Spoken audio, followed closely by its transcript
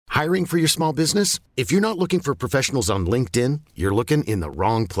Hiring for your small business? If you're not looking for professionals on LinkedIn, you're looking in the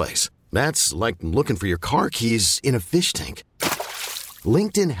wrong place. That's like looking for your car keys in a fish tank.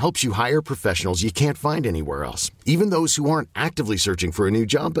 LinkedIn helps you hire professionals you can't find anywhere else, even those who aren't actively searching for a new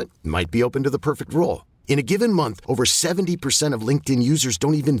job but might be open to the perfect role. In a given month, over 70% of LinkedIn users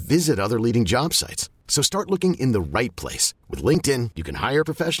don't even visit other leading job sites. So start looking in the right place. With LinkedIn, you can hire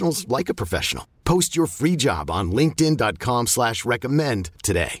professionals like a professional. Post your free job on linkedin.com/recommend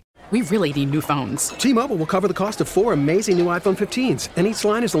today. We really need new phones. T-Mobile will cover the cost of 4 amazing new iPhone 15s, and each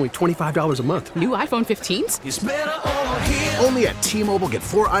line is only $25 a month. New iPhone 15s? It's better over here. Only at T-Mobile, get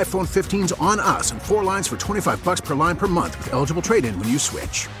 4 iPhone 15s on us and 4 lines for $25 per line per month with eligible trade-in when you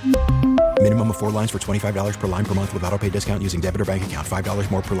switch. Minimum of 4 lines for $25 per line per month with autopay discount using debit or bank account.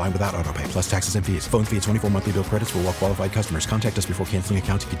 $5 more per line without autopay, plus taxes and fees. Phone fee at 24 monthly bill credits for well-qualified customers. Contact us before canceling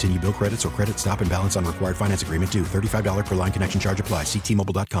account to continue bill credits or credit stop and balance on required finance agreement due. $35 per line connection charge applies. See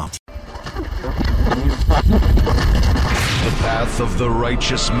T-Mobile.com. The path of the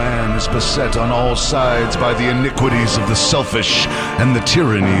righteous man is beset on all sides by the iniquities of the selfish and the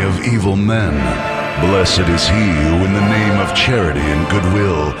tyranny of evil men. Blessed is he who in the name of charity and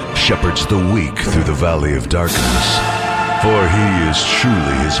goodwill shepherds the weak through the valley of darkness. For he is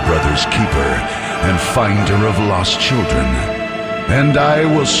truly his brother's keeper and finder of lost children. And I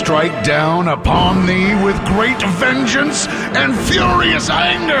will strike down upon thee with great vengeance and furious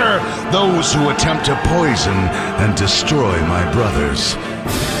anger those who attempt to poison and destroy my brothers.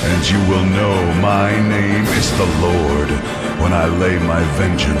 And you will know my name is the Lord when I lay my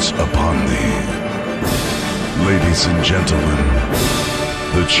vengeance upon thee. Ladies and gentlemen,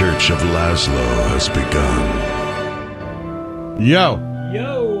 the Church of Laszlo has begun. Yo.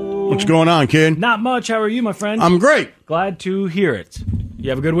 Yo. What's going on, kid? Not much. How are you, my friend? I'm great. Glad to hear it. You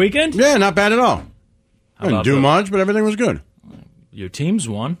have a good weekend? Yeah, not bad at all. I didn't do much, but everything was good. Your team's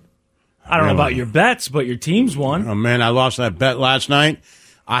won. I don't know about your bets, but your team's won. Oh, man, I lost that bet last night.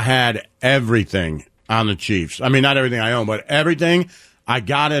 I had everything on the Chiefs. I mean, not everything I own, but everything. I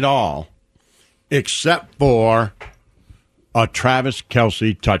got it all except for a Travis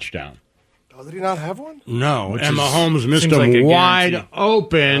Kelce touchdown. Oh, did he not have one? No, and Mahomes missed him wide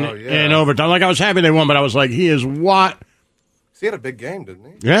open in overtime. Like, I was happy they won, but I was like, he is what? He had a big game, didn't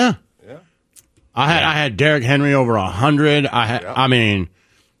he? Yeah. Yeah. I had Derrick Henry over 100. I had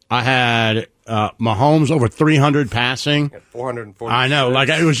Mahomes over 300 passing. 440. I know, like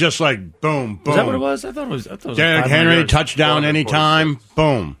it was just like boom, boom. Is that what it was? I thought it was. Derrick Henry touchdown anytime.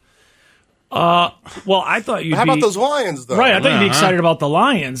 Boom. Well, I thought you'd. How about those Lions, though? Right, I thought you'd be excited about the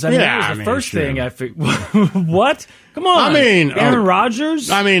Lions. I mean, that was the first thing I figured. What? Come on. I mean, Aaron Rodgers?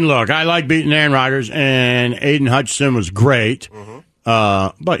 I mean, look, I like beating Aaron Rodgers, and Aiden Hutchinson was great.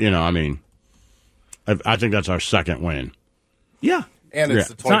 Mm-hmm. But, you know, I mean, I think that's our second win. Yeah. And it's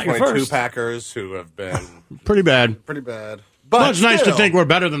the 2022 Packers who have been pretty bad. Pretty bad. But it's nice to think we're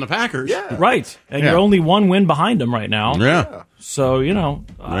better than the Packers. Yeah. Right. And you're only one win behind them right now. Yeah. So, you know,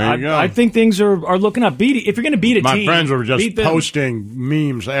 go. I think things are looking up. If you're going to beat a team. My friends were just posting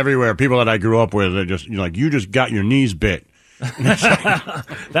memes everywhere. People that I grew up with, they're just, like, you just got your knees bit.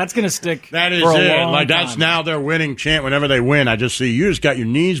 That's going to stick. That is for a it. long Like, that's time. now their winning chant. Whenever they win, I just see, you just got your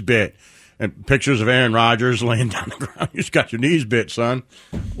knees bit. And pictures of Aaron Rodgers laying down the ground. You just got your knees bit, son.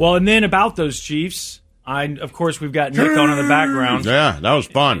 Well, and then about those Chiefs, of course, we've got Nick on in the background. Yeah, that was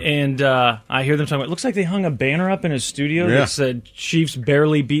fun. And I hear them talking about, it looks like they hung a banner up in his studio that said Chiefs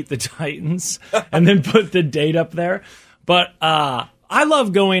barely beat the Titans and then put the date up there. But I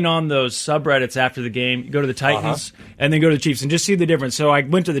love going on those subreddits after the game. You go to the Titans and then go to the Chiefs and just see the difference. So I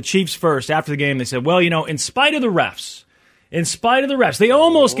went to the Chiefs first after the game. They said, well, you know, in spite of the refs, they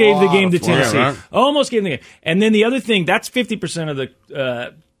almost gave the game to Tennessee. Right? Almost gave the game. And then the other thing, that's 50% of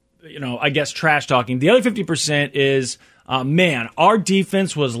the, I guess, trash talking. The other 50% is, man, our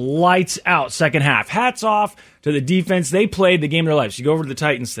defense was lights out second half. Hats off to the defense. They played the game of their lives. You go over to the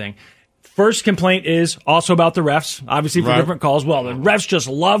Titans thing. First complaint is also about the refs, obviously for different calls. Well, the refs just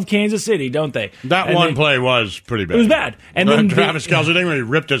love Kansas City, don't they? That one play was pretty bad. It was bad. And then Travis Kelce thing when he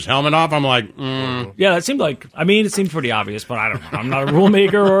ripped his helmet off, I'm like, Yeah, it seemed pretty obvious, but I don't know. I'm not a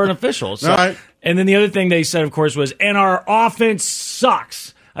rulemaker or an official. So. Right. And then the other thing they said, of course, was, and our offense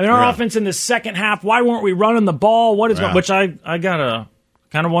sucks. I mean, our offense in the second half, why weren't we running the ball? What is which I gotta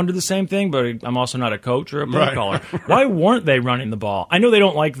kind of wonder the same thing, but I'm also not a coach or a play caller. Why weren't they running the ball? I know they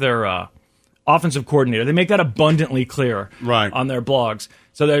don't like their offensive coordinator. They make that abundantly clear on their blogs.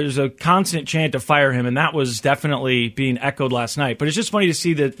 So there's a constant chant to fire him, and that was definitely being echoed last night. But it's just funny to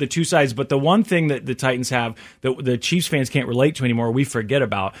see the two sides. But the one thing that the Titans have that the Chiefs fans can't relate to anymore, we forget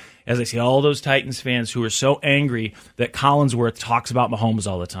about, as I see all those Titans fans who are so angry that Collinsworth talks about Mahomes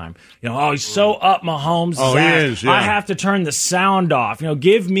all the time. He's so up Mahomes. Oh, Zach, he is, yeah. I have to turn the sound off.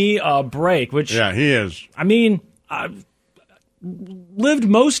 Give me a break. Which, yeah, he is. I mean, I've lived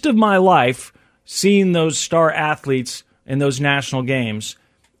most of my life seeing those star athletes in those national games.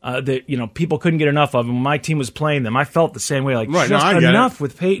 That people couldn't get enough of them. When my team was playing them, I felt the same way. Enough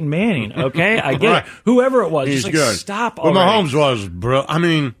with Peyton Manning. Okay, I get it. Whoever it was, he's just good. Stop already. But Mahomes was, bro. I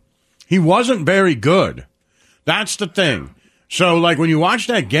mean, he wasn't very good. That's the thing. So, when you watch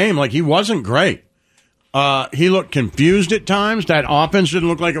that game, he wasn't great. He looked confused at times. That offense didn't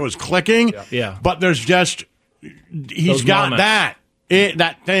look like it was clicking. Yeah. But there's just he's got moments.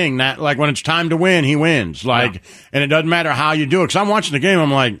 that thing that when it's time to win, he wins. And it doesn't matter how you do it. Because I'm watching the game,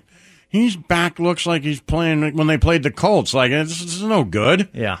 I'm like, his back looks like he's playing when they played the Colts. This is no good.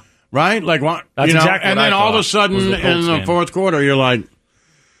 Yeah. Right? What? That's exactly and what then I all of a thought sudden was the Colts in the game. fourth quarter, you're like,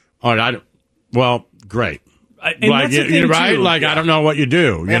 all right, great. And that's the thing, right? too. I don't know what you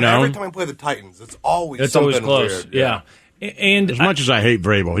do. Man, every time I play the Titans, it's always something close. weird. Yeah. And as much as I hate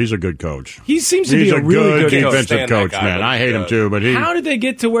Vrabel, he's a good coach. He seems to be a really good defensive coach, man. I hate him too, but how did they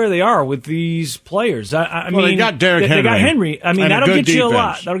get to where they are with these players? I mean, they got Derrick Henry. They got Henry. I mean, and that'll get you defense. a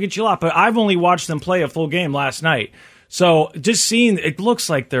lot. That'll get you a lot. But I've only watched them play a full game last night, so just seeing it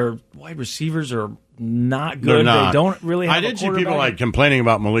looks like their wide receivers are not good. They're not. They don't really have I did a see people quarterback. complaining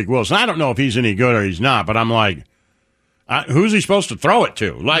about Malik Willis. I don't know if he's any good or he's not, but I'm like, who's he supposed to throw it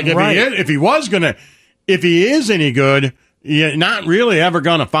to? If he is any good, you're not really ever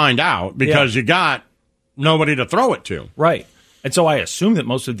going to find out because you got nobody to throw it to. Right. And so I assume that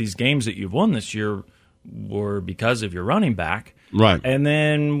most of these games that you've won this year were because of your running back. Right. And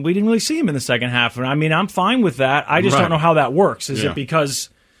then we didn't really see him in the second half. And I mean, I'm fine with that. I just don't know how that works. Is it because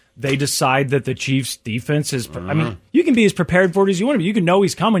they decide that the Chiefs' defense is... I mean, you can be as prepared for it as you want to be. You can know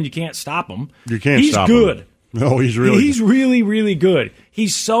he's coming. You can't stop him. You can't stop him. He's good. good. No, he's really He's really, really good.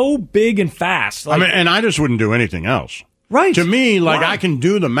 He's so big and fast. and I just wouldn't do anything else. Right. To me, I can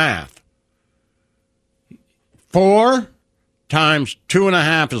do the math. 4 times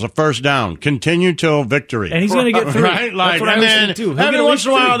 2.5 is a first down. Continue till victory. And he's going to get 3. Right? That's what I was thinking, too. Every once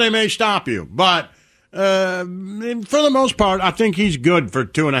in a while, they may stop you. But for the most part, I think he's good for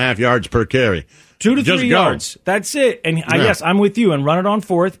 2.5 yards per carry. 2 to 3 yards. That's it. And yes, I'm with you. And run it on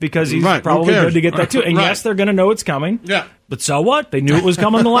 4th because he's probably good to get that too. And yes, they're going to know it's coming. Yeah. But so what? They knew it was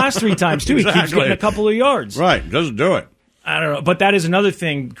coming the last 3 times too. He keeps getting a couple of yards. Right. Doesn't do it. I don't know. But that is another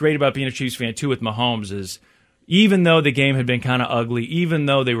thing great about being a Chiefs fan too with Mahomes is even though the game had been kind of ugly, even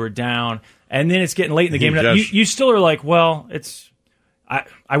though they were down, and then it's getting late in the game, you still are like, well, it's.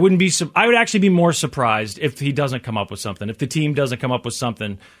 I wouldn't be. I would actually be more surprised if he doesn't come up with something. If the team doesn't come up with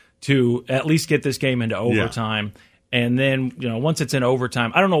something to at least get this game into overtime, and then once it's in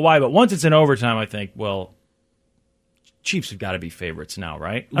overtime, I don't know why, but once it's in overtime, I think, well, Chiefs have got to be favorites now,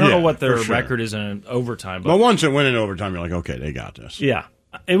 right? I don't know what their record is in overtime, but once it went in overtime, you're like, okay, they got this. Yeah,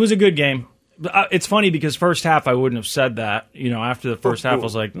 it was a good game. It's funny because first half I wouldn't have said that. After the first half I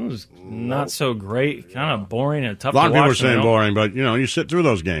was like, this is not so great, kind of boring and tough to watch. A lot of people are saying boring, but you sit through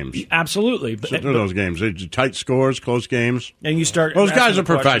those games. Absolutely. Sit through those games. It's tight scores, close games. And you start those guys are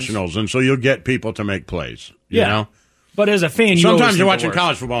professionals, and so you'll get people to make plays. You know? But as a fan, sometimes you're watching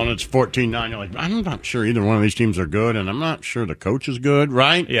college football and it's 14-9. You're like, I'm not sure either one of these teams are good, and I'm not sure the coach is good,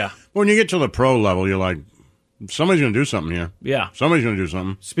 right? Yeah. When you get to the pro level, you're like, somebody's going to do something here. Yeah. Somebody's going to do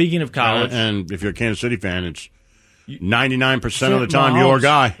something. Speaking of college. And if you're a Kansas City fan, it's 99% of the time your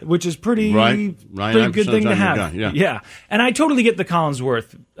guy. Which is pretty good thing to have. Yeah. And I totally get the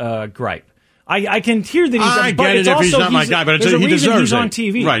Collinsworth gripe. I can hear that he's I get it if he's not my guy, but he deserves he's it. on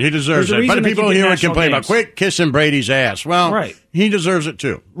TV. Right, he deserves it. But people here would complain about quick kissing Brady's ass. Well, he deserves it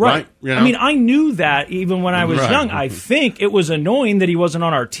too. Right. I mean, I knew that even when I was young. I think it was annoying that he wasn't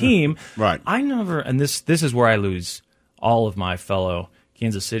on our team. Right. I never, and this is where I lose all of my fellow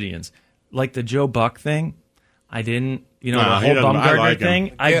Kansas Cityans. Like the Joe Buck thing, I didn't. The whole Bumgarner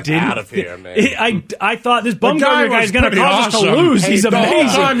thing. I didn't. Out of here, man. I thought this Bumgarner guy's going to cause us to lose. He's amazing. The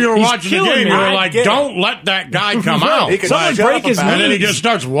whole time you were watching the game, you were like, don't let that guy come out. Someone break his knees. And then he just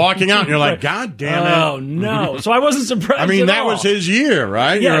starts walking out, and you're like, God damn it. Oh, no. So I wasn't surprised. I mean, that was his year,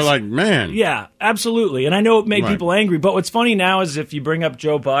 right? Yes. You're like, man. Yeah, absolutely. And I know it made people angry, but what's funny now is if you bring up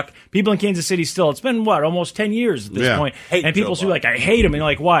Joe Buck, people in Kansas City still, it's been, almost 10 years at this point. And people still like, I hate him. And you're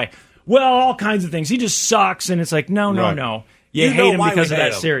like, why? Well, all kinds of things. He just sucks. And it's like, no. You hate him because of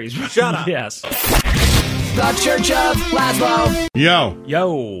that series. Shut up. Yes. The Church of Laszlo.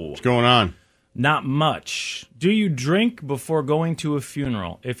 Yo. What's going on? Not much. Do you drink before going to a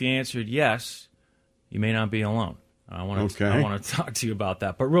funeral? If you answered yes, you may not be alone. I want to talk to you about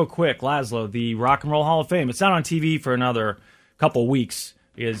that. But real quick, Laszlo, the Rock and Roll Hall of Fame. It's not on TV for another couple weeks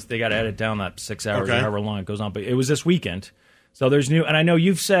because they got to edit down that 6 hours or however long it goes on. But it was this weekend. So there's new, and I know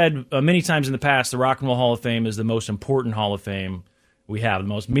you've said many times in the past the Rock and Roll Hall of Fame is the most important Hall of Fame we have, the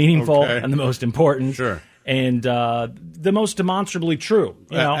most meaningful and the most important. Sure. And the most demonstrably true.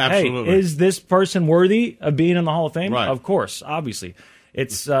 You know, absolutely. Hey, is this person worthy of being in the Hall of Fame? Right. Of course, obviously.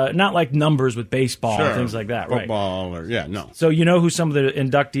 It's not like numbers with baseball and things like that, Football right? No. So you know who some of the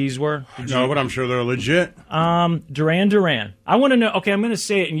inductees were? No, but I'm sure they're legit. Duran Duran. I want to know. Okay, I'm going to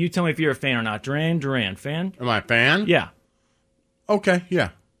say it, and you tell me if you're a fan or not. Duran Duran, fan? Am I a fan? Yeah. Okay, yeah.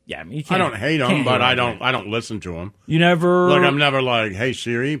 Yeah, I mean, I don't hate them, but I don't listen to them. You never... Like, I'm never like, hey,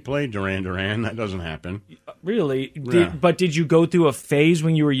 Siri, play Duran Duran. That doesn't happen. Really? Yeah. But did you go through a phase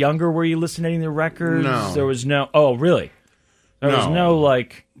when you were younger where you listened to any of their records? No. There was no... Oh, really? There was no,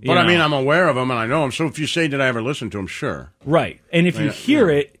 like... But I mean, I'm aware of them and I know them. So if you say, did I ever listen to them? Sure. Right. And if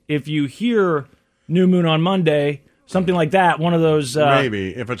you hear New Moon on Monday, something like that, one of those...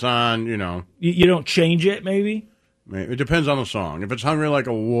 maybe. If it's on, you know... You don't change it, maybe? It depends on the song. If it's Hungry Like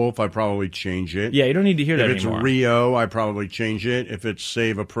a Wolf, I probably change it. Yeah, you don't need to hear that anymore. If it's Rio, I probably change it. If it's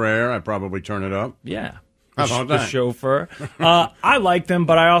Save a Prayer, I probably turn it up. Yeah. How about the that? Chauffeur. I like them,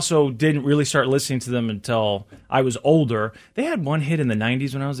 but I also didn't really start listening to them until I was older. They had one hit in the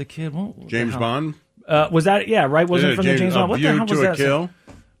 90s when I was a kid. What James Bond? Was that, yeah, right? Wasn't it from the James Bond? What the hell was View to that? a Kill?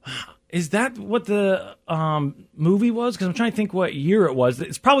 Is that what the movie was? Because I'm trying to think what year it was.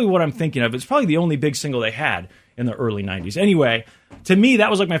 It's probably what I'm thinking of. It's probably the only big single they had in the early 90s. Anyway, to me, that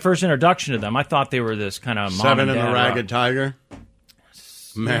was like my first introduction to them. I thought they were this kind of mom Seven and and dad the Ragged rock. Tiger?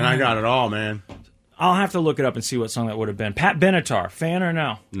 Man, I got it all, man. I'll have to look it up and see what song that would have been. Pat Benatar, fan or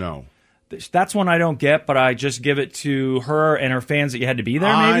no? No. That's one I don't get, but I just give it to her and her fans that you had to be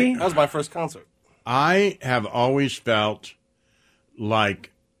there, maybe? That was my first concert. I have always felt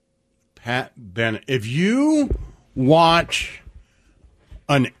like Pat Bennett. If you watch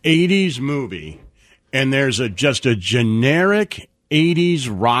an 80s movie and there's just a generic 80s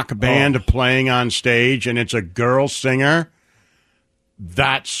rock band playing on stage and it's a girl singer,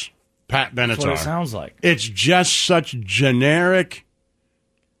 that's Pat Benatar. That's what it sounds like. It's just such generic.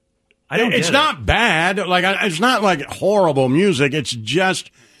 It's not bad. Like it's not like horrible music. It's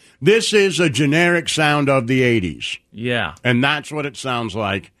just this is a generic sound of the 80s. Yeah. And that's what it sounds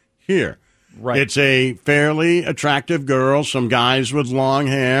like here. Right. It's a fairly attractive girl, some guys with long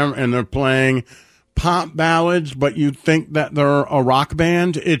hair, and they're playing pop ballads, but you think that they're a rock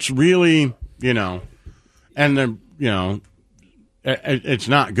band. It's really, and they're, it's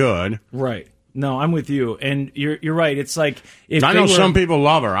not good. Right. No, I'm with you. And you're right. It's like if I know some people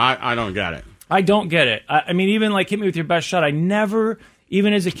love her. I don't get it. I don't get it. I mean, even like Hit Me With Your Best Shot, I never,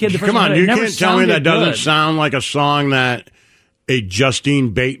 even as a kid, the first Come on, time you never can't tell me that doesn't good. sound like a song that a Justine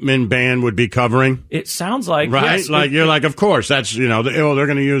Bateman band would be covering. It sounds like, right? yes, Like you're like, of course, that's they're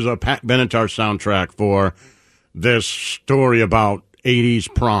going to use a Pat Benatar soundtrack for this story about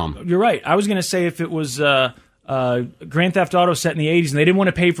 80s prom. You're right. I was going to say if it was Grand Theft Auto set in the 80s and they didn't want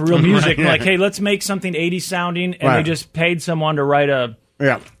to pay for real music, Right, like, hey, let's make something 80s sounding, and they just paid someone to write a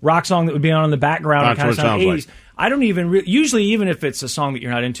rock song that would be on in the background and kind of sound 80s. Like. I don't even usually, even if it's a song that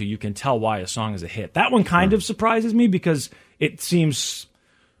you're not into, you can tell why a song is a hit. That one kind of surprises me because it seems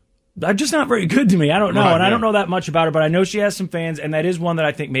just not very good to me. I don't know, I don't know that much about her, but I know she has some fans, and that is one that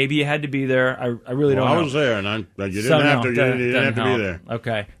I think maybe you had to be there. I really don't know. I was there, and you didn't have to. You didn't have to be there.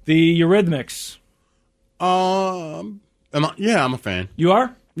 Okay, the Eurythmics. I'm a fan. You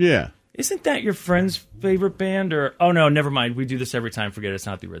are? Yeah. Isn't that your friend's favorite band? Or no, never mind. We do this every time. Forget it. It's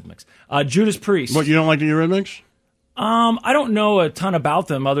not the Eurythmics. Judas Priest. What, you don't like the Eurythmics? I don't know a ton about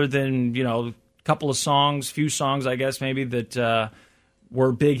them other than, a couple of songs, few songs, I guess, maybe, that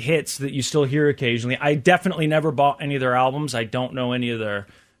were big hits that you still hear occasionally. I definitely never bought any of their albums. I don't know any of their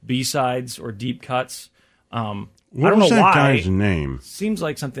B-sides or deep cuts. What I don't was know that why. guy's name? Seems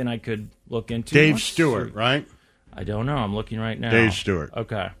like something I could look into. Dave Stewart, right? I don't know. I'm looking right now. Dave Stewart.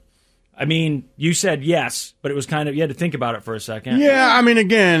 Okay. I mean, you said yes, but it was kind of, you had to think about it for a second. Yeah, I mean,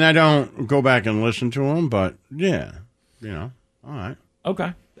 again, I don't go back and listen to them, but yeah, all right.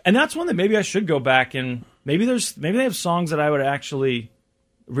 Okay. And that's one that maybe I should go back and maybe they have songs that I would actually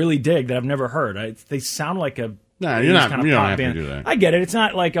really dig that I've never heard. They sound like a No, you're not. kind of You don't pop have band. to do that. I get it. It's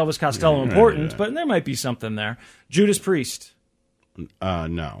not like Elvis Costello Yeah, important, but there might be something there. Judas Priest.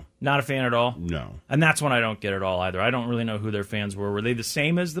 No. Not a fan at all? No. And that's one I don't get at all either. I don't really know who their fans were. Were they the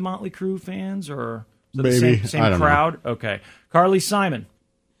same as the Motley Crue fans, or So Maybe. the I same don't know. crowd? Okay. Carly Simon.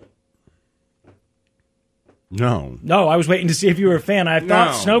 No. No, I was waiting to see if you were a fan. I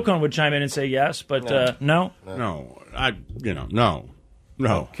thought No. Snowcone would chime in and say yes, but no. No. No.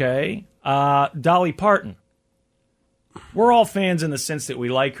 No. Okay. Dolly Parton. We're all fans in the sense that we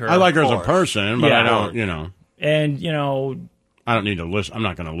like her. I like her as a person, but Yeah. I don't, And, I don't need to listen. I'm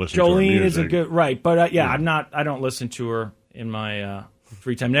not going to listen to her Jolene music. is a good, right. But, I don't listen to her in my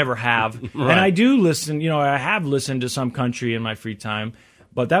free time. Never have. Right. And I do listen, I have listened to some country in my free time,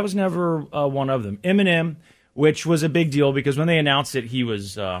 but that was never one of them. Eminem, which was a big deal because when they announced it, he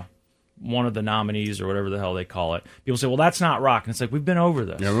was one of the nominees or whatever the hell they call it. People say, well, that's not rock. And it's like, we've been over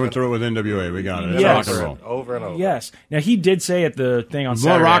this. Yeah, we went through it with NWA. We got it. It's Yes. rock and roll. Over and over. Yes. Now, he did say at the thing on More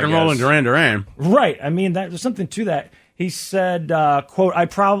Saturday, rock and I roll guess. than Duran Duran. Right. I mean, there's something to that. He said, quote,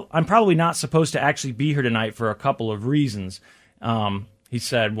 I'm probably not supposed to actually be here tonight for a couple of reasons. He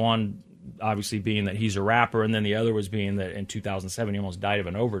said one, obviously being that he's a rapper, and then the other was being that in 2007 he almost died of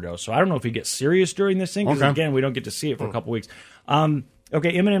an overdose. So I don't know if he gets serious during this thing, because, again, we don't get to see it for a couple weeks.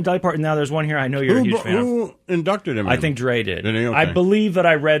 Okay, Eminem, Dolly Parton. Now there's one here I know you're a huge fan of. Who inducted him? I think Dre did. Did he? Okay. I believe that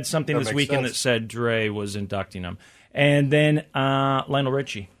I read something That this makes weekend sense. that said Dre was inducting him. And then Lionel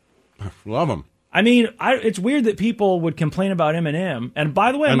Richie. Love him. I mean, it's weird that people would complain about Eminem. And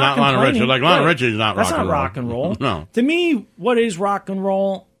by the way, I'm And not not Lionel complaining. Richie. Like, Lionel Right. Richie's not That's rock not and roll. rock and roll. No. To me, what is rock and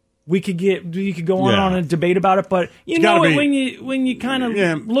roll? You could go on Yeah. on a debate about it, but you It's know gotta it when you kind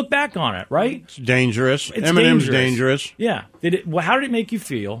of look back on it, right? It's dangerous. It's Eminem's dangerous. Yeah. How did it make you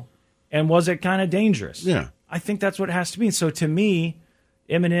feel? And was it kind of dangerous? Yeah. I think that's what it has to be. And so to me,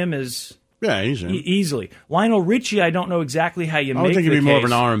 Eminem is Yeah, he's in. easily. Lionel Richie, I don't know exactly how you I make would think the he'd be more of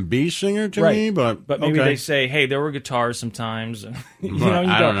case. an R&B singer to Right. me, but maybe okay. they say, hey, there were guitars sometimes. And, you But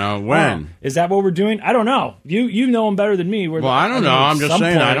you I go, don't know. When? "Oh, is that what we're doing? I don't know. You know him better than me. Well, I don't know. I'm just Some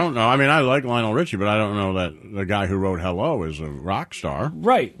saying I point- don't know. I mean, I like Lionel Richie, but I don't know that the guy who wrote Hello is a rock star.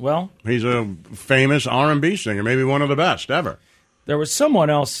 Right. Well, He's a famous R&B singer, maybe one of the best ever. there was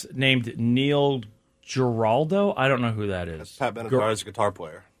someone else named Neil Giraldo. I don't know who that is. Pat Benatar's a guitar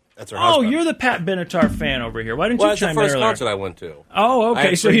player. That's her Oh, husband. you're the Pat Benatar fan over here. Why didn't Well, you it's the chime in first earlier? concert I went to. Oh, I okay.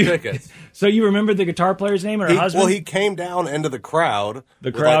 had So free you tickets. so you remembered the guitar player's name or her husband? Well, he came down into the crowd. The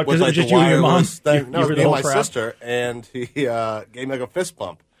with, crowd, 'cause with, it was the just you and your mom? wireless thing. You No, it were was the me and whole my crowd? sister, and he gave me like a fist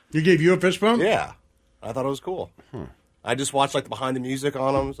bump. He gave you a fist bump? Yeah, I thought it was cool. I just watched like the behind the music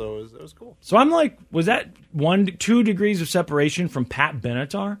on him, so it was cool. So I'm like, was that 2 degrees of separation from Pat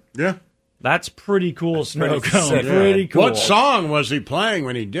Benatar? Yeah. That's pretty cool, Snow pretty Cone. sick, Pretty man. cool. What song was he playing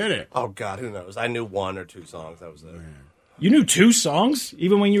when he did it? Oh God, who knows? I knew 1 or 2 songs. That was it. You knew 2 songs,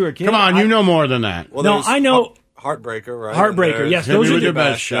 even when you were a kid? Come on, you know more than that. Well, No, there's I know- Heartbreaker, right? Heartbreaker, yes. Hit Those Me are With the Your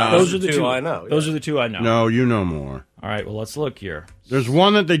Best Shot. Those are the 2 I know. Those are the 2 I know. No, you know more. All right, well, let's look here. There's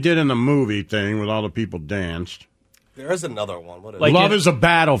one that they did in the movie thing with all the people danced. There is another one. What is Like it? Love is a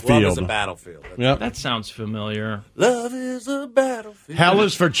Battlefield. Love is a Battlefield. Yep. That sounds familiar. Love is a battlefield. Hell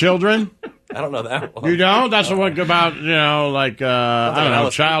is for Children. I don't know that one. You don't? That's the one about, like, I don't know,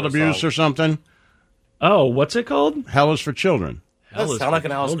 Alice child Cooper abuse song. or something. Oh, what's it called? Hell is for Children. Does Hell it is sound like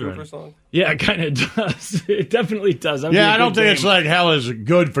an for Alice Children. Cooper song? Yeah, it kind of does. It definitely does. That'd be Yeah, a I don't good think it's game. like hell is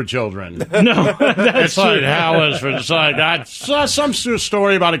good for children. No, that's It's like true. hell is for. It's like I saw some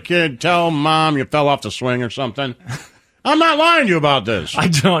story about a kid tell mom you fell off the swing or something. I'm not lying to you about this. I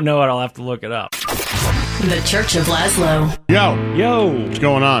don't know it. I'll have to look it up. The Church of Laszlo. Yo, What's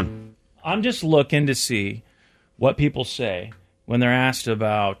going on? I'm just looking to see what people say when they're asked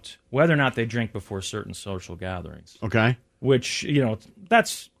about whether or not they drink before certain social gatherings. Okay. Which,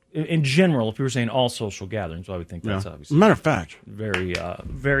 that's in general, if you were saying all social gatherings, well, I would think that's As a obviously matter of fact, very,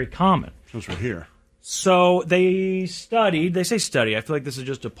 very common. since we're here, So they say study, I feel like this is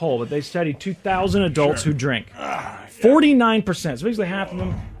just a poll, but they studied 2,000 adults who drink. 49%, so basically half of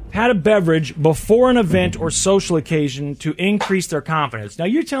them, had a beverage before an event or social occasion to increase their confidence. Now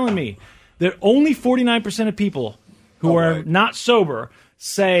you're telling me that only 49% of people who are right. not sober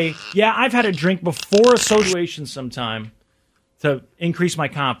say, yeah, I've had a drink before a situation sometime to increase my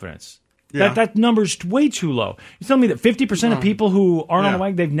confidence. Yeah. That number's way too low. You're telling me that 50% of people who aren't on Yeah. the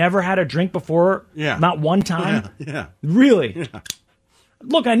wagon, they've never had a drink before? Yeah. Not one time? yeah. Really?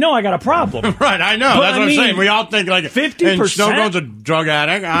 Look, I know I got a problem. Right, I know. But That's I what mean, I'm saying. We all think like 50%? And Snow Cone's a drug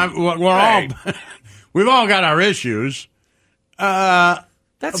addict. We're all. We've all got our issues. That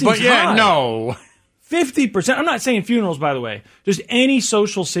seems But yeah, high. no. 50%. I'm not saying funerals, by the way. Just any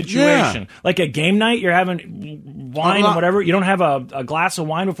social situation. Like a game night, you're having wine and whatever. You don't have a glass of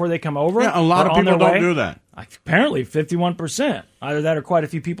wine before they come over. Yeah, a lot or of on people their don't way. do that. Apparently, 51%. Either that or quite a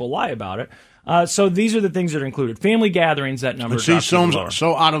few people lie about it. So these are the things that are included. Family gatherings, that number. It seems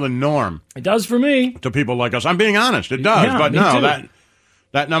so out of the norm. It does for me. To people like us. I'm being honest. It does. Yeah, but me no, too.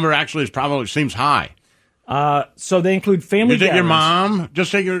 that number actually seems high. So they include family You think your gatherings. mom,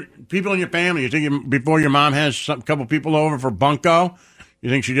 just take your people in your family, you think before your mom has a couple people over for bunko, you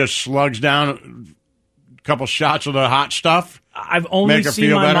think she just slugs down a couple shots of the hot stuff? I've only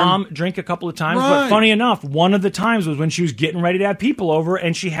seen my mom drink a couple of times, but funny enough, one of the times was when she was getting ready to have people over,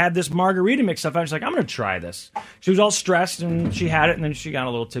 and she had this margarita mix stuff. I was like, I'm going to try this. She was all stressed, and she had it, and then she got a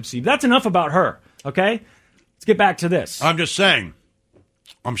little tipsy. That's enough about her, okay? Let's get back to this. I'm just saying.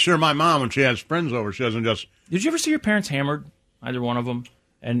 I'm sure my mom, when she has friends over, she doesn't just... Did you ever see your parents hammered, either one of them?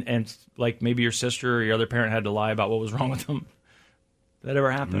 And like maybe your sister or your other parent had to lie about what was wrong with them? Did that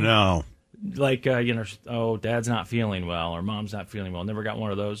ever happen? No. Like, dad's not feeling well or mom's not feeling well. Never got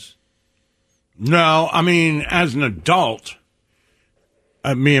one of those? No, I mean, as an adult,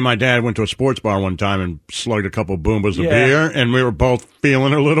 me and my dad went to a sports bar one time and slugged a couple of Boombas of beer, and we were both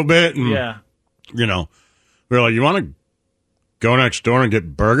feeling a little bit. And, we were like, you want to go next door and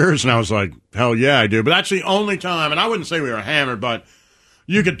get burgers? And I was like, hell yeah, I do. But that's the only time, and I wouldn't say we were hammered, but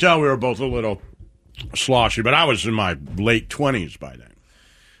you could tell we were both a little sloshy. But I was in my late 20s by then.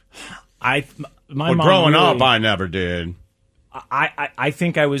 Mom growing really, up, I never did. I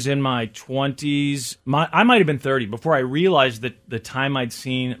think I was in my 20s. I might have been 30 before I realized that the time I'd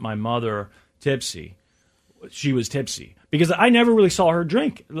seen my mother tipsy, she was tipsy. Because I never really saw her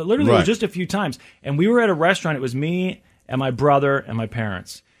drink. Literally, it was just a few times. And we were at a restaurant. It was me and my brother and my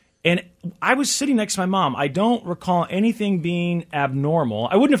parents. And I was sitting next to my mom. I don't recall anything being abnormal.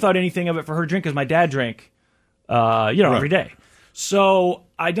 I wouldn't have thought anything of it for her drink because my dad drank, every day. So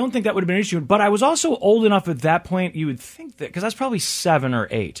I don't think that would have been an issue. But I was also old enough at that point, you would think that, because I was probably 7 or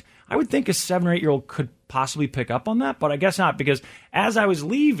 8. I would think a 7 or 8-year-old could possibly pick up on that, but I guess not. Because as I was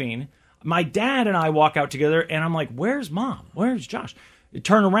leaving, my dad and I walk out together, and I'm like, where's Mom? Where's Josh? I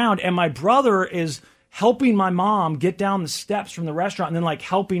turn around, and my brother is helping my mom get down the steps from the restaurant and then, like,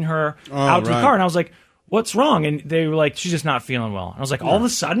 helping her out to the car. And I was like, what's wrong? And they were like, she's just not feeling well. And I was like, all of a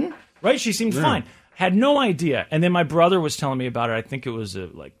sudden? Right? She seemed fine. Had no idea. And then my brother was telling me about it. I think it was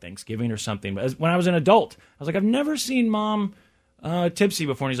like Thanksgiving or something. But when I was an adult, I was like, I've never seen Mom tipsy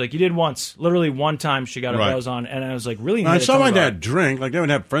before. And he's like, you did once. Literally one time she got a buzz on. And I was like, really? I saw my dad drink. Like, they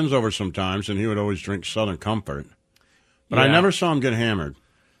would have friends over sometimes, and he would always drink Southern Comfort. But I never saw him get hammered.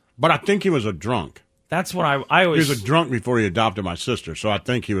 But I think he was a drunk. That's what I always... He was a drunk before he adopted my sister, so I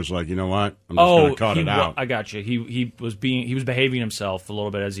think he was like, you know what? I'm just going to cut it out. I got you. He was behaving himself a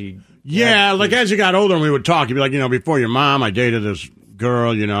little bit as he... Yeah, as he got older and we would talk, he'd be like, before your mom, I dated this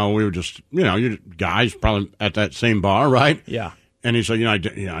girl, we were just, you guys probably at that same bar, right? Yeah. And he's like,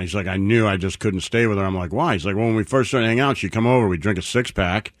 he's like, I knew I just couldn't stay with her. I'm like, why? He's like, well, when we first started hanging out, she'd come over, we'd drink a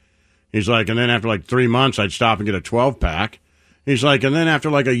 6-pack. He's like, and then after like 3 months, I'd stop and get a 12-pack. He's like, and then after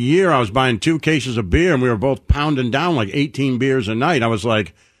like a year, I was buying 2 cases of beer, and we were both pounding down like 18 beers a night. I was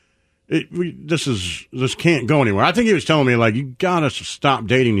like, this can't go anywhere. I think he was telling me, like, you gotta stop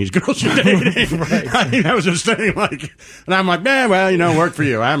dating these girls you're dating. Right. I think that was his thing. Like, and I'm like, work for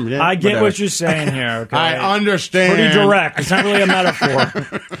you. I get what you're saying here. Okay? I understand. Pretty direct. It's not really a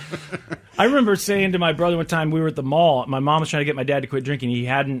metaphor. I remember saying to my brother one time, we were at the mall. My mom was trying to get my dad to quit drinking. He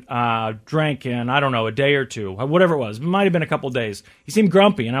hadn't drank in, I don't know, a day or two, whatever it was. It might have been a couple days. He seemed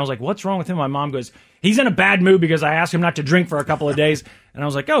grumpy, and I was like, what's wrong with him? My mom goes, he's in a bad mood because I asked him not to drink for a couple of days. And I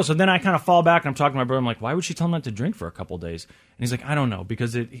was like, oh, so then I kind of fall back, and I'm talking to my brother. I'm like, why would she tell him not to drink for a couple of days? And he's like, I don't know,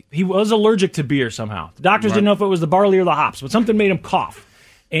 because he was allergic to beer somehow. The doctors didn't know if it was the barley or the hops, but something made him cough.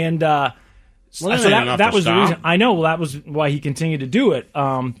 And so that was the reason. I know. Well, that was why he continued to do it.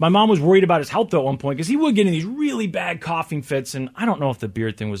 My mom was worried about his health, though, at one point, because he would get in these really bad coughing fits, and I don't know if the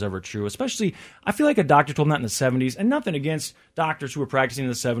beer thing was ever true. Especially, I feel like a doctor told him that in the 70s, and nothing against doctors who were practicing in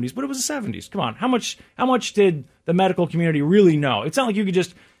the 70s, but it was the 70s. Come on. How much did the medical community really know? It's not like you could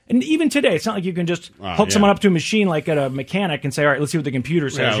just... And even today, it's not like you can just hook someone up to a machine like at a mechanic and say, all right, let's see what the computer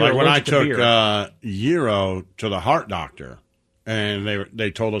says. Yeah, like when I took Yero to the heart doctor, and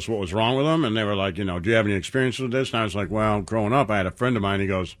they told us what was wrong with him, and they were like, do you have any experience with this? And I was like, well, growing up, I had a friend of mine, he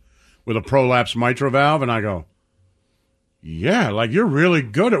goes, with a prolapsed mitral valve, and I go, yeah, like, you're really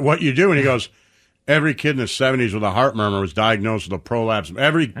good at what you do. And he goes, every kid in the 70s with a heart murmur was diagnosed with a prolapse.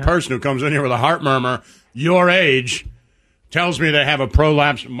 Every person who comes in here with a heart murmur, your age, tells me they have a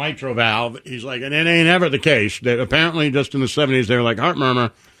prolapsed mitral valve. He's like, and it ain't ever the case. That apparently, just in the 70s, they were like, heart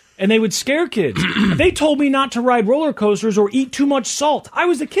murmur. And they would scare kids. They told me not to ride roller coasters or eat too much salt. I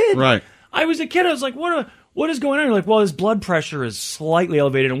was a kid. Right. I was a kid. I was like, what is going on? You're like, well, his blood pressure is slightly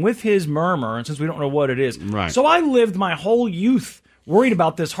elevated. And with his murmur, and since we don't know what it is. Right. So I lived my whole youth worried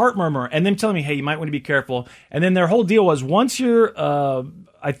about this heart murmur, and them telling me, hey, you might want to be careful. And then their whole deal was once you're,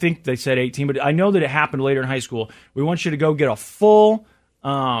 I think they said 18, but I know that it happened later in high school. We want you to go get a full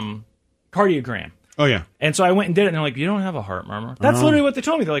cardiogram. Oh, yeah. And so I went and did it, and they're like, you don't have a heart murmur. That's literally what they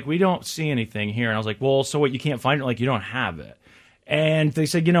told me. They're like, we don't see anything here. And I was like, well, so what, you can't find it? Like, you don't have it. And they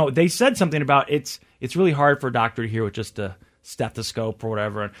said, they said something about it's really hard for a doctor to hear with just a stethoscope or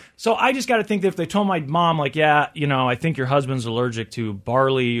whatever. And so I just got to think that if they told my mom, like, yeah, I think your husband's allergic to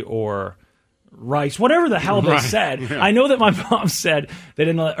barley or rice, whatever the hell they said. Yeah. I know that my mom said that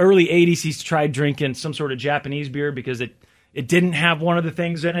in the early 80s he tried drinking some sort of Japanese beer because it didn't have one of the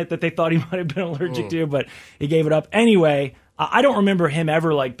things in it that they thought he might have been allergic to, but he gave it up. Anyway, I don't remember him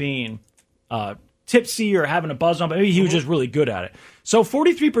ever like being tipsy or having a buzz on, but maybe he was just really good at it. So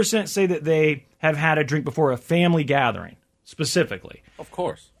 43% say that they have had a drink before a family gathering, specifically. Of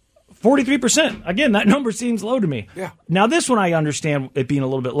course. 43%. Again, that number seems low to me. Yeah. Now, this one I understand it being a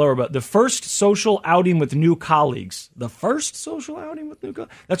little bit lower, but the first social outing with new colleagues. The first social outing with new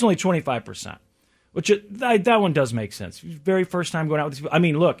colleagues? That's only 25%. Which, that one does make sense. Very first time going out with these people. I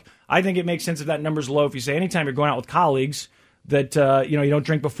mean, look, I think it makes sense if that number's low. If you say anytime you're going out with colleagues that, you don't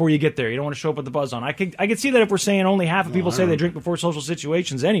drink before you get there. You don't want to show up with the buzz on. I could see that if we're saying only half of people say they drink before social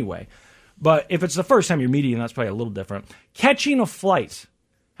situations anyway. But if it's the first time you're meeting, that's probably a little different. Catching a flight.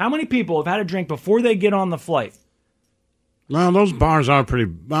 How many people have had a drink before they get on the flight? Well, those bars are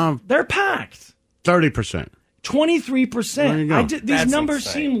pretty... they're packed. 30%. 23%. These numbers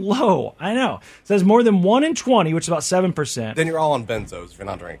seem low. I know. It says more than 1 in 20, which is about 7%. Then you're all on benzos if you're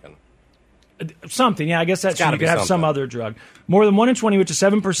not drinking. Something, yeah, I guess that's true. You could have some other drug. More than 1 in 20, which is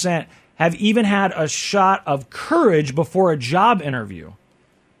 7%, have even had a shot of courage before a job interview.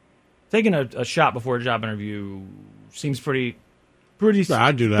 Taking a shot before a job interview seems pretty. Yeah,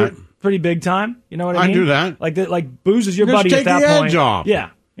 I do that. Pretty big time. You know what I mean? I do that. Like booze is your buddy at that point. Take the edge off.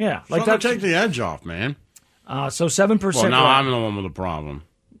 Yeah. Like that. Take the edge off, man. So 7%. Well, now I'm the one with a problem.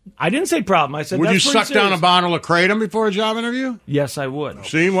 I didn't say problem. I said would that's you suck down a bottle of Kratom before a job interview? Yes, I would.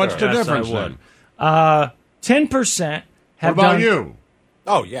 See, what's the difference then? 10% have What about done... you?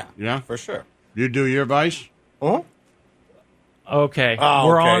 Oh, yeah. Yeah? For sure. You do your vice? Huh? Okay. Oh,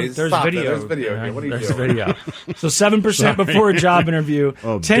 We're okay. on. There's Stop video. it. There's video here. What are you There's doing? video. So 7% before a job interview.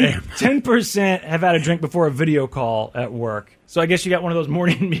 10% have had a drink before a video call at work. So I guess you got one of those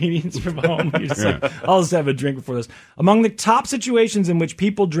morning meetings from home. You just like, I'll just have a drink before this. Among the top situations in which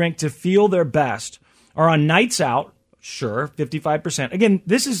people drink to feel their best are on nights out. Sure, 55%. Again,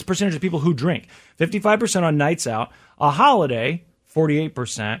 this is percentage of people who drink. 55% on nights out. A holiday,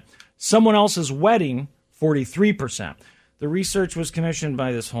 48%. Someone else's wedding, 43%. The research was commissioned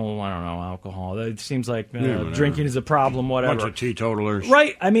by this whole, alcohol. It seems like drinking is a problem, whatever. Bunch of teetotalers.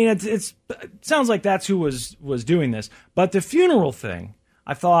 Right. I mean, it sounds like that's who was doing this. But the funeral thing,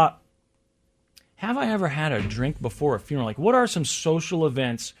 I thought, have I ever had a drink before a funeral? Like, what are some social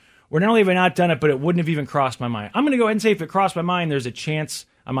events where not only have I not done it, but it wouldn't have even crossed my mind? I'm going to go ahead and say if it crossed my mind, there's a chance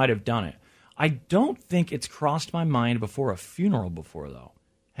I might have done it. I don't think it's crossed my mind before a funeral before, though.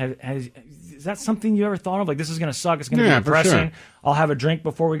 Is that something you ever thought of? Like, this is going to suck. It's going to be depressing. Sure. I'll have a drink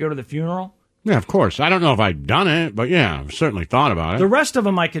before we go to the funeral. Yeah, of course. I don't know if I've done it, but yeah, I've certainly thought about it. The rest of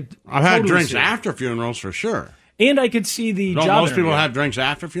them I could I've had drinks after funerals for sure. And I could see the Don't job most interview. people have drinks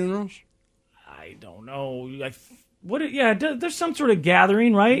after funerals? I don't know. There's some sort of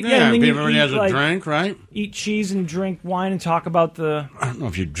gathering, right? Yeah, and then everybody has a drink, right? Eat cheese and drink wine and talk about the... I don't know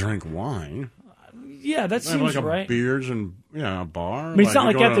if you drink wine. Yeah, that seems like right. Beers and a bar. I mean, it's not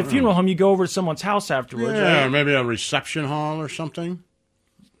like at the funeral home you go over to someone's house afterwards, yeah, right? or maybe a reception hall or something.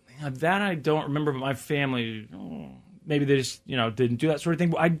 That I don't remember, but my family, maybe they just didn't do that sort of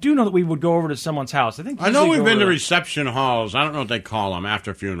thing. But I do know that we would go over to someone's house. I know we've been to reception halls. I don't know what they call them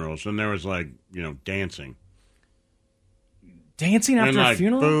after funerals, and there was dancing. Dancing after and a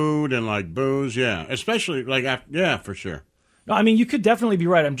funeral? Food and booze, yeah. Especially for sure. No, I mean, you could definitely be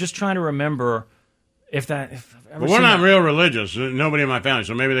right. I'm just trying to remember if I've ever But we're not real religious. Nobody in my family,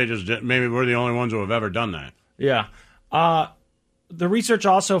 so maybe maybe we're the only ones who have ever done that. Yeah. The research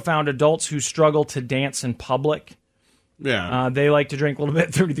also found adults who struggle to dance in public. Yeah. They like to drink a little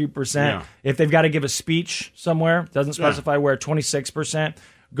bit, 33%. Yeah. If they've got to give a speech somewhere, doesn't specify where, 26%.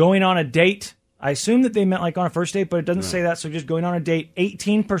 Going on a date, I assume that they meant like on a first date, but it doesn't say that, so just going on a date,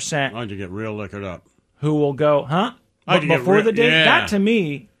 18%. I like to get real liquored up. Who will go, before the date? Yeah. That to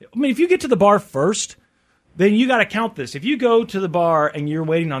me, I mean, if you get to the bar first, then you got to count this. If you go to the bar and you're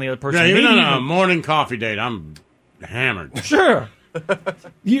waiting on the other person, even on a morning coffee date, I'm hammered. Sure.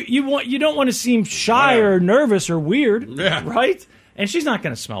 You don't want to seem shy or nervous or weird, right? And she's not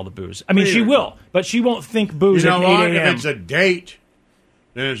going to smell the booze. I mean, she will, but she won't think booze at 8 a.m. If it's a date,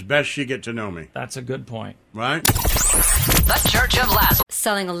 then it's best she get to know me. That's a good point. Right? The Church of Laszlo.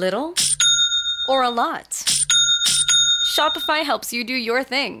 Selling a little or a lot? Shopify helps you do your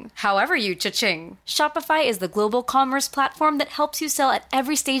thing, however you cha-ching. Shopify is the global commerce platform that helps you sell at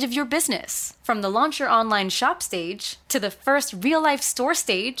every stage of your business. From the launch your online shop stage, to the first real-life store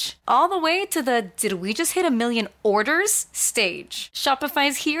stage, all the way to the did we just hit 1 million orders stage.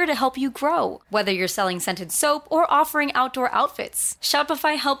 Shopify's here to help you grow. Whether you're selling scented soap or offering outdoor outfits,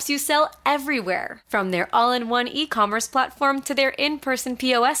 Shopify helps you sell everywhere. From their all-in-one e-commerce platform to their in-person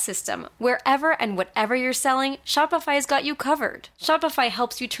POS system, wherever and whatever you're selling, Shopify's got you covered. Shopify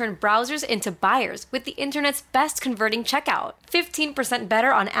helps you turn browsers into buyers with the internet's best converting checkout. 15%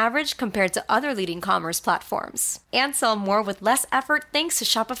 better on average compared to other leading commerce platforms. And sell more with less effort thanks to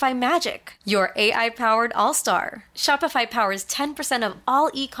Shopify Magic, your AI-powered all-star. Shopify powers 10% of all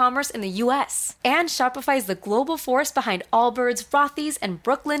e-commerce in the U.S. And Shopify is the global force behind Allbirds, Rothy's, and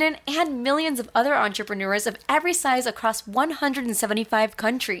Brooklinen, and millions of other entrepreneurs of every size across 175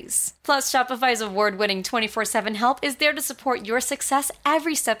 countries. Plus, Shopify's award-winning 24/7 help is there to support your success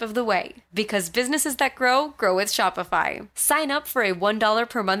every step of the way. Because businesses that grow, grow with Shopify. Sign up for a $1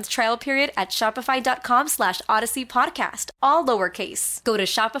 per month trial period at shopify.com/Odyssey Podcast, all lowercase. Go to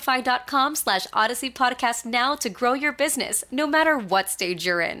shopify.com/Odyssey Podcast now to grow your business, no matter what stage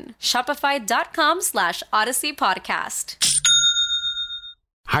you're in. Shopify.com/Odyssey Podcast.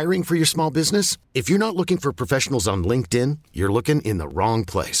 Hiring for your small business? If you're not looking for professionals on LinkedIn, you're looking in the wrong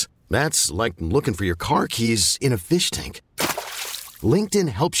place. That's like looking for your car keys in a fish tank. LinkedIn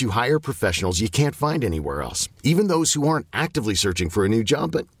helps you hire professionals you can't find anywhere else, even those who aren't actively searching for a new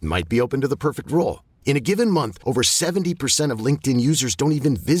job but might be open to the perfect role. In a given month, over 70% of LinkedIn users don't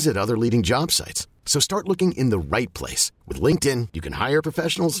even visit other leading job sites. So start looking in the right place. With LinkedIn, you can hire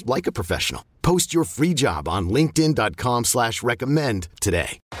professionals like a professional. Post your free job on linkedin.com/recommend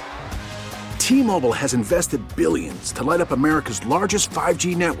today. T-Mobile has invested billions to light up America's largest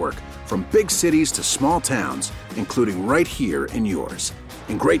 5G network, from big cities to small towns, including right here in yours.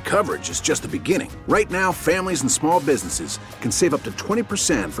 And great coverage is just the beginning. Right now, families and small businesses can save up to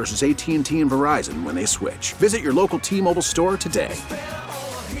 20% versus AT&T and Verizon when they switch. Visit your local T-Mobile store today.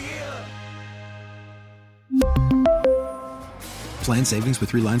 Plan savings with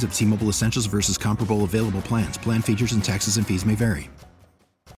 3 lines of T-Mobile Essentials versus comparable available plans. Plan features and taxes and fees may vary.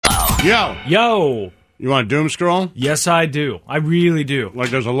 Yo. You want to doom scroll? Yes, I do. I really do. Like,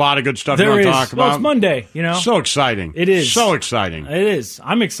 there's a lot of good stuff you There want to is. talk about. Well, it's Monday, you know. So exciting. It is. So exciting. It is.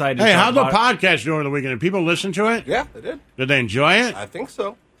 I'm excited. Hey, to talk how'd the about it. podcast do over the weekend? Did people listen to it? Yeah, they did. Did they enjoy it? I think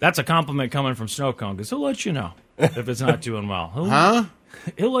so. That's a compliment coming from Snow Cone, because he'll let you know if it's not doing well. Huh?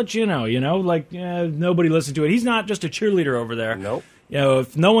 He'll let you know, like, nobody listened to it. He's not just a cheerleader over there. Nope.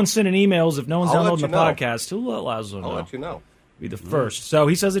 If no one's sending emails, if no one's I'll let downloading you the know. podcast, he'll let Laszlo know. I'll let you know. Be the first. So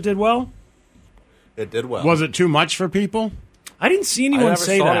he says it did well? It did well. Was it too much for people? I didn't see I anyone never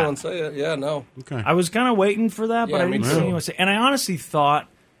say saw that. anyone say it. Yeah, no. Okay. I was kind of waiting for that, but Yeah, I me didn't too. see anyone say. And I honestly thought,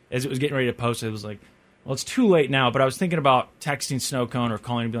 as it was getting ready to post, it was like, well, it's too late now. But I was thinking about texting Snow Cone or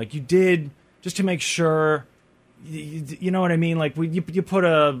calling and be like, you did, just to make sure. You know what I mean? Like, you put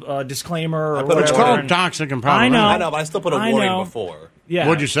a disclaimer or put a whatever. It's warning. called toxic and problematic. I I know, but I still put a I warning know. before. Yeah.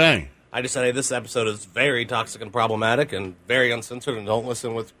 What'd you say? I just said, hey, this episode is very toxic and problematic and very uncensored, and don't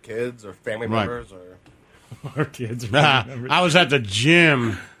listen with kids or family Right. members or... Our kids. I was at the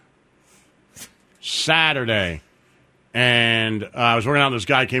gym Saturday, and I was working out, and this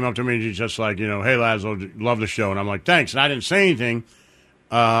guy came up to me, and he's just like, hey, Laszlo, love the show. And I'm like, thanks. And I didn't say anything.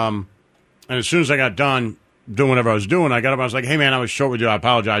 And as soon as I got done doing whatever I was doing, I got up, I was like, hey, man, I was short with you. I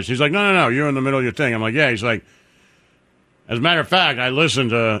apologize. He's like, no, you're in the middle of your thing. I'm like, yeah. He's like, as a matter of fact, I listened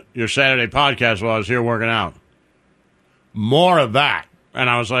to your Saturday podcast while I was here working out. More of that. And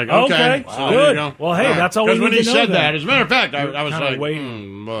I was like, okay. Wow. So Good. there you go. Well, hey, that's all we Because when need he to know said then. that, as a matter of fact, I was kinda like,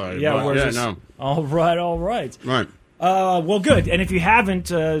 waiting. boy. Yeah, but, where's this? no. All right. Right. Well, good. And if you haven't,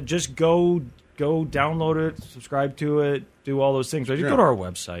 just go download it, subscribe to it, do all those things. Right? Just Yeah. go to our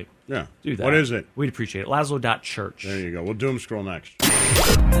website. Yeah. Do that. What is it? We'd appreciate it. Laszlo.church. There you go. We'll doom scroll next.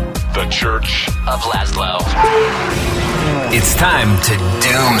 The Church Of Laszlo. It's time to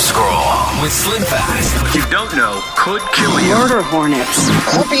doom scroll with Slim Fast. What you don't know could kill you. Murder hornets.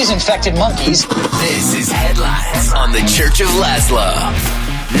 Herpes infected monkeys. This is Headlines on the Church of Laszlo.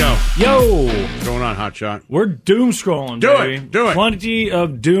 Yo. What's going on, Hotshot? We're doom scrolling, Do baby. it. Do it. Plenty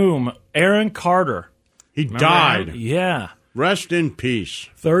of doom. Aaron Carter. He Remember died. him? Yeah. Rest in peace.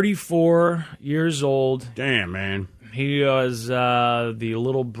 34 years old. Damn, man. He was the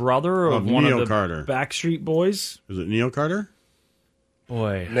little brother of one Neil of the Carter. Backstreet Boys. Is it Neil Carter?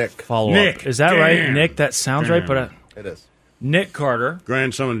 Boy. Nick. Follow Nick. up. Is that Damn. right? Nick, that sounds right, but It is. Nick Carter.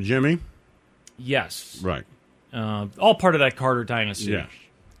 Grandson of Jimmy. Yes. Right. All part of that Carter dynasty. Yes.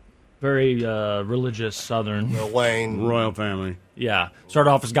 Very religious Southern. Lil Wayne. Royal family. Yeah.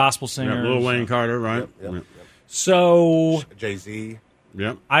 Started off as gospel singers. Lil Wayne Carter, right? Yep. So Jay-Z.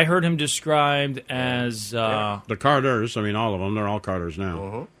 Yep. I heard him described as... the Carters, I mean, all of them, they're all Carters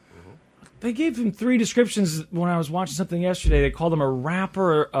now. They gave him 3 descriptions when I was watching something yesterday. They called him a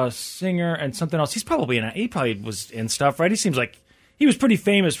rapper, a singer, and something else. He probably was in stuff, right? He seems like he was pretty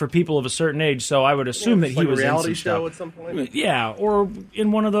famous for people of a certain age, so I would assume that he like was a reality in some show stuff. at some point. Yeah, or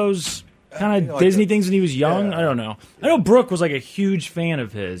in one of those kind of Disney things when he was young. I don't know. I know Brooke was like a huge fan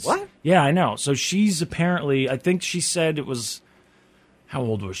of his. What? Yeah, I know. So she's apparently, I think she said it was, how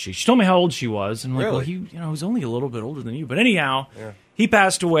old was she? She told me how old she was. And I'm like, Really? well, he was only a little bit older than you. But anyhow, he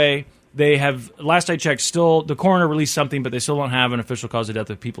passed away. They have, last I checked, still, the coroner released something, but they still don't have an official cause of death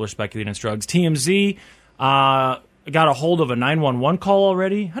if people are speculating it's drugs. TMZ got a hold of a 911 call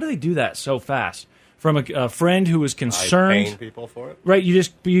already. How do they do that so fast? From a friend who was concerned. Paying people for it. Right,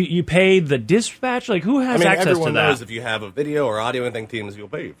 you pay the dispatch? Like, who has access to everyone that? knows if you have a video or audio anything, TMZ will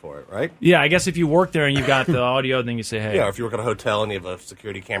pay you for it, right? Yeah, I guess if you work there and you got the audio, then you say, hey. Yeah, or if you work at a hotel and you have a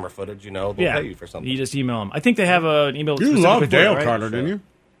security camera footage, they'll pay you for something. You just email them. I think they have an email. You specifically loved for it, Dale right? Carter, didn't you?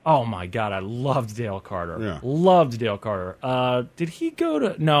 Oh, my God, I loved Dale Carter. Yeah. Loved Dale Carter. Did he go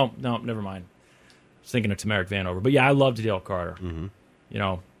to... No, never mind. I was thinking of Tamarick Vanover. But, yeah, I loved Dale Carter.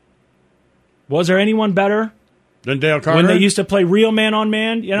 Mm-hmm. Was there anyone better than Dale Carter? When they used to play Real Man on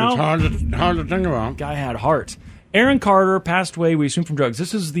Man, It's hard to think about. Guy had heart. Aaron Carter passed away, we assume, from drugs.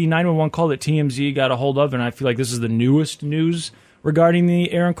 This is the 911 call that TMZ got a hold of, and I feel like this is the newest news regarding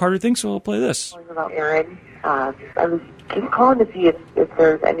the Aaron Carter thing, so I'll play this. About Aaron, I was just calling to see if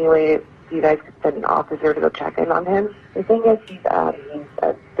there's any way you guys could send an officer to go check in on him. The thing is, he's a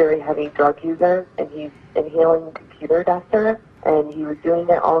very heavy drug user, and he's inhaling computer duster, and he was doing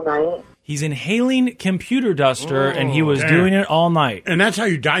it all night. He's inhaling computer duster, and he was doing it all night. And that's how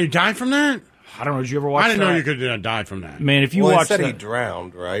you die? You die from that? I don't know. Did you ever watch that? I didn't know you could die from that. Man, if you watch watch that... he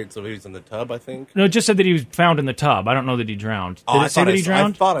drowned, right? So he was in the tub, I think? No, it just said that he was found in the tub. I don't know that he drowned. Did it say that he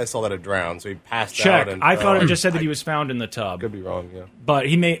drowned? I thought I saw that it drowned, so he passed Check. out. And, I thought it just said that he was found in the tub. Could be wrong, yeah. But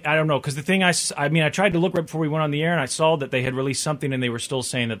he may... I don't know, because the thing I tried to look right before we went on the air, and I saw that they had released something, and they were still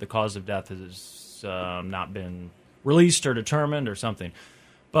saying that the cause of death has not been released or determined or something.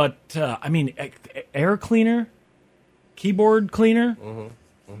 But, air cleaner? Keyboard cleaner?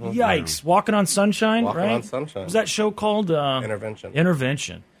 Yikes. Walking on Sunshine, Walking right? on Sunshine. What's that show called? Intervention.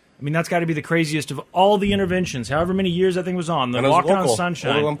 Intervention. I mean, that's got to be the craziest of all the interventions, however many years that thing was on. The And it was Walking local, on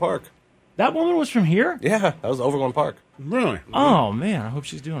Sunshine. Overland Park. That woman was from here? Yeah, that was Overland Park. Really? Oh, man. I hope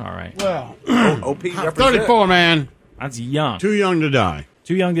she's doing all right. Well, OP represent. 34, man. That's young. Too young to die.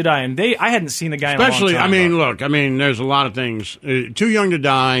 Too young to die. And I hadn't seen the guy Especially, in a long time. there's a lot of things. Too young to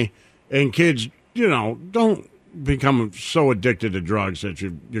die, and kids, don't become so addicted to drugs that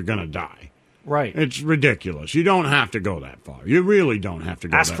you're going to die. Right. It's ridiculous. You don't have to go that far. You really don't have to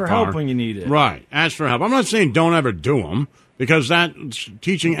go Ask that for far. help when you need it. Right. Ask for help. I'm not saying don't ever do them, because that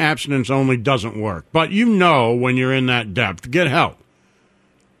teaching abstinence only doesn't work. But when you're in that depth, get help.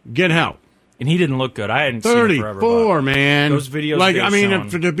 Get help. And he didn't look good. I hadn't seen him forever. 34, man. Those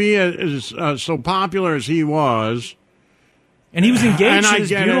videos to be as so popular as he was. And he was engaged to this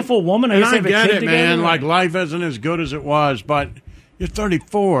beautiful woman. And I have a get kid it, together. man. Like, life isn't as good as it was, but you're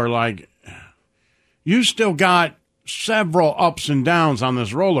 34. Like, you still got several ups and downs on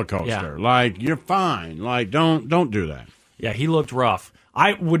this roller coaster. Yeah. Like, you're fine. Like, don't do that. Yeah, he looked rough.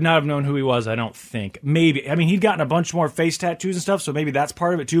 I would not have known who he was, I don't think. Maybe. I mean, he'd gotten a bunch more face tattoos and stuff, so maybe that's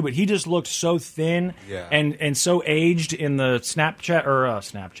part of it, too. But he just looked so thin and so aged in the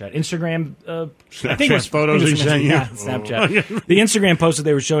Instagram. I think it was photos he sent you. Yeah, Snapchat. The Instagram post that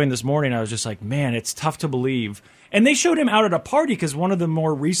they were showing this morning, I was just like, man, it's tough to believe. And they showed him out at a party because one of the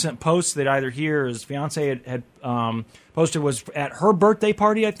more recent posts that either he or his fiance had posted was at her birthday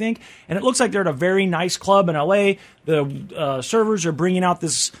party, I think. And it looks like they're at a very nice club in L.A. The servers are bringing out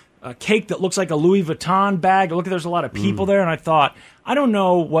this cake that looks like a Louis Vuitton bag. Look, there's a lot of people there. And I thought, I don't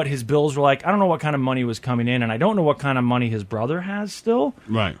know what his bills were like. I don't know what kind of money was coming in. And I don't know what kind of money his brother has still.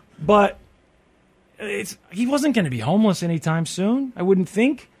 Right. But he wasn't going to be homeless anytime soon, I wouldn't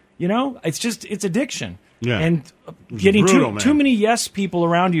think. It's addiction. Yeah. And getting brutal, too many yes people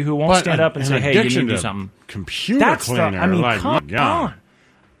around you who won't stand up and say, hey, you need to do something. Computer cleaner. Come on.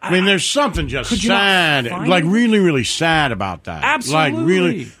 I mean, there's something just sad, like really, really sad about that.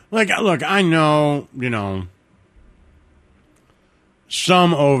 Absolutely. Like, really. Look, I know,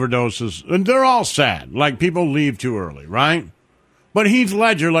 some overdoses, and they're all sad. Like, people leave too early, right? But Heath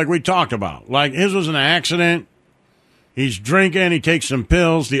Ledger, like we talked about, like, his was an accident. He's drinking. He takes some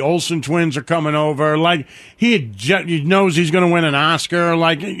pills. The Olsen twins are coming over. Like, he knows he's going to win an Oscar.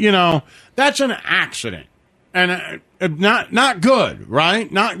 Like, that's an accident. And not good,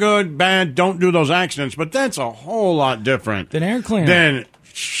 right? Not good, bad. Don't do those accidents. But that's a whole lot different than air cleaner. Than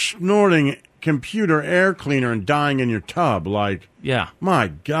snorting computer air cleaner and dying in your tub. Like, yeah, my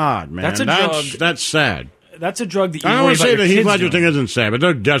God, man, that's sad. That's a drug that you I don't want to say the Heath Ledger thing isn't sad, but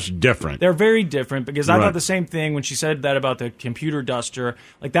they're just different. They're very different because I thought the same thing when she said that about the computer duster.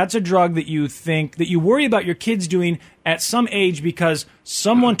 Like, that's a drug that you think that you worry about your kids doing at some age because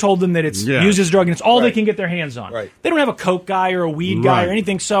someone told them that it's used as a drug and it's all they can get their hands on. Right. They don't have a coke guy or a weed guy or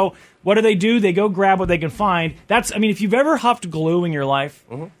anything. So what do? They go grab what they can find. If you've ever huffed glue in your life,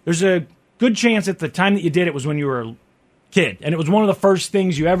 there's a good chance at the time that you did it was when you were a kid, and it was one of the first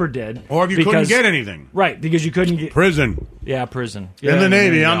things you ever did. Or if you couldn't get anything. Right, because you couldn't get... Prison. Yeah, prison. In the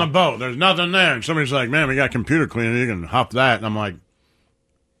Navy, on the boat, there's nothing there. And somebody's like, man, we got computer cleaner, you can huff that. And I'm like,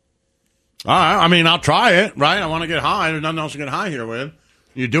 all right, I'll try it, right? I want to get high. There's nothing else to get high here with.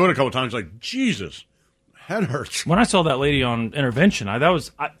 You do it a couple times, like, Jesus, head hurts. When I saw that lady on Intervention, I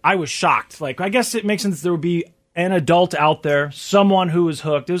was shocked. Like, I guess it makes sense there would be an adult out there, someone who was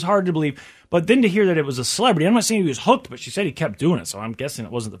hooked. It was hard to believe. But then to hear that it was a celebrity, I'm not saying he was hooked, but she said he kept doing it, so I'm guessing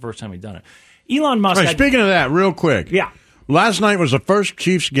it wasn't the first time he'd done it. Elon Musk... Speaking of that, real quick. Yeah. Last night was the first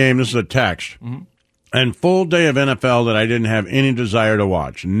Chiefs game, this is a text, and full day of NFL that I didn't have any desire to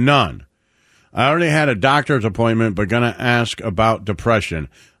watch. None. I already had a doctor's appointment, but going to ask about depression.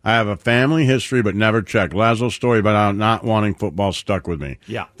 I have a family history, but never checked. Laszlo's story about not wanting football stuck with me.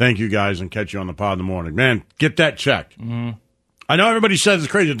 Yeah. Thank you, guys, and catch you on the pod in the morning. Man, get that checked. I know everybody says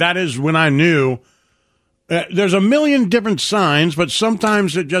it's crazy. That is when I knew. There's a million different signs, but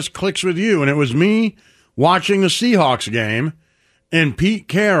sometimes it just clicks with you. And it was me watching the Seahawks game and Pete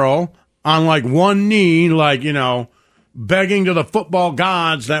Carroll on like one knee, like, begging to the football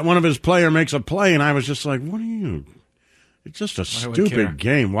gods that one of his player makes a play. And I was just like, what are you? It's just a stupid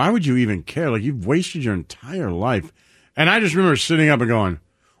game. Why would you even care? Like, you've wasted your entire life. And I just remember sitting up and going,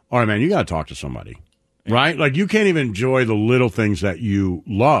 all right, man, you got to talk to somebody. Right? Like, you can't even enjoy the little things that you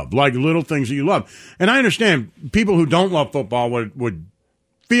love. Like, little things that you love. And I understand people who don't love football would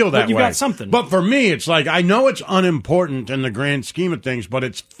feel that way. But you got something. But for me, it's like, I know it's unimportant in the grand scheme of things, but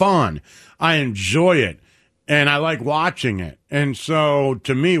it's fun. I enjoy it. And I like watching it. And so,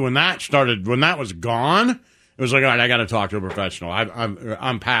 to me, when that was gone, it was like, all right, I got to talk to a professional.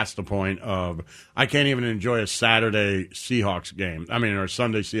 I'm past the point of I can't even enjoy a Saturday Seahawks game. Or a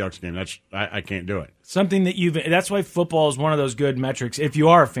Sunday Seahawks game. I can't do it. Something that that's why football is one of those good metrics if you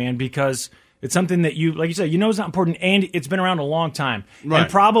are a fan, because it's something that like you said, it's not important, and it's been around a long time. Right.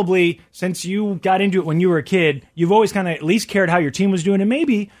 And probably since you got into it when you were a kid, you've always kind of at least cared how your team was doing, and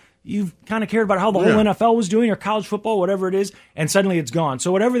maybe you've kind of cared about how the whole NFL was doing or college football, whatever it is, and suddenly it's gone.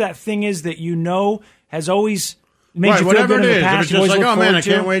 So whatever that thing is that has always made you feel whatever good it in the is. past, If it's just like, oh man, I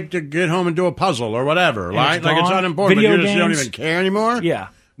can't to. wait to get home and do a puzzle or whatever, And right? it's Like, it's gone. unimportant. Video but you don't games. even care anymore. Yeah.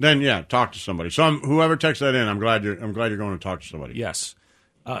 Then talk to somebody. So whoever texts that in, I'm glad you're going to talk to somebody. Yes.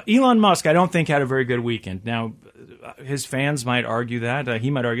 Elon Musk, I don't think had a very good weekend. Now, his fans might argue that. He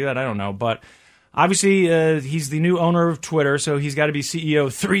might argue that. I don't know. But obviously, he's the new owner of Twitter, so he's got to be CEO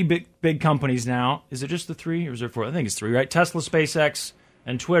of three big companies now. Is it just the three, or is there four? I think it's three, right? Tesla, SpaceX,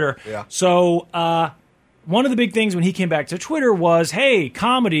 and Twitter. Yeah. So one of the big things when he came back to Twitter was, hey,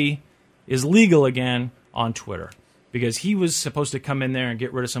 comedy is legal again on Twitter. Because he was supposed to come in there and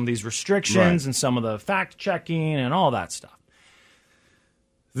get rid of some of these restrictions and some of the fact-checking and all that stuff.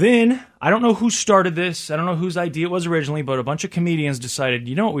 Then, I don't know who started this. I don't know whose idea it was originally, but a bunch of comedians decided,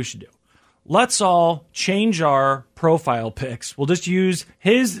 you know what we should do? Let's all change our profile pics. We'll just use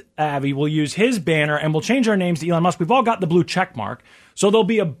his Abby, we'll use his banner, and we'll change our names to Elon Musk. We've all got the blue check mark. So there'll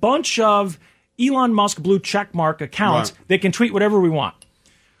be a bunch of Elon Musk blue check mark accounts that can tweet whatever we want.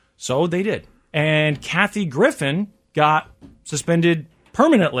 So they did. And Kathy Griffin got suspended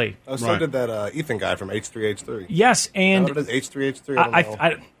permanently. Oh, so did that Ethan guy from H3H3. Yes, and what it is, H3H3?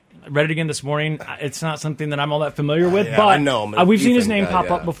 I read it again this morning. It's not something that I'm all that familiar with, yeah, but I know him. We've seen Ethan his name guy,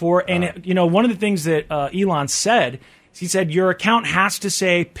 pop up before. And one of the things that Elon said, he said your account has to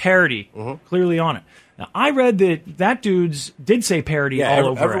say parody clearly on it. Now, I read that dude's did say parody all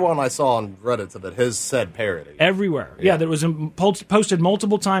over everyone I saw on Reddit said that his said parody. Everywhere. Yeah, that was posted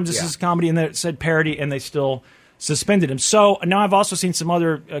multiple times. This is comedy, and then it said parody, and they still suspended him. So now I've also seen some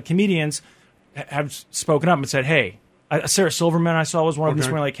other comedians have spoken up and said, hey, Sarah Silverman I saw was one of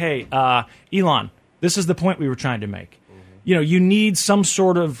them, like, hey, Elon, this is the point we were trying to make. You need some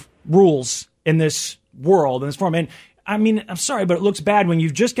sort of rules in this world, in this form. And I mean, I'm sorry, but it looks bad when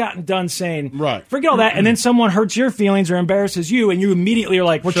you've just gotten done saying, right, forget all that, and then someone hurts your feelings or embarrasses you, and you immediately are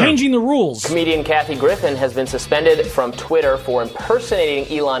like, we're changing the rules. Comedian Kathy Griffin has been suspended from Twitter for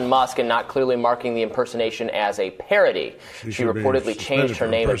impersonating Elon Musk and not clearly marking the impersonation as a parody. She reportedly changed her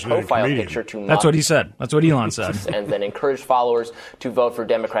name and profile picture to Musk. That's what he said. That's what Elon said. And then encouraged followers to vote for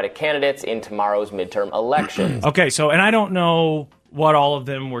Democratic candidates in tomorrow's midterm elections. Okay, so, and I don't know what all of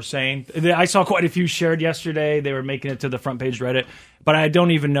them were saying. I saw quite a few shared yesterday. They were making it to the front page Reddit, but I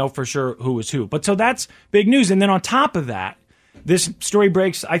don't even know for sure who was who. But so that's big news. And then on top of that, this story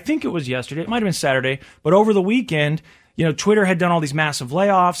breaks, I think it was yesterday, it might have been Saturday, but over the weekend, Twitter had done all these massive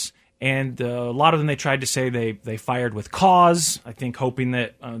layoffs, and a lot of them they tried to say they fired with cause, I think hoping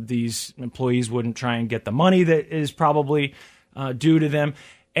that these employees wouldn't try and get the money that is probably due to them.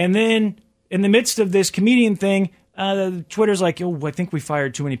 And then in the midst of this comedian thing, Twitter's like, I think we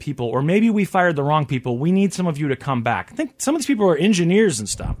fired too many people, or maybe we fired the wrong people. We need some of you to come back. I think some of these people are engineers and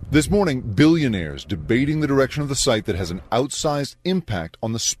stuff. This morning, billionaires debating the direction of the site that has an outsized impact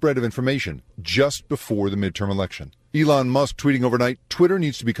on the spread of information just before the midterm election. Elon Musk tweeting overnight, Twitter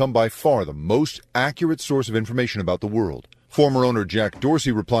needs to become by far the most accurate source of information about the world. Former owner Jack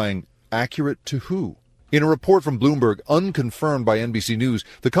Dorsey replying, accurate to who? In a report from Bloomberg, unconfirmed by NBC News,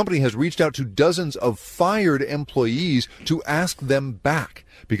 the company has reached out to dozens of fired employees to ask them back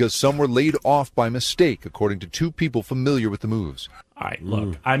because some were laid off by mistake, according to two people familiar with the moves. All right,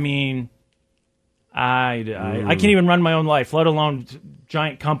 look, I mean, I can't even run my own life, let alone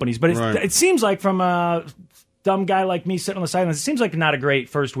giant companies. But it seems like from a dumb guy like me sitting on the sidelines, it seems like not a great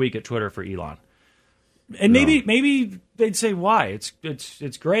first week at Twitter for Elon. And maybe they'd say why.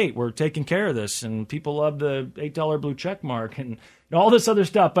 It's great. We're taking care of this, and people love the $8 blue check mark and all this other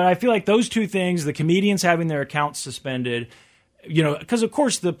stuff. But I feel like those two things, the comedians having their accounts suspended, because of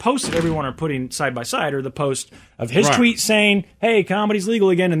course the posts that everyone are putting side by side are the post of his tweet saying, "Hey, comedy's legal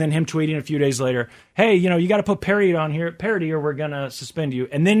again," and then him tweeting a few days later, "Hey, you got to put parody on here, or we're gonna suspend you."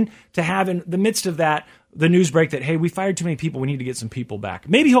 And then to have in the midst of that the news break that, "Hey, we fired too many people. We need to get some people back."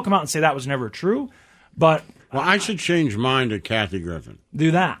 Maybe he'll come out and say that was never true. But I should change mine to Kathy Griffin.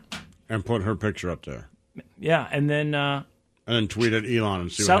 Do that and put her picture up there. Yeah, and then tweet at Elon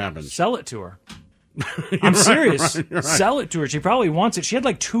and see what happens. Sell it to her. I'm serious. Right. Sell it to her. She probably wants it. She had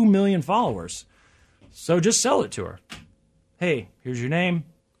like 2 million followers, so just sell it to her. Hey, here's your name.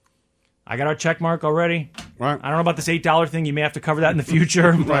 I got our check mark already. Right. I don't know about this $8 thing. You may have to cover that in the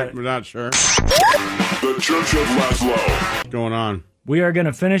future. Right, we're not sure. The Church of Laszlo. What's going on? We are going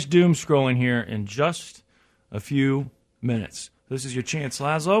to finish doom scrolling here in just a few minutes. This is your chance,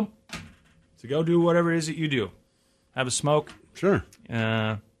 Laszlo, to go do whatever it is that you do. Have a smoke. Sure.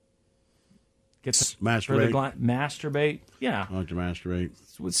 Get some masturbate. Masturbate. Yeah. I like to masturbate.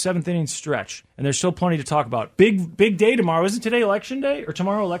 With seventh inning stretch, and there's still plenty to talk about. Big day tomorrow. Isn't today election day or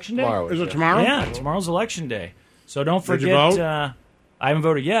tomorrow election day? Tomorrow. Is it tomorrow? Yeah, tomorrow's election day. So don't forget. Did you vote? I haven't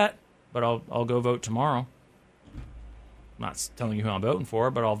voted yet, but I'll go vote tomorrow. I'm not telling you who I'm voting for,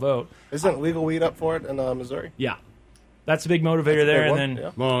 but I'll vote. Isn't legal weed up for it in Missouri? Yeah, that's a big motivator there. And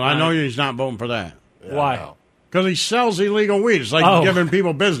then, well, I know he's not voting for that. Yeah, why? Because he sells illegal weed. It's like giving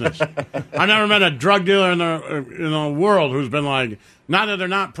people business. I never met a drug dealer in the world who's been like, not that they're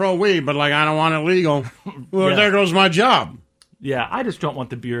not pro weed, but like, I don't want it legal. Well, there goes my job. Yeah, I just don't want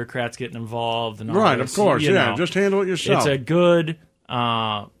the bureaucrats getting involved and all right. this. Of course, you know. just handle it yourself. It's a good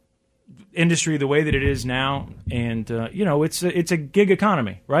industry the way that it is now, and it's a gig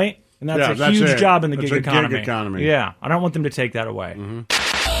economy, right? And that's a huge job in the gig economy. Gig economy. Yeah, I don't want them to take that away. Mm-hmm.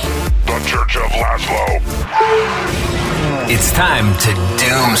 The Church of Laszlo. It's time to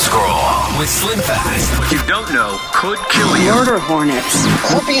doom scroll with Slim Fast. What you don't know could kill you. Murder hornets.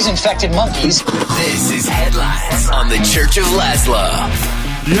 Herpes-infected monkeys. This is Headlines on the Church of Laszlo.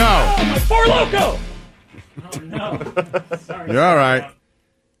 Yo. Four Loko! Oh, no. Sorry. You're all right.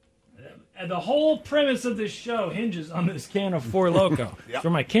 And the whole premise of this show hinges on this can of Four Loko. That's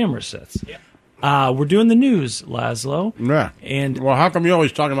where my camera sits. We're doing the news, Laszlo. Yeah. And well, how come you're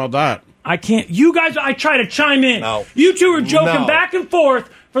always talking about that? I can't. You guys, I try to chime in. No. You two are joking back and forth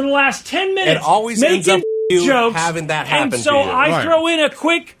for the last 10 minutes. It always ends up you jokes, having that happen and so to you. I throw in a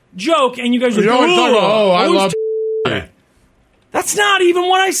quick joke, and you guys are you always talk about, I love That's not even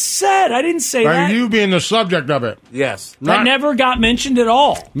what I said. I didn't say that. you being the subject of it. Yes. That never got mentioned at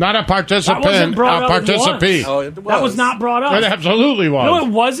all. Not a participant, That wasn't brought a up participant. Oh, it was. That was not brought up. It absolutely was. No,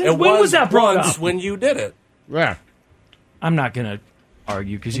 it wasn't. When was that brought up? When you did it. Yeah. I'm not going to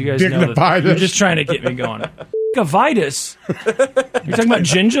argue because you guys know Dignify that you're this. just trying to get me going. Gingivitis? You're talking about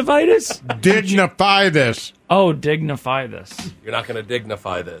gingivitis? Dignify this. Oh, dignify this. You're not going to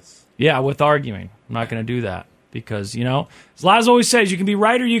dignify this. Yeah, with arguing. I'm not going to do that. Because, as Laz always says, you can be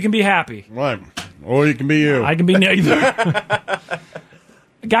right or you can be happy. Right. Or you can be you. I can be neither.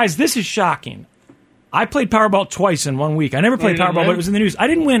 Guys, this is shocking. I played Powerball twice in 1 week. I never played Powerball, but it was in the news. I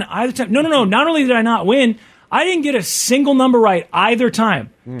didn't win either time. No. Not only did I not win, I didn't get a single number right either time.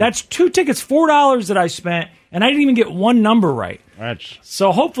 That's 2 tickets, $4 that I spent, and I didn't even get one number right.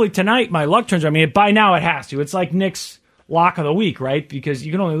 So hopefully tonight my luck turns around. I mean, by now it has to. It's like Nick's lock of the week, right? Because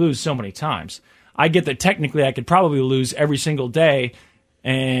you can only lose so many times. I get that technically I could probably lose every single day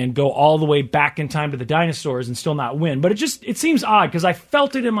and go all the way back in time to the dinosaurs and still not win. But it seems odd because I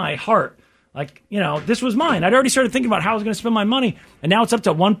felt it in my heart. Like, this was mine. I'd already started thinking about how I was going to spend my money. And now it's up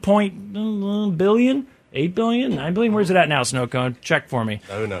to 1 billion, 8 billion, 9 billion. Where's it at now, Snow Cone? Check for me.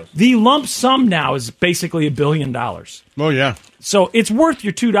 Who knows? The lump sum now is basically $1 billion. Oh, yeah. So it's worth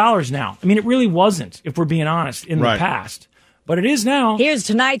your $2 now. I mean, it really wasn't, if we're being honest, in the past. But it is now. Here's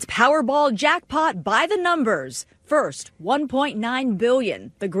tonight's Powerball jackpot by the numbers. First, $1.9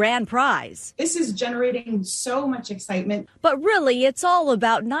 billion, the grand prize. This is generating so much excitement. But really, it's all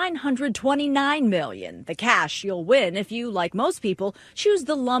about $929 million, the cash you'll win if you, like most people, choose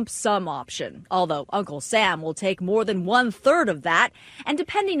the lump sum option. Although Uncle Sam will take more than 1/3 of that, and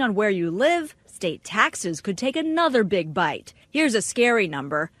depending on where you live, state taxes could take another big bite. Here's a scary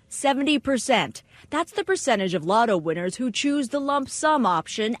number, 70%. That's the percentage of lotto winners who choose the lump sum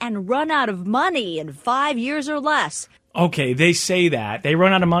option and run out of money in 5 years or less. Okay, they say that. They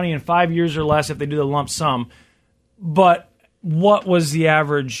run out of money in 5 years or less if they do the lump sum. But what was the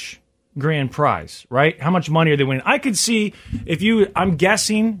average grand prize, right? How much money are they winning? I could see I'm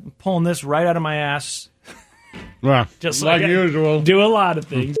guessing, pulling this right out of my ass. Yeah, just like usual. Do a lot of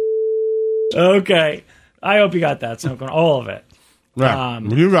things. Okay. I hope you got that, Snow Cone. All of it. Right.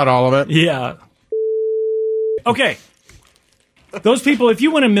 You got all of it. Yeah. Okay. Those people, if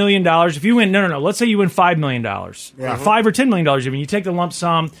you win $1 million, if you win, no, let's say you win $5 million, Yeah. $5 or $10 million, even you take the lump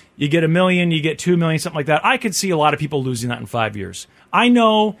sum, you get $1 million, you get $2 million, something like that. I could see a lot of people losing that in 5 years. I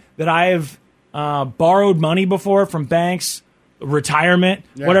know that I have borrowed money before from banks, retirement,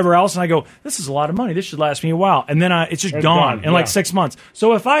 whatever else, and I go, this is a lot of money. This should last me a while. And then it's just gone in like 6 months.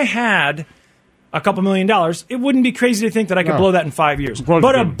 So if I had a couple $1 million, it wouldn't be crazy to think that I could blow that in 5 years. But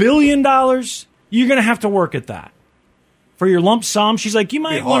 $1 billion, you're going to have to work at that. For your lump sum, she's like, you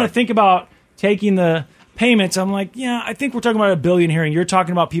might want to think about taking the payments. I'm like, yeah, I think we're talking about $1 billion here, and you're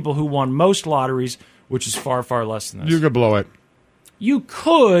talking about people who won most lotteries, which is far, far less than this. You could blow it. You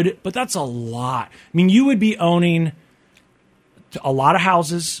could, but that's a lot. I mean, you would be owning a lot of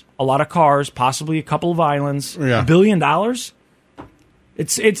houses, a lot of cars, possibly a couple of islands. Yeah. $1 billion?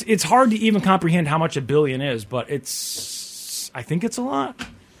 It's hard to even comprehend how much $1 billion is, but I think it's a lot.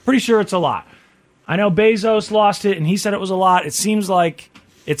 Pretty sure it's a lot. I know Bezos lost it, and he said it was a lot. It seems like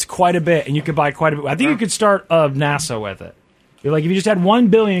it's quite a bit, and you could buy quite a bit. I think you could start NASA with it. You're like, if you just had $1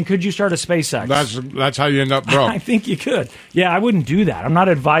 billion, could you start a SpaceX? That's how you end up broke. I think you could. Yeah, I wouldn't do that. I'm not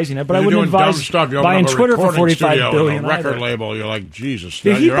advising it, but I You're wouldn't doing advise dumb stuff. You buying open up a Twitter for recording $45 studio billion. and a record either. label. You're like, Jesus.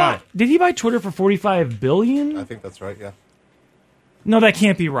 Did he right. buy Twitter for $45 billion? I think that's right, yeah. No, that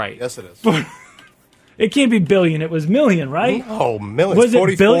can't be right. Yes, it is. It can't be billion. It was million, right? Oh, million. Was it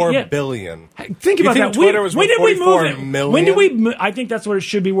 44 billion. Think about that. Twitter was when did we move it? million? When did we? I think that's what it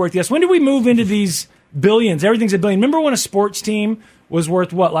should be worth. Yes. When did we move into these billions? Everything's a billion. Remember when a sports team was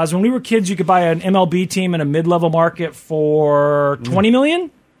worth what, Laz? When we were kids, you could buy an MLB team in a mid-level market for $20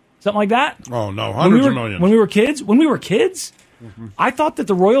 million, something like that. Oh no, hundreds of millions. When we were kids, I thought that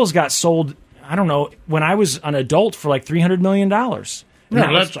the Royals got sold. I don't know, when I was an adult for like $300 million.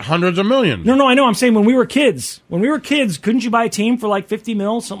 No, that's hundreds of millions. No, I know. I'm saying when we were kids. When we were kids, couldn't you buy a team for like 50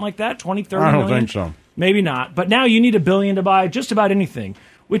 mil, something like that? 20, 30 I don't million? think so. Maybe not. But now you need $1 billion to buy just about anything.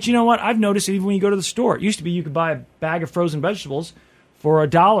 Which, you know what? I've noticed even when you go to the store. It used to be you could buy a bag of frozen vegetables for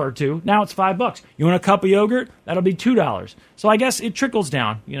 $1 or $2. Now it's $5. You want a cup of yogurt? That'll be $2. So I guess it trickles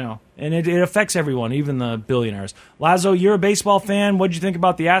down, and it affects everyone, even the billionaires. Lazo, you're a baseball fan. What'd you think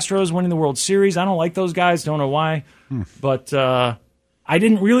about the Astros winning the World Series? I don't like those guys. Don't know why. But I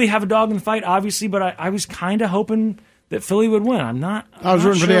didn't really have a dog in the fight, obviously, but I was kind of hoping that Philly would win. I was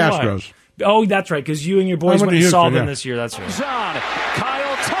rooting for the Astros. Why. Oh, that's right, because you and your boys went and saw them this year. That's right.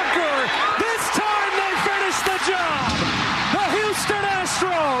 Kyle Tucker. This time they finish the job. The Houston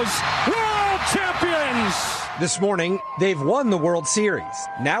Astros, world champions. This morning, they've won the World Series.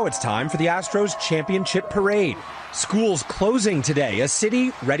 Now it's time for the Astros championship parade. Schools closing today, a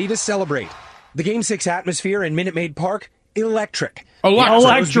city ready to celebrate. The Game 6 atmosphere in Minute Maid Park, electric.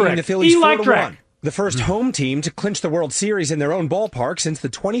 Electric. The Phillies Electric. 4-1. The first home team to clinch the World Series in their own ballpark since the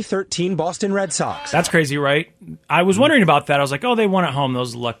 2013 Boston Red Sox. That's crazy, right? I was wondering about that. I was like, oh, they won at home,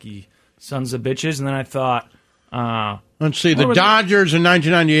 those lucky sons of bitches. And then I thought, Let's see. The Dodgers in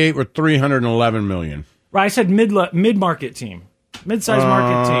 1998 were $311 million. Right, I said mid-market team. Mid-sized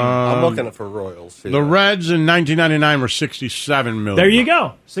market team. I'm looking for Royals. Here. The Reds in 1999 were $67 million. There you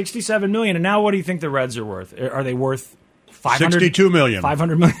go. $67 million. And now what do you think the Reds are worth? Are they worth $62 million.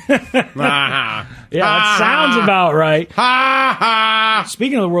 $500 million. That sounds about right.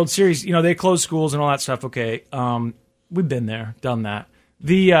 Speaking of the World Series, they close schools and all that stuff. Okay, we've been there, done that.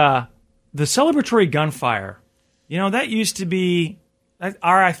 The celebratory gunfire, that used to be,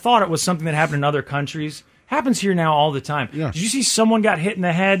 I thought it was something that happened in other countries. Happens here now all the time. Yeah. Did you see someone got hit in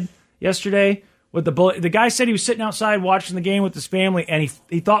the head yesterday with the bullet? The guy said he was sitting outside watching the game with his family, and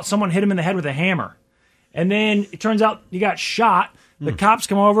he thought someone hit him in the head with a hammer. And then it turns out he got shot. The cops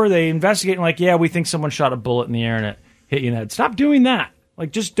come over, they investigate, and we think someone shot a bullet in the air and it hit you in the head. Stop doing that.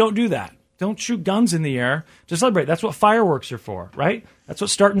 Just don't do that. Don't shoot guns in the air to celebrate. That's what fireworks are for, right? That's what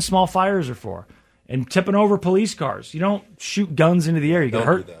starting small fires are for. And tipping over police cars. You don't shoot guns into the air. You could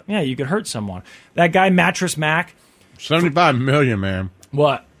hurt. Yeah, you could hurt someone. That guy, Mattress Mac. $75 million, man.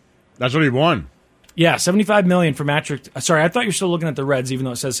 What? That's what he won. Yeah, $75 million for Mattress. Sorry, I thought you were still looking at the Reds, even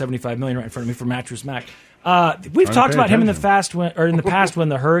though it says $75 million right in front of me for Mattress Mac. We've talked about him in the past when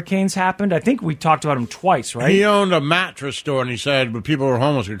the hurricanes happened. I think we talked about him twice, right? He owned a mattress store, and he said when people were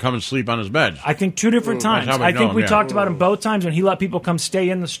homeless could come and sleep on his bed. I think 2 different times. I think we talked about him both times when he let people come stay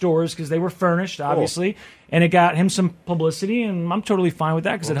in the stores because they were furnished, obviously, and it got him some publicity, and I'm totally fine with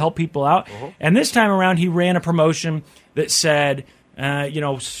that because it helped people out. And this time around, he ran a promotion that said,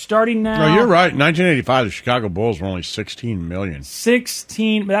 starting now. No, you're right. In 1985, the Chicago Bulls were only $16 million.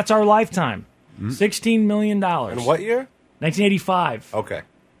 16. That's our lifetime. $16 million. In what year? 1985. Okay.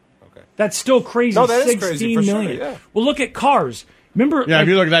 That's still crazy. No, that is $16 crazy for million. sure, yeah. Well, look at cars. Remember? Yeah, if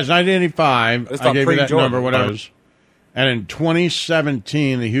you look at that, it's 1985. I gave you that Jordan, number, whatever it is. And in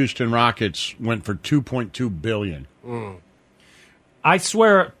 2017, the Houston Rockets went for $2.2 billion. I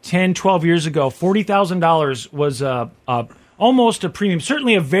swear, 10, 12 years ago, $40,000 was almost a premium,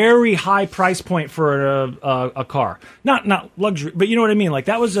 certainly a very high price point for a car. Not luxury, but you know what I mean.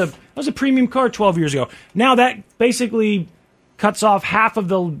 That was a premium car 12 years ago. Now that basically cuts off half of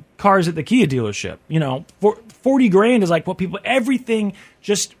the cars at the Kia dealership. $40,000 is what people. Everything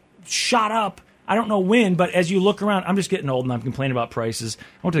just shot up. I don't know when, but as you look around, I'm just getting old and I'm complaining about prices. I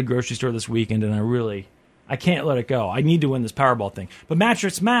went to the grocery store this weekend and I can't let it go. I need to win this Powerball thing. But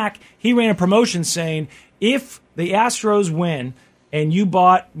Mattress Mac, he ran a promotion saying, if the Astros win and you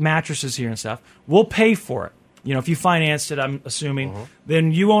bought mattresses here and stuff, we'll pay for it. If you financed it, I'm assuming,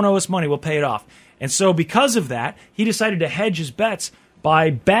 then you won't owe us money. We'll pay it off. And so because of that, he decided to hedge his bets by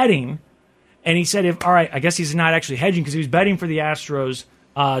betting. And he said, all right, I guess he's not actually hedging because he was betting for the Astros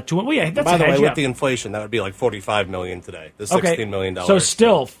to win. Well, yeah, that's By the a hedge, way, with the inflation, that would be $45 million today. The $16 million. So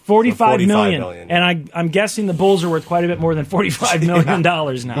still $45 million. And I'm guessing the Bulls are worth quite a bit more than $45 million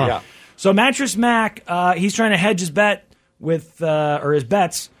now. Yeah. So Mattress Mac, he's trying to hedge his bet with his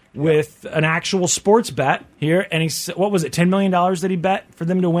bets with an actual sports bet here, and what was it, $10 million that he bet for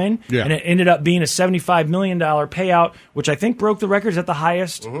them to win? Yeah. And it ended up being a $75 million payout, which I think broke the records at the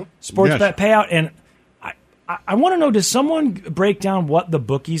highest sports bet payout. And I want to know, does someone break down what the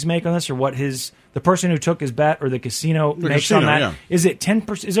bookies make on this, or what the person who took his bet or the casino makes on that? Yeah. Is it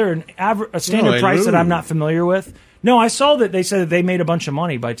 10%? Is there a standard price that I'm not familiar with? No, I saw that they said that they made a bunch of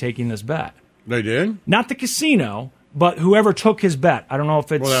money by taking this bet. They did? Not the casino, but whoever took his bet. I don't know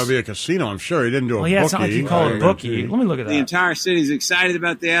if it's... Well, that would be a casino, I'm sure. He didn't do a bookie. It's not like you call it a bookie. Let me look at that. The entire city's excited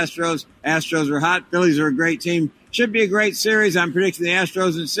about the Astros. Astros are hot. Phillies are a great team. Should be a great series. I'm predicting the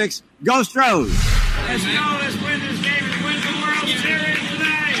Astros in 6. Go Stros! Let's go. Let's win this game and win the World Series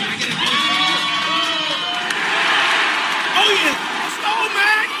tonight. Oh, yeah. Let's go,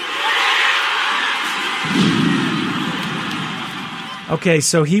 man. Okay,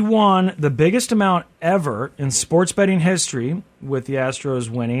 so he won the biggest amount ever in sports betting history with the Astros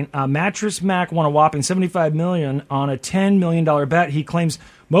winning. Mattress Mac won a whopping $75 million on a $10 million bet. He claims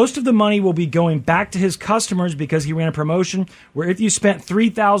most of the money will be going back to his customers because he ran a promotion where if you spent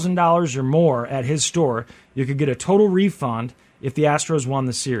 $3,000 or more at his store, you could get a total refund if the Astros won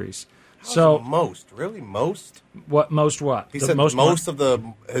the series. So most? Really? Most? What? Most what? He said most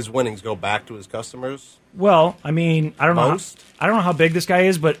of his winnings go back to his customers? Well, I mean, I don't know how big this guy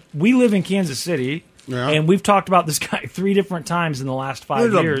is, but we live in Kansas City, and we've talked about this guy 3 different times in the last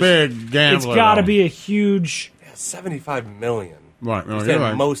 5 years. He's a big gambler. It's got to be a huge... Yeah, $75 million. Right. He's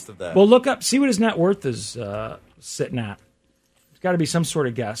getting most of that. Well, look up, see what his net worth is sitting at. It's got to be some sort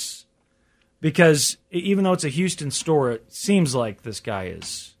of guess. Because even though it's a Houston store, it seems like this guy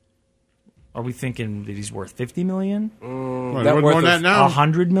is... Are we thinking that he's worth $50 million? Net worth of that now.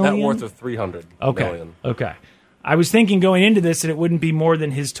 $100 million? Net worth of $300 million. Okay. I was thinking going into this that it wouldn't be more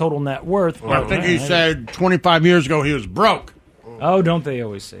than his total net worth. I think he said 25 years ago he was broke. Oh, don't they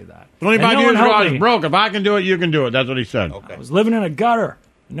always say that? 25 years ago I was broke. If I can do it, you can do it. That's what he said. I was living in a gutter.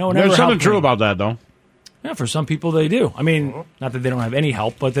 No one ever There's something helped true me. about that, though. Yeah, for some people they do. I mean, not that they don't have any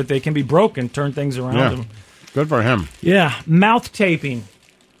help, but that they can be broke and turn things around. Yeah. them. Good for him. Yeah, mouth taping.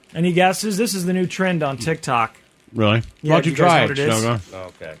 Any guesses? This is the new trend on TikTok. Really? Yeah, Why don't do you you guys try know it, what it is? Snugga?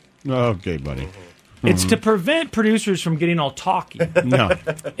 Okay. Okay, buddy. It's to prevent producers from getting all talky. No.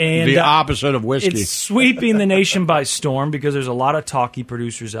 And the opposite of whiskey. It's sweeping the nation by storm because there's a lot of talky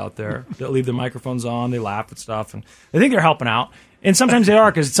producers out there that leave their microphones on, they laugh at stuff, and they think they're helping out. And sometimes they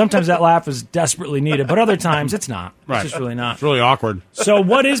are, because sometimes that laugh is desperately needed, but other times it's not. Right. It's just really not. It's really awkward. So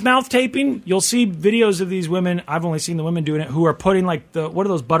what is mouth taping? You'll see videos of these women, I've only seen the women doing it, who are putting what are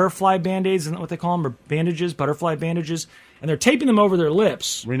those butterfly Band-Aids, isn't that what they call them, or bandages, butterfly bandages, and they're taping them over their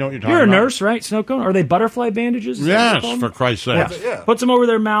lips. We know what you're talking You're a about. nurse, right, Snowcone? Are they butterfly bandages? Is that what they call Yes, them? for Christ's sake. Yeah. Puts them over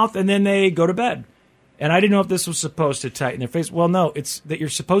their mouth, and then they go to bed. And I didn't know if this was supposed to tighten their face. Well, no, it's that you're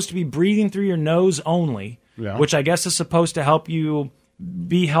supposed to be breathing through your nose only, which I guess is supposed to help you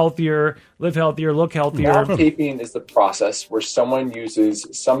be healthier, live healthier, look healthier. Mouth taping is the process where someone uses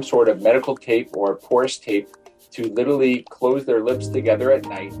some sort of medical tape or porous tape to literally close their lips together at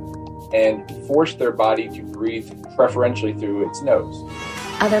night and force their body to breathe preferentially through its nose.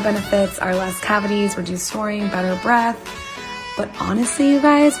 Other benefits are less cavities, reduced snoring, better breath. But honestly, you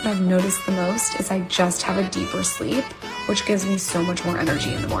guys, what I've noticed the most is I just have a deeper sleep, which gives me so much more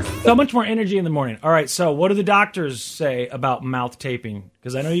energy in the morning. So much more energy in the morning. All right, so what do the doctors say about mouth taping?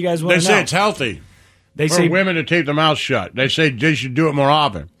 Because I know you guys want They to know. say it's healthy. They for say women to tape their mouth shut. They say they should do it more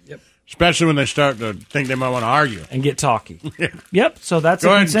often. Yep. Especially when they start to think they might want to argue. And get talky. Yep, so that's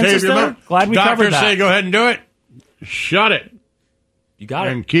Go a ahead and tape consensus your there. mouth. Glad we Doctors covered that. say go ahead and do it. Shut it. You got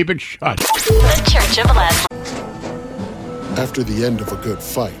it. And keep it shut. The Church of Laszlo. After the end of a good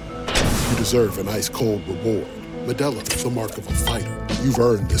fight, you deserve an ice-cold reward. Modelo is the mark of a fighter. You've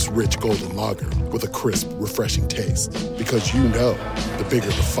earned this rich golden lager with a crisp, refreshing taste. Because you know, the bigger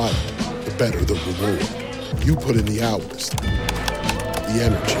the fight, the better the reward. You put in the hours, the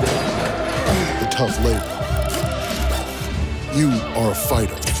energy, the tough labor. You are a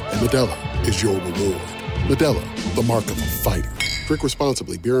fighter, and Modelo is your reward. Modelo, the mark of a fighter. Drink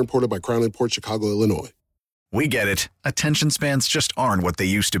responsibly. Beer imported by Crown Imports, Chicago, Illinois. We get it. Attention spans just aren't what they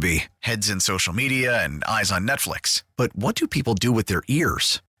used to be. Heads in social media and eyes on Netflix. But what do people do with their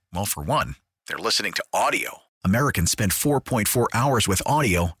ears? Well, for one, they're listening to audio. Americans spend 4.4 hours with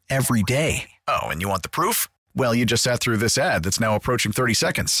audio every day. Oh, and you want the proof? Well, you just sat through this ad that's now approaching 30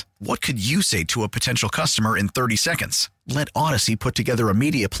 seconds. What could you say to a potential customer in 30 seconds? Let Odyssey put together a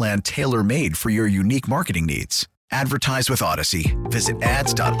media plan tailor-made for your unique marketing needs. Advertise with Odyssey. Visit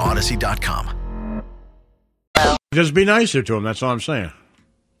ads.odyssey.com. Just be nicer to him. That's all I'm saying.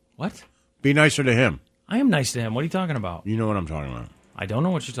 What? Be nicer to him. I am nice to him. What are you talking about? You know what I'm talking about. I don't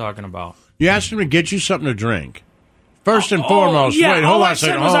know what you're talking about. You asked him to get you something to drink. First and foremost, yeah, wait, hold all on I a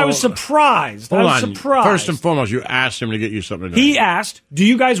second. said was I was surprised. Hold I was on. surprised. First and foremost, you asked him to get you something to drink. He asked, do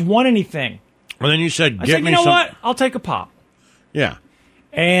you guys want anything? Well, then you said, I get said, me you know some. what? I'll take a pop. Yeah.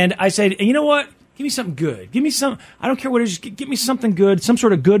 And I said, you know what? Give me something good. Give me some, I don't care what it is, just give me something good, some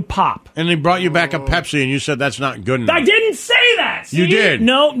sort of good pop. And they brought you back a Pepsi, and you said that's not good enough. I didn't say that. See? You did.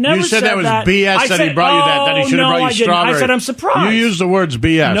 No, never You said that was that. BS I that said, he brought you that he should have no, brought you I didn't. strawberry. I said, I'm surprised. You used the words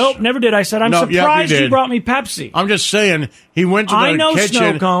BS. Nope, never did. I said, I'm Nope, yep, surprised you you did. brought me Pepsi. I'm just saying, he went to I the know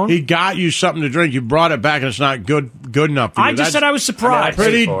kitchen, Snowcone. he got you something to drink, you brought it back, and it's not good enough for you. I just said I was surprised.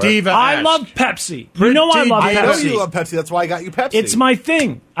 Pretty diva. I love Pepsi. You know I love Pepsi. I know you love Pepsi. That's why I got you Pepsi. It's my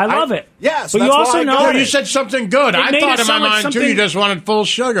thing. I love it. Yeah, so but you that's also why I know got You said something good. It I made thought it in my sound like mind, too, something- you just wanted full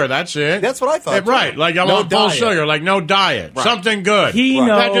sugar. That's it. That's what I thought, Right, too. like I No want full diet. sugar, like no diet. Right. Something good. He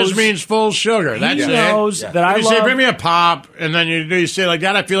That knows- just means full sugar. That's He it. knows that I If you say, love- bring me a pop, and then you say like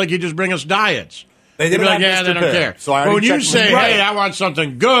that, I feel like you just bring us diets. They You'd didn't be like, have yeah, they Mr. don't Pibb, care. so I But when already you checked say, with- hey, I want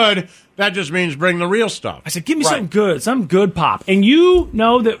something good, that just means bring the real stuff. I said, give me something good, some good pop. And you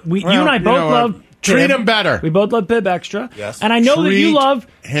know that you and I you both know what? love Treat Pibb. him better. We both love Pibb Extra. Yes. And I know that you Treat love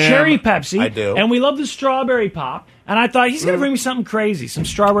him- cherry Pepsi. I do. And we love the strawberry pop. And I thought he's going to bring me something crazy, some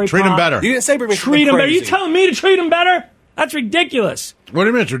strawberry Treat pop. him better. You didn't say bring me Treat him something better. You crazy. telling me to treat him better? That's ridiculous. What do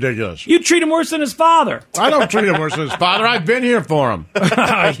you mean it's ridiculous? You treat him worse than his father. I don't treat him worse than his father. I've been here for him.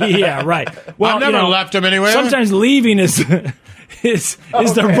 Yeah, right. Well, I've never left him anywhere. Sometimes leaving is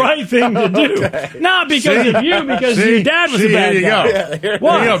the right thing to do. Not because of you, because your dad was a bad Here you guy. go. Here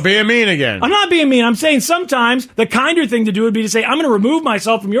What? you go. Being mean again. I'm not being mean. I'm saying sometimes the kinder thing to do would be to say, I'm going to remove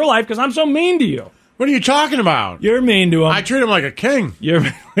myself from your life because I'm so mean to you. What are you talking about? You're mean to him. I treat him like a king. You're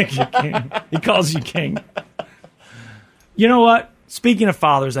like a king. He calls you king. You know what? Speaking of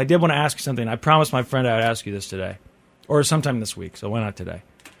fathers, I did want to ask you something. I promised my friend I would ask you this today, or sometime this week. So why not today?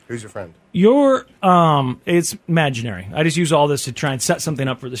 Who's your friend? It's imaginary. I just use all this to try and set something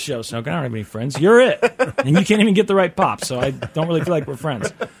up for the show. So I don't have any friends. You're it, and you can't even get the right pop. So I don't really feel like we're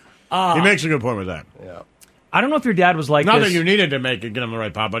friends. He makes a good point with that. Yeah. I don't know if your dad was like not this. that you needed to get him the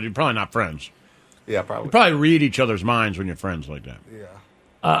right pop, but you're probably not friends. Yeah, probably. You probably read each other's minds when you're friends like that.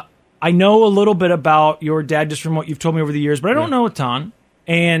 Yeah. I know a little bit about your dad just from what you've told me over the years, but I don't know a ton.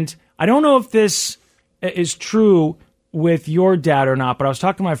 And I don't know if this is true with your dad or not, but I was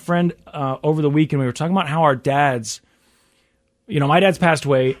talking to my friend over the weekend. We were talking about how our dads, my dad's passed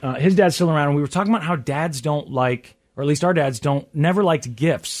away. His dad's still around. And we were talking about how dads don't like, or at least our dads never liked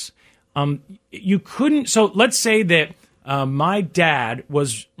gifts. You couldn't, so let's say that my dad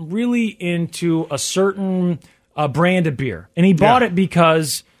was really into a certain brand of beer, and he bought it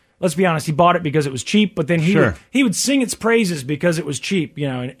because, let's be honest, he bought it because it was cheap, but then he would sing its praises because it was cheap,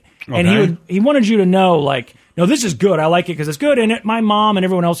 and he wanted you to know, like, no, this is good. I like it because it's good. And my mom and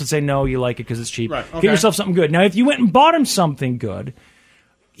everyone else would say, no, you like it because it's cheap. Right, okay. Get yourself something good. Now, if you went and bought him something good,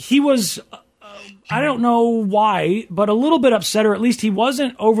 he was, I don't know why, but a little bit upset, or at least he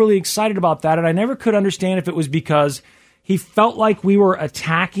wasn't overly excited about that. And I never could understand if it was because he felt like we were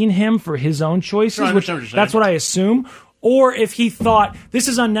attacking him for his own choices, which that's what I assume. Or if he thought, this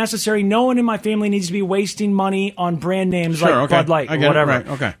is unnecessary. No one in my family needs to be wasting money on brand names like Bud Light or whatever. Right,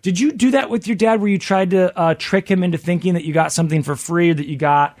 okay. Did you do that with your dad where you tried to trick him into thinking that you got something for free or that you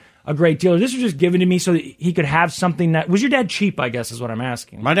got a great deal? Or this was just given to me so that he could have something that... Was your dad cheap, I guess, is what I'm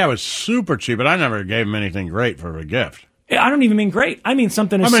asking. My dad was super cheap, but I never gave him anything great for a gift. I don't even mean great. I mean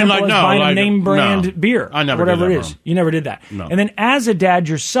something as simple as buying a name brand beer. I never whatever did that it is. You never did that. No. And then as a dad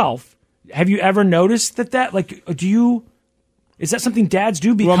yourself, have you ever noticed that like, is that something dads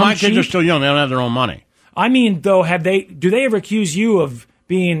do become Well, my cheap? kids are still young. They don't have their own money. I mean, though, do they ever accuse you of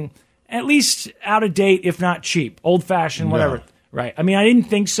being at least out of date, if not cheap, old-fashioned, whatever? No. Right. I mean, I didn't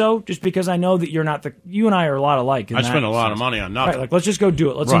think so, just because I know that you're not you and I are a lot alike. I spend a lot of money on nothing. Right, like, let's just go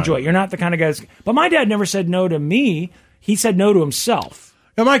do it. Let's enjoy it. You're not the kind of guy but my dad never said no to me. He said no to himself.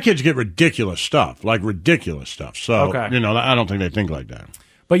 Yeah, my kids get ridiculous stuff. So, I don't think they think like that.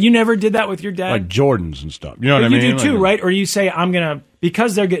 But you never did that with your dad? Like Jordans and stuff. You know what I mean? You do too, right? Or you say, I'm going to,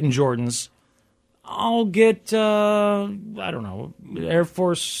 because they're getting Jordans, I'll get, I don't know, Air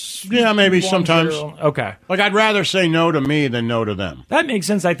Force. Yeah, maybe sometimes. Okay. Like, I'd rather say no to me than no to them. That makes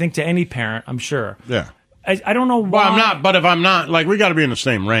sense, I think, to any parent, I'm sure. Yeah. I don't know why. But if I'm not, like, we got to be in the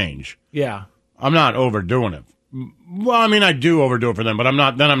same range. Yeah. I'm not overdoing it. Well, I mean, I do overdo it for them, but I'm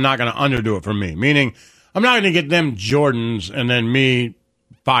not going to underdo it for me. Meaning, I'm not going to get them Jordans and then me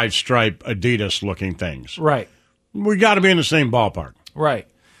 5-stripe Adidas looking things. Right. We got to be in the same ballpark. Right.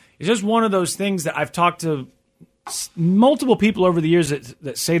 It's just one of those things that I've talked to multiple people over the years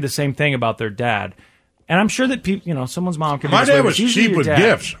that say the same thing about their dad. And I'm sure that people, someone's mom can be My dad was cheap with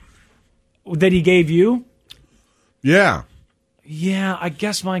gifts. That he gave you? Yeah. Yeah, I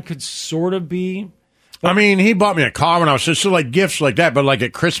guess mine could sort of be. I mean, he bought me a car when I was so like gifts like that, but like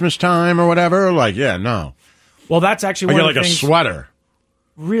at Christmas time or whatever, like, yeah, no. Well, that's actually one of the things. I get like a sweater.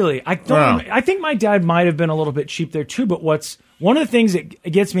 Really? I don't. I think my dad might have been a little bit cheap there too. But one of the things that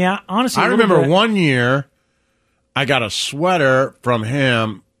gets me out, honestly, I remember one year I got a sweater from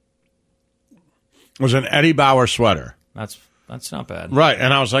him. It was an Eddie Bauer sweater. That's not bad, right?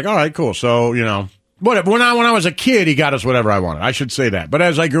 And I was like, all right, cool. So whatever. When I was a kid, he got us whatever I wanted. I should say that. But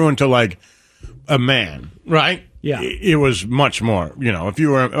as I grew into like a man, right? Yeah, it was much more. If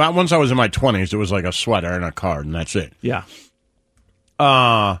you were once I was in my 20s, it was like a sweater and a card, and that's it. Yeah.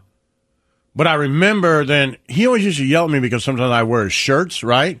 But I remember then he always used to yell at me because sometimes I wear his shirts,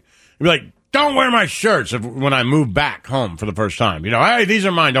 right? He'd be like, don't wear my shirts when I move back home for the first time. Hey, these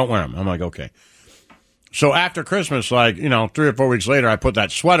are mine, don't wear them. I'm like, okay. So after Christmas, 3 or 4 weeks later, I put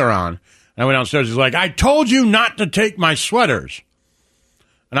that sweater on. And I went downstairs. He's like, I told you not to take my sweaters.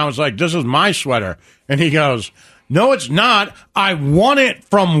 And I was like, this is my sweater. And he goes, no, it's not. I won it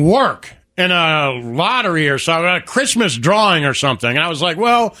from work in a lottery or something, a Christmas drawing or something. And I was like,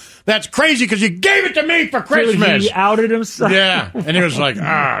 well, that's crazy because you gave it to me for Christmas. He outed himself. Yeah. And he was like,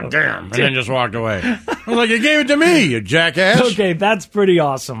 damn. And then just walked away. I was like, you gave it to me, you jackass. Okay, that's pretty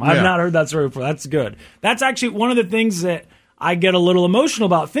awesome. I've Yeah. not heard that story before. That's good. That's actually one of the things that I get a little emotional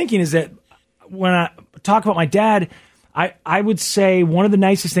about thinking is that when I talk about my dad, I would say one of the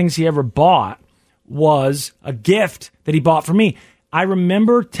nicest things he ever bought was a gift that he bought for me. I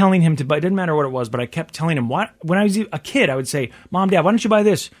remember telling him to buy, it didn't matter what it was, but I kept telling him, when I was a kid, I would say, Mom, Dad, why don't you buy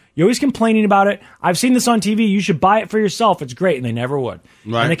this? You're always complaining about it. I've seen this on TV. You should buy it for yourself. It's great. And they never would.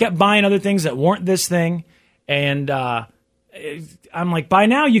 Right. And they kept buying other things that weren't this thing. And I'm like, by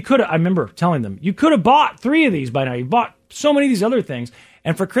now you could have, I remember telling them, you could have bought 3 of these by now. You bought so many of these other things.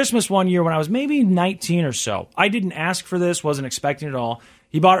 And for Christmas one year when I was maybe 19 or so, I didn't ask for this, wasn't expecting it at all.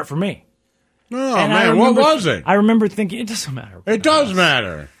 He bought it for me. Oh, and man, what was it? I remember thinking, it doesn't matter. It does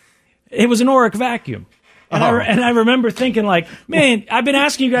matter. It was an Oreck vacuum. And, I remember thinking, like, man, I've been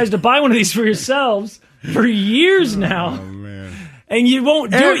asking you guys to buy one of these for yourselves for years now. Oh, man. And you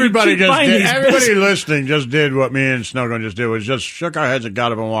won't do Everybody it. You keep buying these. Everybody listening just did what me and Snowcone just did, was just shook our heads and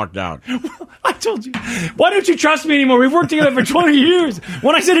got up and walked out. I told you. Why don't you trust me anymore? We've worked together for 20 years.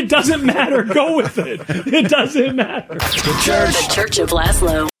 When I said it doesn't matter, go with it. It doesn't matter. The Church of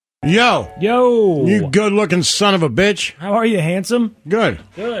Laszlo. Yo. You good-looking son of a bitch. How are you, handsome? Good.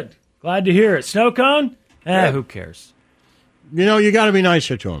 Good. Glad to hear it. Snowcone? Who cares? You know, you got to be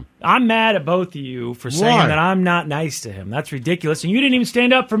nicer to him. I'm mad at both of you for saying Why? that I'm not nice to him. That's ridiculous. And you didn't even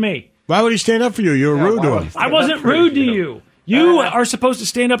stand up for me. Why would he stand up for you? You were rude to him. I wasn't rude to you. You are supposed to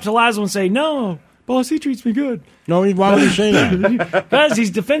stand up to Laszlo and say, no, boss, he treats me good. No, why would he say that? Because he's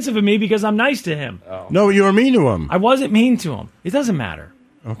defensive of me because I'm nice to him. Oh. No, you were mean to him. I wasn't mean to him. It doesn't matter.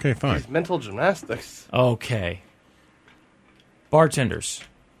 Okay, fine. It's mental gymnastics. Okay. Bartenders.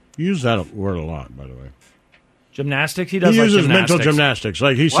 You use that word a lot, by the way. Gymnastics? He does He like uses gymnastics. mental gymnastics.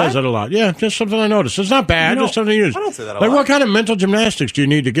 Like, he says it a lot. Yeah, just something I noticed. It's not bad. Just something to use. I don't say that a like, lot. what kind of mental gymnastics do you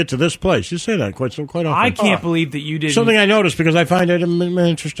need to get to this place? You say that quite often. I can't believe that you didn't. Something I noticed because I find it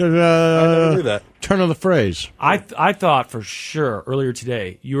interesting. I never do that. Turn of the phrase. I thought for sure earlier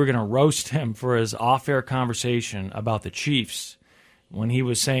today you were going to roast him for his off-air conversation about the Chiefs when he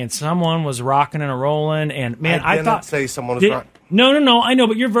was saying someone was rocking and rolling. And man, I didn't thought say someone was rocking. No. I know,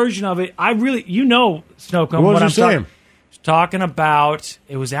 but your version of it, I really, Snowcone. What was I'm he saying? talking about.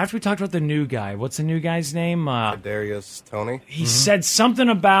 It was after we talked about the new guy. What's the new guy's name? Darius Toney. He said something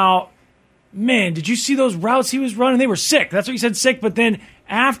about, man, did you see those routes he was running? They were sick. That's what he said, sick. But then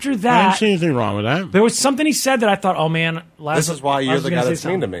after I that, didn't see anything wrong with that. there was something he said that I thought, oh man, This is why you're the guy that's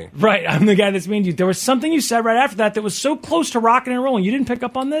mean to me. Right, I'm the guy that's mean to you. There was something you said right after that was so close to rocking and rolling. You didn't pick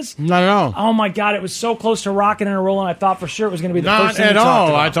up on this? Not at all. Oh my God, it was so close to rocking and rolling. I thought for sure it was going to be the Not first thing at we talked all.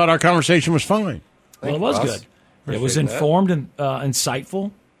 about. I thought our conversation was fine. Well, it was good. It was informed and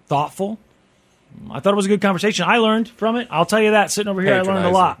insightful, thoughtful. I thought it was a good conversation. I learned from it. I'll tell you that. Sitting over here, I learned a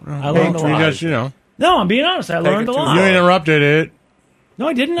lot. I learned a lot. Just, No, I'm being honest. I learned a lot. You interrupted it. No,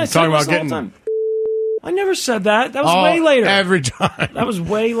 I didn't. I said talking this about all the time. I never said that. That was way later. Every time. That was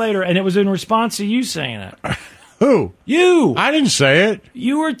way later, and it was in response to you saying it. Who? You. I didn't say it.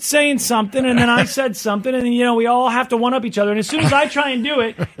 You were saying something, and then I said something, and we all have to one up each other. And as soon as I try and do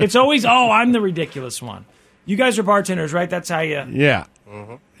it, it's always, I'm the ridiculous one. You guys are bartenders, right? That's how you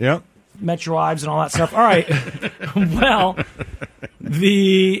Yep. met your wives and all that stuff. All right. Well,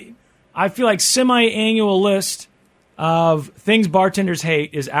 I feel like semi-annual list of things bartenders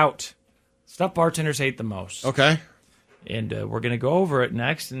hate is out. Stuff bartenders hate the most. Okay. And we're going to go over it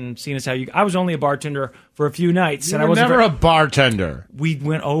next and seeing as how I was only a bartender for a few nights. You and were I was never a bartender. We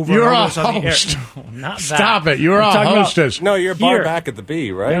went over. You're a this on the air. host. No, not that. Stop it. You're a hostess. No, you're a bar back at the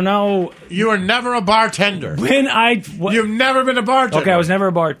B, right? No. You were never a bartender. You've never been a bartender. Okay, I was never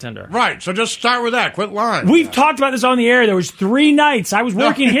a bartender. Right, so just start with that. Quit lying. We've talked about this on the air. There was 3 nights. I was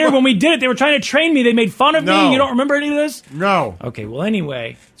working here when we did it. They were trying to train me. They made fun of No. me. You don't remember any of this? No. Okay, well,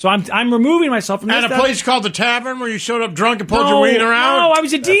 anyway. So I'm removing myself from this. At a place called the Tavern where you showed up drunk and pulled No, your wiener out? No, I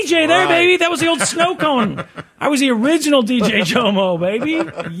was a DJ there, right. baby. That was the old snow cone. I was the original DJ Jomo, baby.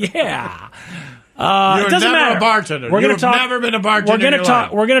 Yeah. You were it doesn't never matter. a bartender. We're You gonna have talk, never been a bartender We're gonna in your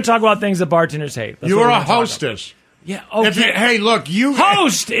talk. life. We're going to talk about things that bartenders hate. That's You what were we're a gonna talk about. hostess. Yeah. Okay. Hey, look, you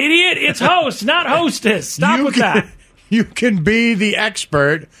Host, idiot. It's host, not hostess. Stop with that. You can be the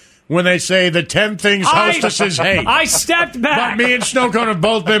expert when they say the 10 things hostesses hate. I stepped back. But me and Snowcone have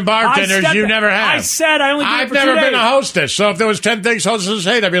both been bartenders. You never have. I said I only did it I've for never 2 been days. a hostess. So if there was 10 things hostesses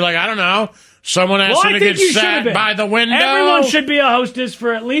hate, I'd be like, I don't know. Someone asked Well, you I to think get you should have sat been. by the window. Everyone should be a hostess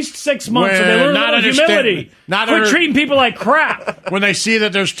for at least 6 months so they Well, learn not a little understand- humility. not Quit under- treating people like crap. When they see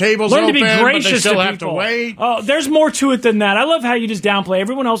that there's tables Learn open, to be gracious but they still to have people. to wait. Oh, there's more to it than that. I love how you just downplay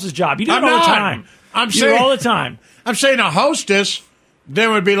everyone else's job. You do it I'm all not. the time. I'm You do saying it all the time. I'm saying a hostess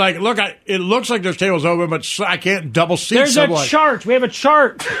then would be like, look, it looks like there's tables open, but I can't double seat There's someone. a chart. We have a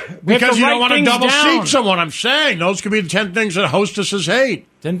chart. We have Because to you write don't want to things double down. seat someone. I'm saying those could be the 10 things that hostesses hate.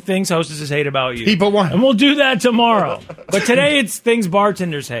 10 things hostesses hate about you. People want. And we'll do that tomorrow. But today it's things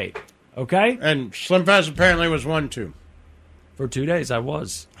bartenders hate. Okay? And Slim Fast apparently was one too. For 2 days I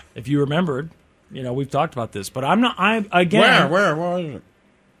was. If you remembered, we've talked about this. But I'm not. Where was it?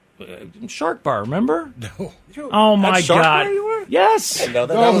 Shark Bar, remember? No. Oh my Shark God! Bar you were? bartender? Yes.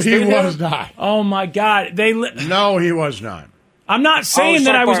 No, he was not. Oh my God! No, he was not. I'm not saying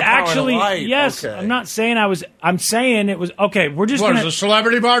that I was South Park Power actually. and Light. Yes, Okay. I'm not saying I was. I'm saying it was okay. We're just What gonna. is a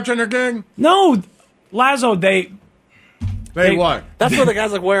celebrity bartender gig? No, Lazo. They what? That's where the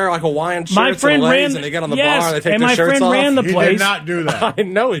guys like wear like Hawaiian shirts My friend and ran. and they get on the yes, bar and they take and their my shirts friend off. ran the He place. did not do that. I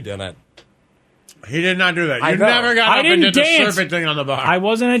know he didn't. He did not do that. I You know. never got I up and didn't did dance. the surfing thing on the bar. I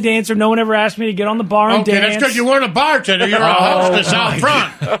wasn't a dancer. No one ever asked me to get on the bar and okay, dance. that's because you weren't a bartender. You were a hostess out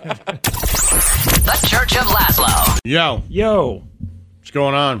front. The Church of Laszlo. Yo. What's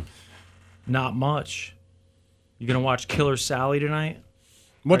going on? Not much. You gonna watch Killer Sally tonight?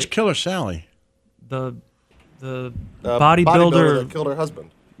 What's Killer Sally? The bodybuilder that bodybuilder killed her husband.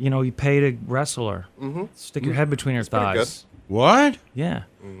 You know, you pay to wrestle her. Mm-hmm. Stick your head between her thighs. What? Yeah.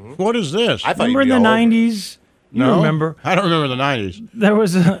 What is this? I thought Remember in you'd the be all over it. 90s? You No? remember? I don't remember the 90s. There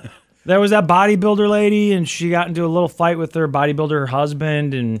was that bodybuilder lady, and she got into a little fight with her bodybuilder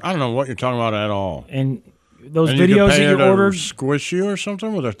husband, and I don't know what you're talking about at all. and those And you videos could pay that you her to ordered. squish you or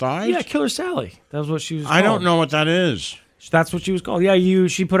something with her thighs? Yeah, Killer Sally. That was what she was called. I don't know what that is. That's what she was called. Yeah,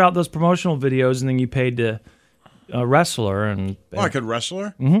 she put out those promotional videos, and then you paid to wrestle her. And Oh, I could wrestle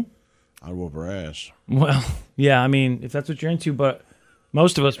her? Mhm. I'd whoop her ass. Well, yeah, I mean, if that's what you're into, but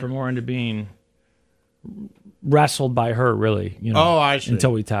most of us were more into being wrestled by her, really. You know, Oh, I see.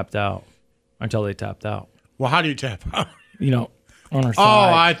 Until we tapped out. Until they tapped out. Well, how do you tap out? You know, on her Oh,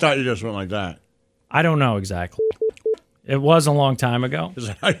 thigh. I thought you just went like that. I don't know exactly. It was a long time ago. Is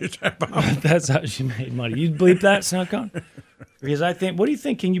that how you tap out? That's how she made money. You bleep that, SoundCon? Because I think, what do you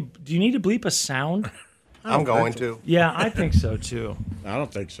think? Do you need to bleep a sound? I'm going to. Yeah, I think so too. I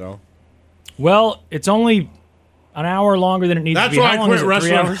don't think so. Well, it's only an hour longer than it needs That's to be. why How I long quit is it, 3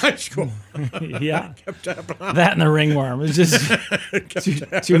 wrestling in hours? high school. Yeah. Kept tapping out. That and the ringworm is just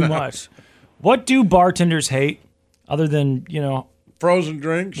too much. What do bartenders hate other than, Frozen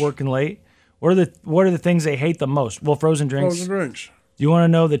drinks. working late? What are the things they hate the most? Well, frozen drinks. Frozen drinks. Do you want to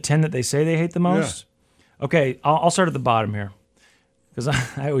know the 10 that they say they hate the most? Okay, I'll start at the bottom here because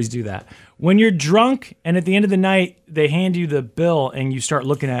I always do that. When you're drunk and at the end of the night they hand you the bill and you start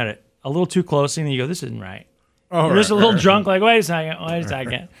looking at it a little too closely and you go, this isn't right. Oh, You're right, just a little right. drunk, like, wait a second.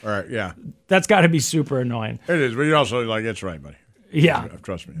 All right, yeah. That's got to be super annoying. It is, but you're also like, it's right, buddy. Yeah.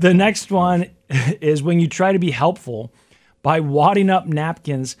 Trust me. The next one is when you try to be helpful by wadding up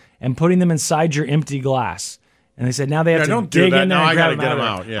napkins and putting them inside your empty glass. And they said now they have to don't do dig that. in there Now and I grab gotta get them them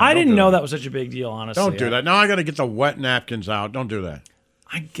out. out. Yeah, I don't didn't do know that. that was such a big deal, honestly. Don't do that. Now I got to get the wet napkins out. Don't do that.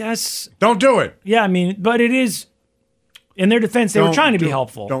 I guess. Don't do it. Yeah, I mean, but it is, in their defense, they were Don't trying to do be it.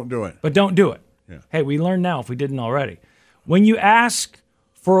 helpful. Don't do it. But don't do it. Yeah. Hey, we learned now if we didn't already. When you ask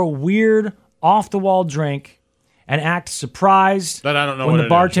for a weird, off-the-wall drink and act surprised That I don't know when what the it is,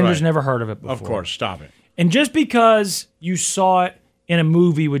 bartender's right. never heard of it before. Of course, stop it. And just because you saw it in a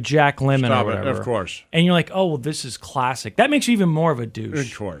movie with Jack Lemmon Stop or it, whatever, of course. and you're like, oh, well, this is classic. That makes you even more of a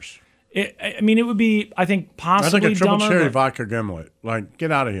douche. Of course. I mean, it would be, I think, That's possibly like a triple dumber. cherry but- vodka gimlet. Like, get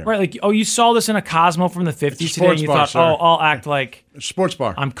out of here. Right, like, oh, you saw this in a Cosmo from the 50s It's a today, and you sports thought, bar, sir. oh, I'll act like Sports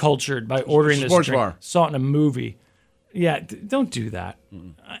bar. I'm cultured by ordering this Sports drink. bar. Saw it in a movie. Yeah, don't do that.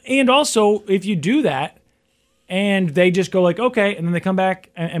 And also, if you do that, and they just go like, okay, and then they come back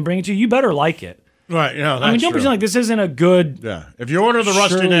and bring it to you, you better like it. Right, yeah, that's I mean, don't true. pretend like this isn't a good... Yeah. If you order the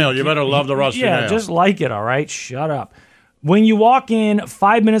Rusty Shirley Nail, you better love the Rusty yeah, Nail. just like it, all right? Shut up. When you walk in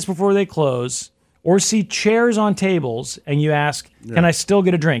 5 minutes before they close or see chairs on tables and you ask, can I still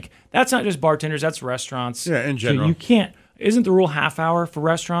get a drink? That's not just bartenders, that's restaurants. Yeah, in So general. you can't... Isn't the rule half hour for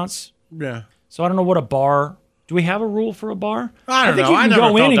restaurants? Yeah. So I don't know what a bar... Do we have a rule for a bar? I don't think know. you I can never go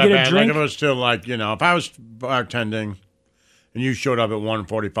felt in and that get bad. a drink. Like if it was still like, if I was bartending and you showed up at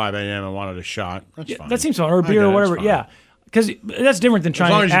 1:45 a.m. and wanted a shot, that's fine. That seems fine. Or a I beer get or it, whatever. it's fine. Yeah. Because that's different than As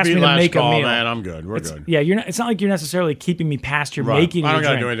trying long to as you ask beat me to last make call, a meal. man, I'm good. We're It's- good. Yeah, it's not like you're necessarily keeping me past your making I your don't got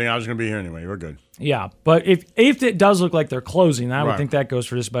to drink. do anything. I was going to be here anyway. We're good. Yeah, but if it does look like they're closing, I would Right. think that goes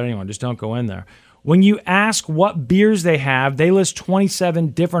for just about anyone. Just don't go in there. When you ask what beers they have, they list 27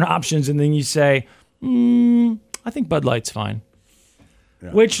 different options, and then you say, I think Bud Light's fine.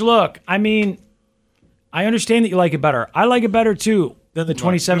 Yeah. Which, look, I mean, I understand that you like it better. I like it better, too, than the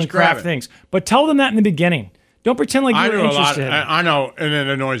 27 just grab craft it. things. But tell them that in the beginning. Don't pretend like I you're do a lot. interested. I know, and it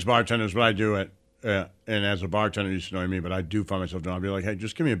annoys bartenders, but I do it. And as a bartender, it used to annoy me, but I do find myself doing. I'll be like, hey,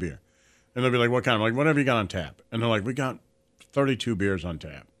 just give me a beer. And they'll be like, what kind? I'm like, whatever you got on tap. And they're like, we got 32 beers on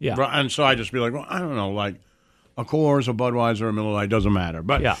tap. Yeah. And so I just be like, well, I don't know, like a Coors, a Budweiser, a Miller Lite, doesn't matter.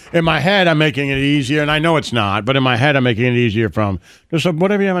 But Yeah. in my head, I'm making it easier, and I know it's not, but in my head, I'm making it easier from just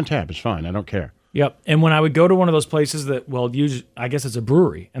whatever you have on tap. It's fine. I don't care. Yep. And when I would go to one of those places that, I guess it's a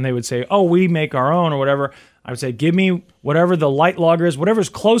brewery, and they would say, oh, we make our own or whatever, I would say, give me whatever the light lager is, whatever's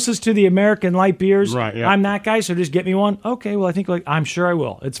closest to the American light beers. Right, yeah. I'm that guy, so just get me one. Okay, well, I think I'm sure I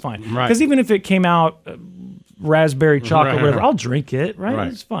will. It's fine. Right. Because even if it came out raspberry chocolate, Right, whatever, right. I'll drink it, right?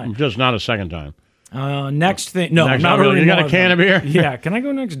 It's fine. Just not a second time. Next thing. No, Next not time, really. you got a can of beer? Yeah. Can I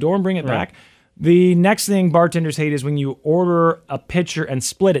go next door and bring it back? The next thing bartenders hate is when you order a pitcher and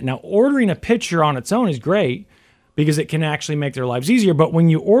split it. Now, ordering a pitcher on its own is great because it can actually make their lives easier. But when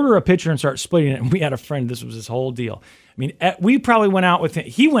you order a pitcher and start splitting it, and we had a friend, this was his whole deal. I mean, we probably went out with him.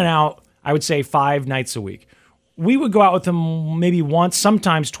 He went out, I would say, 5 nights a week. We would go out with him maybe once,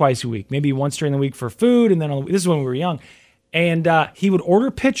 sometimes twice a week, maybe once during the week for food. And then this is when we were young. And he would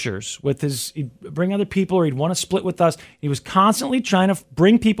order pitchers he'd bring other people, or he'd want to split with us. He was constantly trying to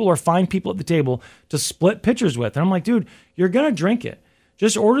bring people or find people at the table to split pitchers with. And I'm like, dude, you're going to drink it.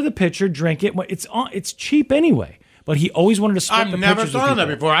 Just order the pitcher, drink it. It's cheap anyway. But he always wanted to split the pitchers. I've never thought of that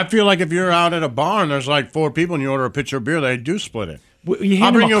before. I feel like if you're out at a bar and there's like 4 people and you order a pitcher of beer, they do split it.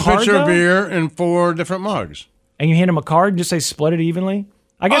 I'll bring you a pitcher of beer in 4 different mugs. And you hand him a card and just say split it evenly?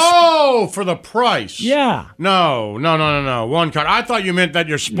 I guess. Oh, for the price. Yeah. No. 1 card. I thought you meant that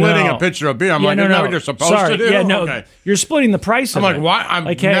you're splitting a pitcher of beer. I'm like, isn't that what you're supposed to do? Yeah, no. Okay. You're splitting the price I'm of like, it. why? I've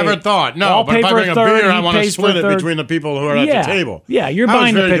like, hey, never thought. No, I'll but if I bring a third, beer, I want to pays split for it third. between the people who are at the table. Yeah, you're I was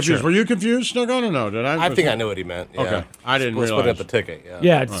buying the very pitcher. confused. Were you confused, Snuggun, or no? Did I? I think I knew what he meant. Yeah. Okay. I didn't realize. Split up the ticket.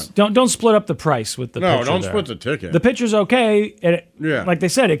 Yeah, don't split up the price with the pitcher. No, don't there. split the ticket. The pitcher's okay. Yeah. Like they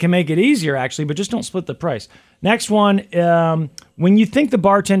said, it can make it easier, actually, but just don't split the price. Next one, when you think the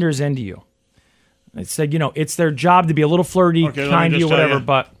bartender is into you. It said, it's their job to be a little flirty, kind to you, whatever,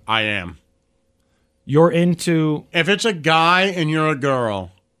 but I am. You're into... If it's a guy and you're a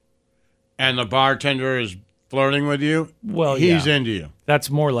girl and the bartender is flirting with you, he's into you. That's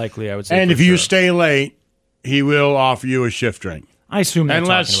more likely, I would say. And if you stay late, he will offer you a shift drink. I assume that's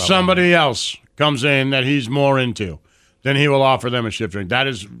unless somebody else comes in that he's more into, then he will offer them a shift drink. That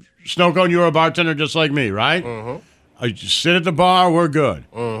is... Snowcone, you're a bartender just like me, right? Mm-hmm. Sit at the bar, we're good.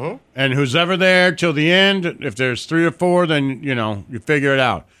 Mm-hmm. And who's ever there till the end, if there's 3 or 4, then, you figure it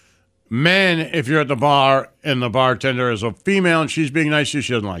out. Men, if you're at the bar and the bartender is a female and she's being nice to you,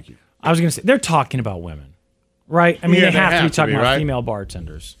 she doesn't like you. I was going to say, they're talking about women, right? I mean, Yeah, they have to be talking about right? female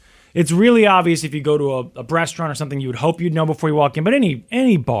bartenders. It's really obvious if you go to a restaurant or something, you would hope you'd know before you walk in. But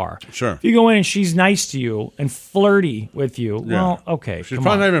any bar, sure. If you go in and she's nice to you and flirty with you, well, okay. She's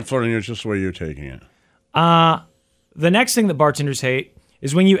probably not even flirting you, it's just the way you're taking it. The next thing that bartenders hate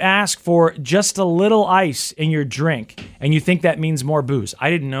is when you ask for just a little ice in your drink and you think that means more booze. I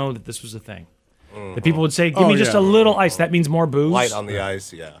didn't know that this was a thing. Mm-hmm. That people would say, give me just a little ice. That means more booze. Light on the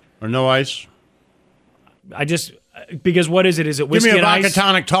ice, yeah. Or no ice? Because what is it? Is it whiskey Give me a and vodka ice?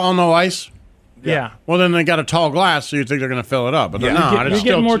 tonic tall, no ice? Yeah. Well, then they got a tall glass, so you think they're going to fill it up. But they're not. You're It's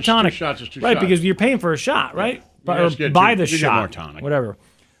getting still more 2 tonic. shots is 2 right, shots. because you're paying for a shot, right? You Or just get buy two- the you get shot. more tonic. Whatever.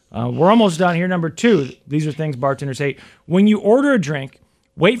 We're almost done here. Number 2. These are things bartenders hate. When you order a drink,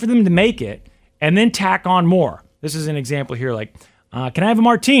 wait for them to make it, and then tack on more. This is an example here. Like, can I have a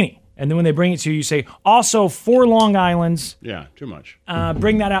martini? And then when they bring it to you, you say, also 4 Long Islands. Yeah, too much.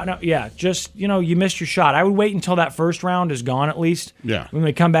 Bring that out. No, yeah, just, you missed your shot. I would wait until that first round is gone at least. Yeah. When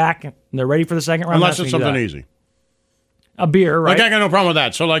they come back and they're ready for the second round. Unless that's it's when you do something that. easy. A beer, right? Like, I got no problem with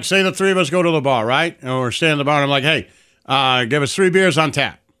that. So, like, say the 3 of us go to the bar, right? And we're standing at the bar, and I'm like, hey, give us 3 beers on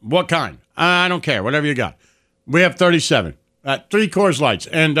tap. What kind? I don't care. Whatever you got. We have 37. 3 Coors Lights.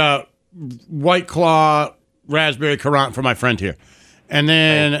 And White Claw Raspberry Courant for my friend here. And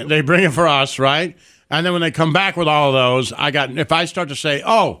then they bring it for us, right? And then when they come back with all of those, if I start to say,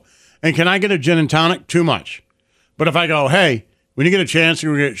 oh, and can I get a gin and tonic? Too much. But if I go, hey, when you get a chance,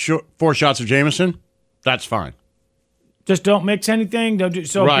 you're going to get 4 shots of Jameson, that's fine. Just don't mix anything. Don't do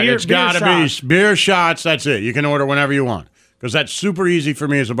so. Right, Beer, it's got to be beer shots. That's it. You can order whenever you want because that's super easy for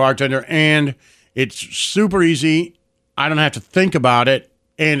me as a bartender, and it's super easy. I don't have to think about it,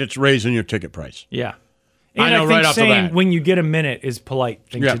 and it's raising your ticket price. Yeah, I know think right off the saying bat. when you get a minute is polite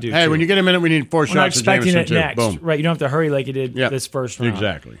thing to do. Hey, too. when you get a minute, we need 4 We're not shots of expecting Jameson it too. next. Boom. Right, you don't have to hurry like you did this first round.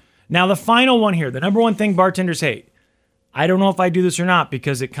 Exactly. Now the final one here, the number one thing bartenders hate. I don't know if I do this or not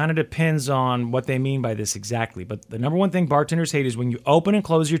because it kind of depends on what they mean by this exactly. But the number one thing bartenders hate is when you open and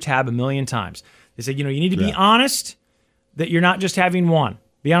close your tab a million times. They say, you need to be honest that you're not just having one.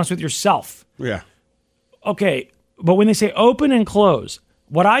 Be honest with yourself. Yeah. Okay, but when they say open and close,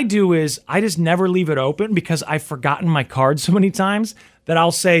 what I do is I just never leave it open because I've forgotten my card so many times that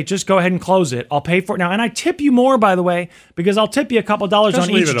I'll say, just go ahead and close it. I'll pay for it now. And I tip you more, by the way, because I'll tip you a couple dollars Just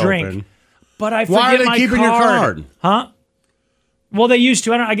on leave each it drink. open. But I forget Why are they my keeping card. your card? Huh? Well, they used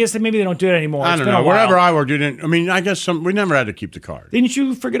to. I guess maybe they don't do it anymore. I It's don't been know. a while. Wherever I worked, you didn't. I mean, I guess we never had to keep the card. Didn't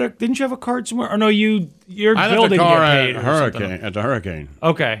you forget? Didn't you have a card somewhere? Or no, your I left building the car get paid at or something. Hurricane at the Hurricane.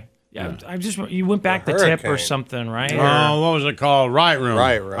 Okay. Yeah, you went back to tip or something, right? Oh, what was it called? Right Room.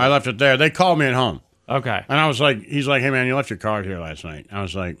 Right Room. I left it there. They called me at home. Okay. And I was like, he's like, hey man, you left your card here last night. I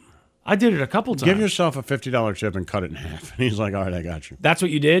was like, I did it a couple times. give yourself a $50 tip and cut it in half. And he's like, all right, I got you. That's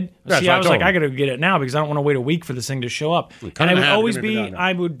what you did? That's See, what I was told like, him. I got to get it now because I don't want to wait a week for this thing to show up. Cut And it I in would half, always give me be, $50.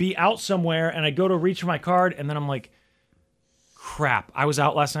 I would be out somewhere and I go to reach for my card and then I'm like, crap, I was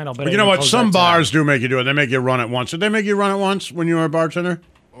out last night. I'll bet. But you know what? Some bars do make you do it. They make you run it once. Did they make you run it once when you were a bartender?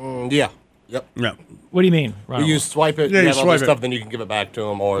 Yeah. Yep. Yeah. What do you mean? You swipe it, Yeah, you you have all this swipe it. stuff, then you can give it back to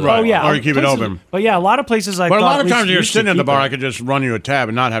them. Or Oh, yeah. Or you keep it Places- open. But yeah, a lot of places I But a thought lot at of least times you're used to sitting at the keep bar, it. I could just run you a tab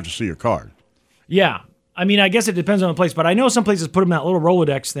and not have to see your card. Yeah. I mean, I guess it depends on the place, but I know some places put them in that little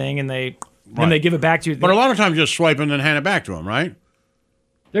Rolodex thing and then they give it back to you. But a lot of times you just swipe and then hand it back to them, right?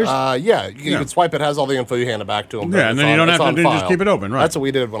 Yeah, you can swipe it, has all the info, you hand it back to them. Yeah, and then you don't have to just keep it open, right? That's what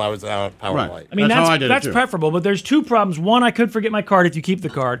we did when I was out at Power Right. Light. I mean, That's how I did it, that's too. preferable, but there's two problems. One, I could forget my card if you keep the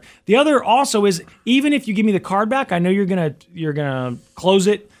card. The other also is even if you give me the card back, I know you're gonna close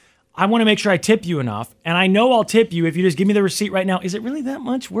it. I want to make sure I tip you enough, and I know I'll tip you if you just give me the receipt right now. Is it really that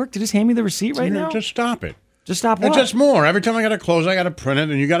much work to just hand me the receipt right now? Just stop it. Just stop what? It's just more. Every time I got to close, I got to print it,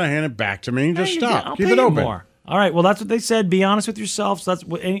 and you got to hand it back to me. Just stop. I'll Keep pay it you open. more. All right. Well, that's what they said. Be honest with yourself. So that's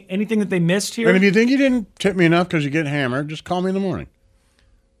anything that they missed here. And if you think you didn't tip me enough because you get hammered, just call me in the morning.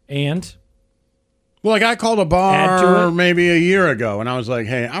 And? Well, like I called a Add to bar it? maybe a year ago, and I was like,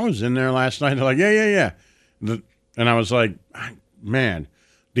 hey, I was in there last night. They're like, yeah. And I was like, man,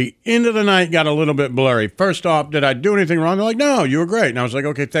 the end of the night got a little bit blurry. First off, did I do anything wrong? They're like, no, you were great. And I was like,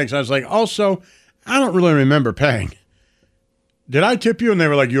 okay, thanks. I was like, also, I don't really remember paying. Did I tip you? And they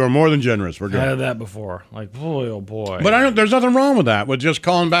were like, you are more than generous. We're I good. had that before. Like, boy, oh boy. But there's nothing wrong with that. With just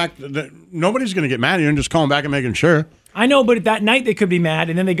calling back. Nobody's going to get mad at you and just calling back and making sure. I know, but that night they could be mad,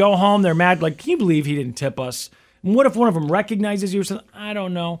 and then they go home, they're mad, like, can you believe he didn't tip us? And what if one of them recognizes you or something? I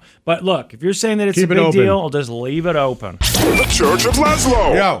don't know. But look, if you're saying that it's Keep a it big open. deal, I'll just leave it open. The Church of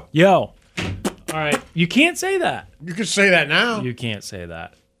Laszlo. Yo. All right. You can't say that. You can say that now. You can't say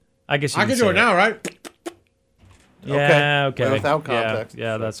that. I guess you I can say do it now, right? Yeah, okay. Without context.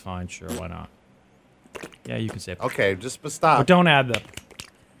 Yeah, that's fine. Sure, why not? Yeah, you can say it. Okay, just stop. But don't add the...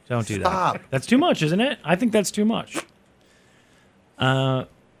 Don't do Stop. that. That's too much, isn't it? I think that's too much.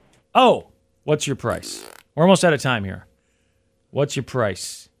 What's your price? We're almost out of time here. What's your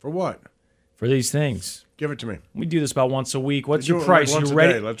price? For what? For these things. Give it to me. We do this about once a week. What's We do your it price? like once You a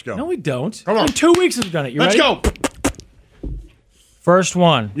ready? day. Let's go. No, we don't. Come on. In 2 weeks we've done it. You Let's ready? go. First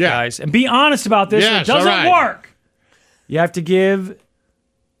one, guys. And be honest about this. Yes, It doesn't all right. work. You have to give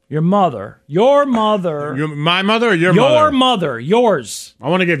your mother, my mother or your mother? yours. I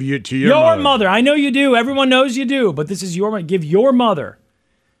want to give you to your Your mother. mother. I know you do. Everyone knows you do. But this is your mother. Give your mother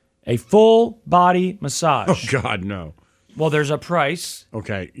a full body massage. Oh, God, no. Well, there's a price.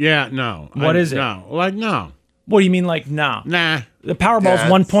 Okay. Yeah, no. What is it? No. Like, no. What do you mean, like, no? Nah. The Powerball's Yeah,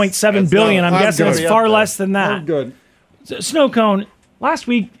 1.7 billion. I'm guessing good. it's far less than that. I'm good. Snow Cone, last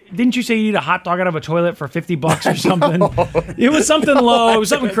week, didn't you say you eat a hot dog out of a toilet for $50 or something? It was something low. It was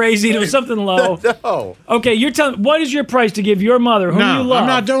something crazy. It was something low. No. Okay, you're telling. What is your price to give your mother, whom No, you love, I'm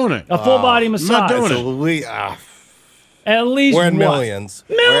not doing it. a full body I'm massage? not doing it. So we, At least we're in what? millions.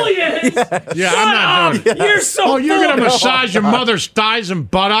 Millions? Yeah, Shut I'm not up. doing it. You're so Oh, you're going to full. massage your mother's thighs and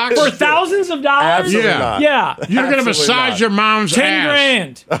buttocks? For thousands of dollars? Absolutely Yeah. not. Yeah. You're going to Absolutely massage not. your mom's 10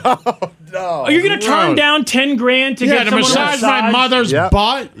 ass. grand. No. Are you going to turn Gross. down 10 grand to Yeah, get to someone massage a massage? my mother's Yep.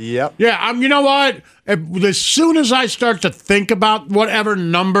 butt? Yep. Yeah, you know what? As soon as I start to think about whatever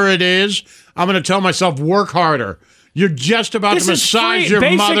number it is, I'm going to tell myself, work harder. You're just about This to is massage free,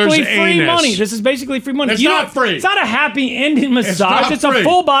 your mother's basically free anus. money. This is basically free money. It's You not don't- free. It's not a happy ending massage. not It's free. a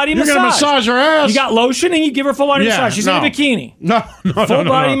full body You're massage. gonna massage her ass. You got lotion and you give her full body massage. She's in a bikini. No, Full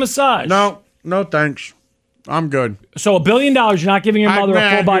body massage. No, thanks. I'm good. So $1 billion, you're not giving your mother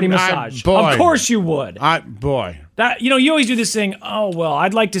a full body I- massage. boy. Of course you would. Boy. That you always do this thing. Oh well,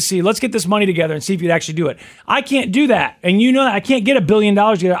 I'd like to see. Let's get this money together and see if you'd actually do it. I can't do that, and you know that I can't get $1 billion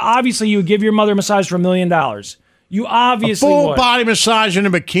together. Obviously, you would give your mother a massage for $1 million. You obviously Full would. body massage in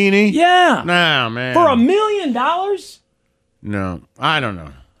a bikini? Yeah. No, man. For $1 million? No, I don't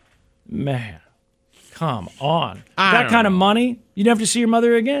know. Man, come on. I That don't kind of money, you don't have to see your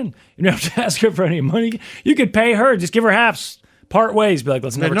mother again. You don't have to ask her for any money. You could pay her. Just give her halves. Part ways. Be like,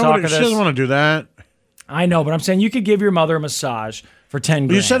 let's never talk of She this. doesn't want to do that. I know, but I'm saying you could give your mother a massage for 10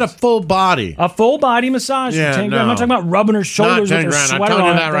 grand. You said a full body. A full body massage Yeah, for 10 grand. no. I'm not talking about rubbing her Not shoulders 10 with her grand. I'm sweater telling you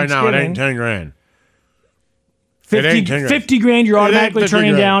on that at right now. It ain't Thanksgiving. 10 grand. 50 grand you're automatically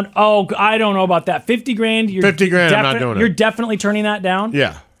turning down. Oh, I don't know about that. 50 grand. You're 50 grand. I'm not doing it. You're definitely turning that down.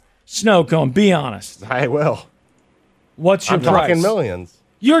 Yeah. Snow Cone, be honest. I will. What's your I'm price? talking millions.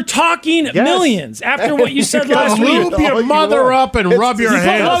 You're talking millions after what you said last week. Lube your mother up and rub your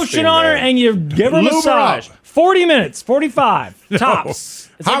hands. You put lotion on her and you give her a massage. 40 minutes, 45 tops.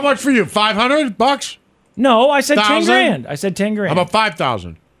 How much for you? $500? No, I said 10 1,000? grand. I said 10 grand. How about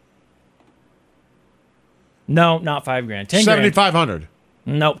 5,000? No, not 5 grand. 10 grand. 7,500.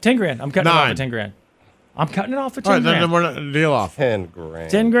 No, 10 grand. I'm cutting it off at 10 grand. I'm cutting it off at 10 grand. All right, then we're not deal off. 10 grand.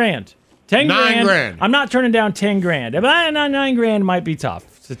 10 grand. 10 9 grand. I'm not turning down 10 grand. 9 grand might be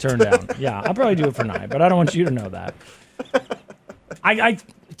tough to turn down. Yeah, I'll probably do it for 9, but I don't want you to know that.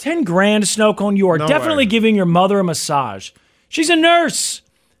 10 grand, Snow Cone, you are definitely giving your mother a massage. She's a nurse.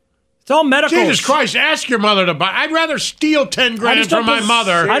 It's all medical. Jesus Christ, ask your mother to buy. I'd rather steal 10 grand from my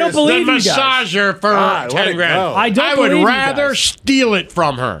mother I don't believe than you guys. massage her for 10 grand. I would rather steal it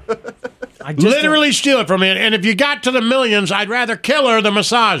from her. Literally steal it from her. And if you got to the millions, I'd rather kill her than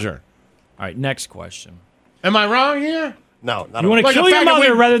massage her. All right, next question. Am I wrong here? No, not You want to kill your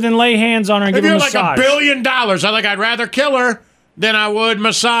mother rather than lay hands on her and give her a massage. If you're like $1 billion, I'd rather kill her than I would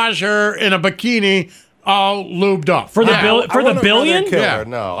massage her in a bikini all lubed up. For the billion? Yeah.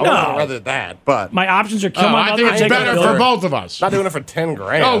 No, I wouldn't rather that, but my options are kill my mother. I think it's better for both of us. Not doing it for 10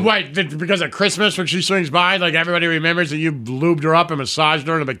 grand. Oh, wait, because of Christmas when she swings by, like everybody remembers that you lubed her up and massaged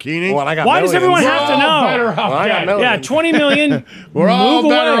her in a bikini? Well, I got Why does everyone have to know? Better off dead. Yeah, 20 million. We're all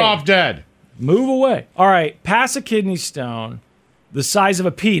better away. off dead. Move away. All right, pass a kidney stone the size of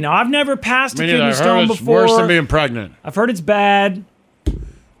a pea. Now, I've never passed a kidney stone before. Worse than being pregnant. I've heard it's bad.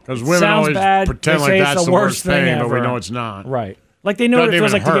 Because women Sounds always bad. pretend They like say it's that's the the worst worst thing pain, but we ever. know it's not. Right. Like they know what it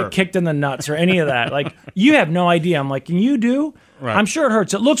feels like to hurt. get kicked in the nuts or any of that. Like you have no idea. I'm like, can you do? Right. I'm sure it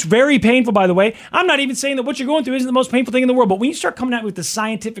hurts. It looks very painful, by the way. I'm not even saying that what you're going through isn't the most painful thing in the world. But when you start coming out with the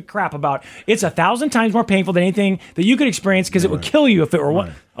scientific crap about it's 1,000 times more painful than anything that you could experience because it would kill you if it were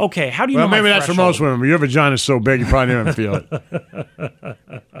one. Okay, how do you know? Well, maybe my that's for threshold? most women. But your vagina's so big, you probably don't even feel it.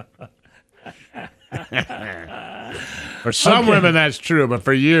 For some women, that's true, but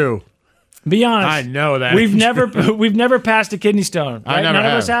for you, be honest. I know that we've never passed a kidney stone. Right? I never None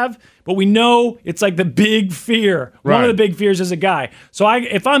of us have, but we know it's like the big fear. One Right. of the big fears as a guy. So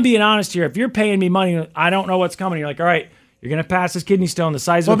if I'm being honest here, if you're paying me money, I don't know what's coming. You're like, all right, you're gonna pass this kidney stone the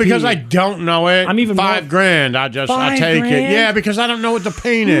size of a pea. because I don't know it. I'm even $5 grand. I take it. Yeah, because I don't know what the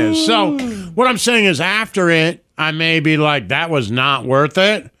pain is. So what I'm saying is, after it, I may be like, that was not worth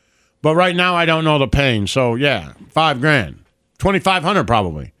it. But right now, I don't know the pain. So yeah, $5 grand, $2,500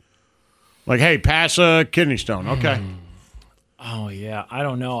 probably. Like, hey, pass a kidney stone. Okay. Oh yeah, I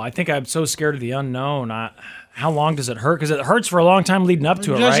don't know. I think I'm so scared of the unknown. How long does it hurt? Because it hurts for a long time leading up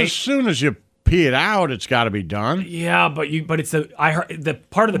to it, Just right? as soon as you pee it out, it's got to be done. Yeah, but it's the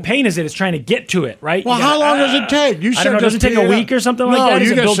part of the pain is that it's trying to get to it, right? Well, how long does it take? You I said don't know, does it just take pee a it week out. or something like No, that? Does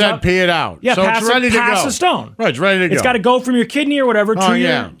you it just build said up? pee it out. Yeah, so pass it's ready to pass go. a stone. Right, it's ready to go. It's got to go from your kidney or whatever to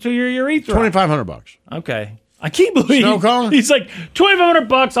your urethra. $2,500. Okay. I can't believe Snow cone? he's like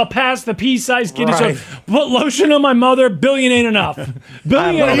 $2,500. I'll pass the pea-sized kidney Right. stone. Put lotion on my mother. $billion ain't enough.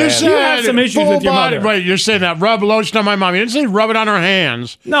 $billion. I know, You man. have some issues full with your body, mother. Right, you're saying that. Rub lotion on my mom. You didn't say rub it on her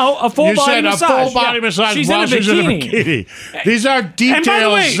hands. No, a full You body said massage. a full body Yeah. massage She's while in a she's in a bikini. bikini. These are details And by the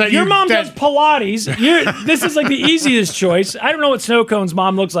way, that your mom that- does Pilates. This is like the easiest choice. I don't know what Snow Cone's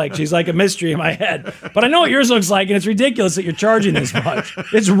mom looks like. She's like a mystery in my head. But I know what yours looks like, and it's ridiculous that you're charging this much.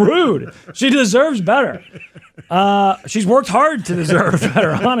 It's rude. She deserves better. She's worked hard to deserve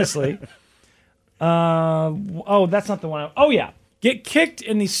better, honestly. That's not the one. Oh, yeah. Get kicked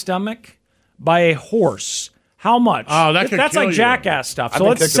in the stomach by a horse. How much? Oh, that could That's kill like you. jackass stuff. I've So been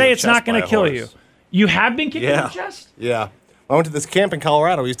let's kicked in say the it's not chest going by to a kill horse. you. You have been kicked in the chest? Yeah. I went to this camp in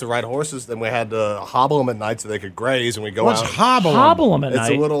Colorado. We used to ride horses, then we had to hobble them at night so they could graze, and we go What's out. hobble? Hobble them at It's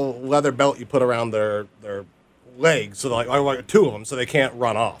night. a little leather belt you put around their legs, so like two of them, so they can't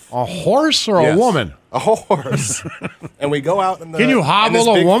run off. A horse or a Yes. woman? A horse. And we go out in the Can you hobble in this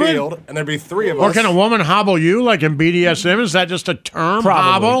a big woman? field, and there'd be three of Or us. can a woman hobble you like in BDSM? Is that just a term? Probably.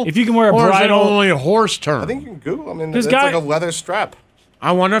 Hobble? If you can wear a or bridle- is it only a horse term? I think you can Google. I mean, This it's guy- like a leather strap.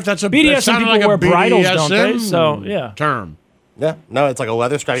 I wonder if that's a BDSM it sounded people like a wear bridles, BDSM don't they? So, yeah. term. Yeah, no, it's like a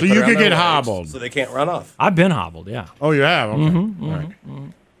leather strap. So put you around could their get legs hobbled. so they can't run off. I've been hobbled, yeah. Oh, you have? Okay. Mm-hmm,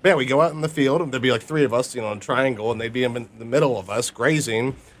 Yeah, we go out in the field, and there'd be like three of us, in a triangle, and they'd be in the middle of us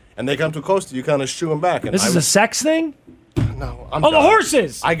grazing, and they come too close to you, kind of shoo them back. And This is a sex thing? No, I'm the done.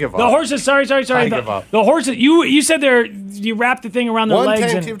 horses. I give up. The horses. Sorry. I give up. The horses. You said you wrapped the thing around their One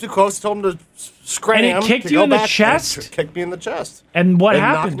legs. came too close, told him to scram. And it kicked to you go in the back, chest? and kicked me in the chest. And what It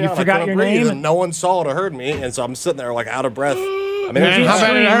knocked happened? me You out. I forgot couldn't your breathe, name? and no one saw it or heard me, and so I'm sitting there like out of breath. I mean, Man, how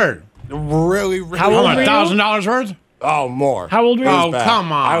bad did it hurt? Really, really. How old were you? $1,000 worth? Oh, more. How old were you? Oh,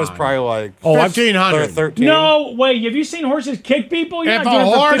 come on. I was probably like 1,500. 13. No, wait. Have you seen horses kick people? You're If not a doing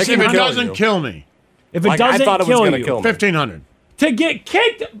it for horse, if it 1,500. doesn't kill me. If it Like, I doesn't thought it was kill gonna you. kill me. 1,500. To get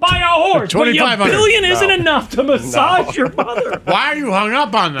kicked by a horse, but your $2,500. billion No. isn't enough to massage your mother. Why are you hung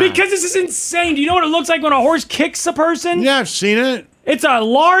up on that? Because this is insane. Do you know what it looks like when a horse kicks a person? Yeah, I've seen it. It's a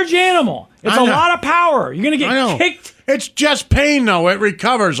large animal. It's I a know. lot of power. You're going I to know. get kicked. It's just pain, though. It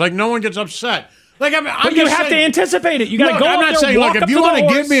recovers. Like, no one gets upset. Like, I'm But you just have to saying, anticipate it. You got to look, go I'm up not there, saying, walk look, up if you to want the to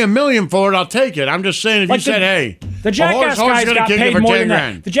horse. give me $1 million for it, I'll take it. I'm just saying, if Like you said, hey, the Jackass horse guys is gonna got kick you paid for more 10 than that.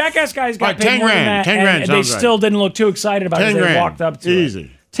 grand. The Jackass guys got 10 paid more than grand. that, 10 grand and they sounds right. still didn't look too excited about it 10 as they grand. walked up to Easy. it.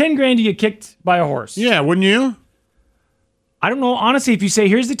 10 grand to get kicked by a horse. Yeah, wouldn't you? I don't know. Honestly, if you say,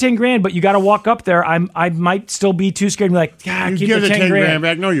 here's the 10 grand, but you got to walk up there, I might still be too scared to be like, You keep give the the 10 grand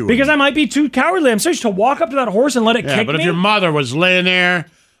back. No, you wouldn't. Because I might be too cowardly. I'm serious to walk up to that horse and let it Yeah, kick but me. if your mother was laying there,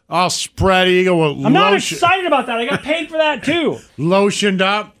 all spread eagle with I'm not excited about that. I got paid for that too. lotioned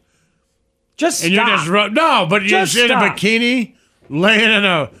up, Just and stop. you're just no, but you're Just just in a stop. bikini, laying in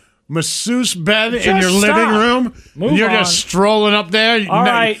a masseuse bed in Just your living stop. room. Move and you're on. just strolling up there. All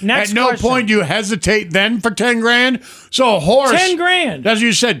right, next At no question. point do you hesitate then for 10 grand. So a horse, 10 grand. That's what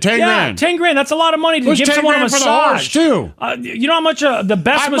you said, 10 Yeah, grand. 10 grand. That's a lot of money to Who's give 10 someone a grand for the massage. horse, too? You know how much the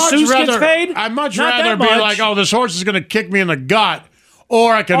best I'd much masseuse rather- gets paid? I'd much Not rather that be much. like, oh, this horse is going to kick me in the gut,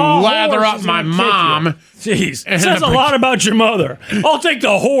 or I can Oh, lather horse up is my gonna kick mom. you. Jeez, And says a a lot about your mother. I'll take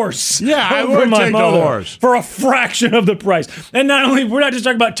the horse. Yeah, I over would my take the mother horse. for a fraction of the price. And not only we're not just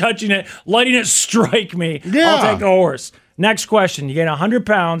talking about touching it, letting it strike me. Yeah. I'll take the horse. Next question: you gain 100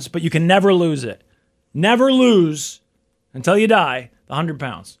 pounds, but you can never lose it. Never lose until you die. The 100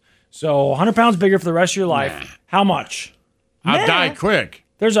 pounds. So 100 pounds bigger for the rest of your life. How much? I'll Nah. die quick.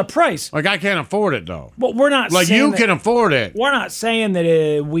 There's a price. Like, I can't afford it, though. But we're not Like, saying you that- can afford it. We're not saying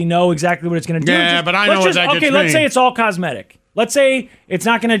that we know exactly what it's going to do. Yeah, but I know let's what that gets Okay, let's me. say it's all cosmetic. Let's say it's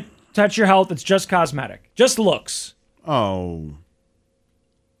not going to touch your health. It's just cosmetic. Just looks. Oh.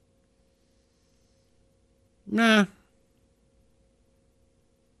 Nah.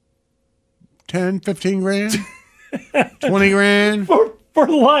 10, 15 grand? 20 grand? For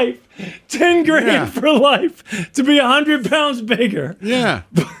life. 10 grand Yeah. for life to be 100 pounds bigger. Yeah.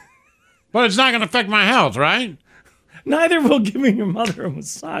 But it's not going to affect my health, right? Neither will giving your mother a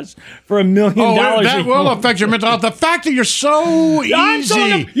massage for $1 million. Oh, that a will month. affect your mental health. The fact that you're so I'm telling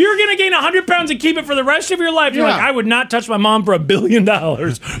easy. them, you're going to gain 100 pounds and keep it for the rest of your life. You're Yeah. like, I would not touch my mom for $1 billion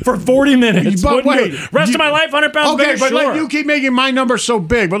for 40 minutes. But Wouldn't wait, do it. Rest of my life, 100 pounds Okay, bigger, but sure. like, you keep making my number so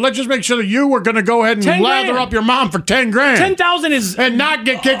big. But let's just make sure that you were going to go ahead and 10 lather grand. up your mom for 10 grand. 10,000 is and not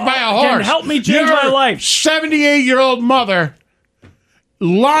get kicked by a horse. Can help me change Your my life. 78-year-old mother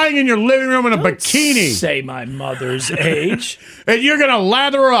lying in your living room in a bikini. Say my mother's age. And you're going to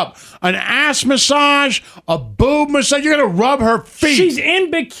lather her up. An ass massage, a boob massage. You're going to rub her feet. She's in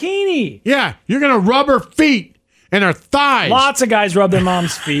bikini. Yeah, you're going to rub her feet and her thighs. Lots of guys rub their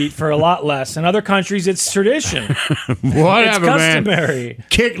mom's feet for a lot less. In other countries, it's tradition. Whatever, it's man. customary.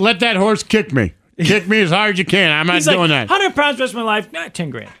 Let that horse kick me. Kick me as hard as you can. I'm not He's doing like, that. 100 pounds rest of my life,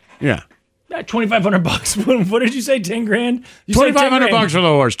 10 grand. Yeah. $2,500. What did you say? 10 grand? You said 10 $2,500 grand. for the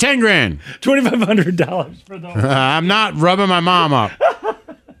horse. 10 grand. $2,500 for the horse. I'm not rubbing my mom up.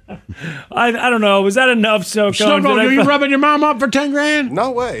 I don't know. Was that enough? So Snowball, are you rubbing your mom up for 10 grand?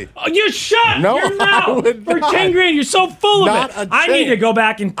 No way. Oh, you shut No, your I mouth would for not. 10 grand. You're so full of Not it. a I need to chance. go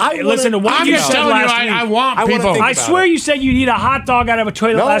back and I listen to wanna- what I'm you just said telling you, last week. I want I wanna people. think I about swear it. you said you'd eat a hot dog out of a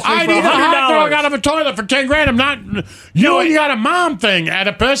toilet No, last week I for need a hot dog $100. out of a toilet for 10 grand. I'm not. You got a mom thing,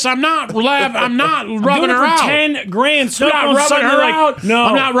 Oedipus. I'm not rubbing I'm her doing it for out. 10 grand. I'm So not all of a rubbing sudden her you're like, out. no.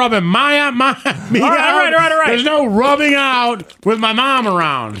 I'm not rubbing me All right, out. all right. There's no rubbing out with my mom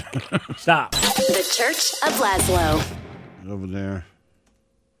around. Stop. The Church of Laszlo. Over there.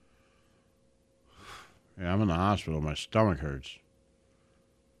 Yeah, I'm in the hospital. My stomach hurts.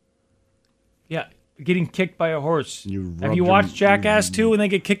 Yeah, getting kicked by a horse. Have rubbed you your- watched Jackass 2 when they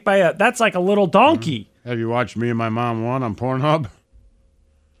get kicked by a... That's like a little donkey. Have you watched Me and My Mom 1 on Pornhub?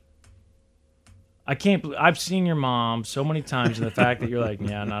 I can't believe... I've seen your mom so many times, and the fact that you're like,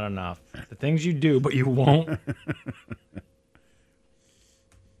 yeah, not enough. The things you do, but you won't.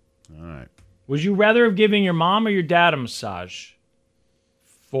 All right. Would you rather have given your mom or your dad a massage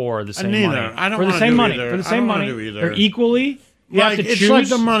for the same Neither. money? I don't for the wanna same do money. either. For the I same don't wanna money. do either. They're equally. You Like, have to it's choose. like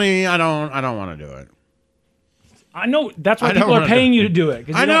the money. I don't want to do it. I know. That's why people are paying you to do it.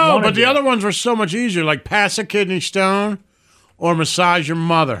 I know, but the other ones were so much easier, like pass a kidney stone or massage your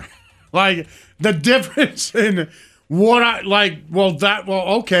mother. Like, the difference in what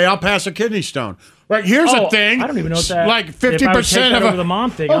okay, I'll pass a kidney stone. Like, here's the thing. I don't even know what that. Like 50% of the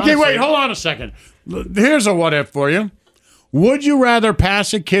mom thing. Okay, honestly. wait, hold on a second. Here's a what if for you. Would you rather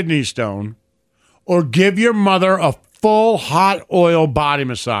pass a kidney stone or give your mother a full hot oil body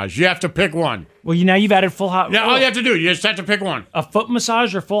massage? You have to pick one. Well, now you've added full hot oil. Yeah, all you have to do, you just have to pick one. A foot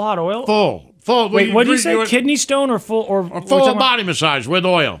massage or full hot oil? Full. Wait, what did you say? Kidney stone or full? Or full body massage with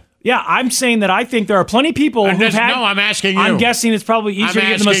oil. Yeah, I'm saying that I think there are plenty of people who've had... No, I'm asking you. I'm guessing it's probably easier to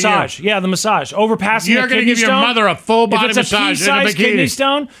get the massage. Yeah, the massage. Over passing You're a kidney stone. You're going to give your mother a full body if it's massage a pea-sized in a bikini. Kidney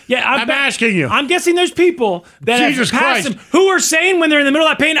stone. Yeah, I'm asking you. I'm guessing there's people that Jesus have passed Christ. them who are saying when they're in the middle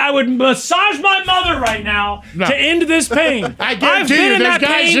of that pain, I would massage my mother right now to end this pain. I guarantee you, there's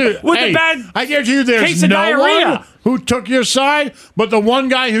guys who... I guarantee you there's case of no diarrhea. one who took your side, but the one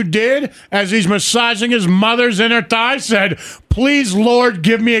guy who did, as he's massaging his mother's inner thigh, said, please, Lord,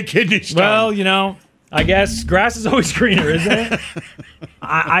 give me a kidney stone. Well, I guess grass is always greener, isn't it?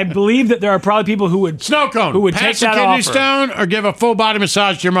 I believe that there are probably people who would snow cone. Who would pass take that a kidney offer. stone or give a full body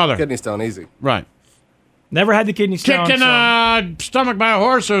massage to your mother. Kidney stone, easy. Right. Never had the kidney stone. Kicked in a stomach by a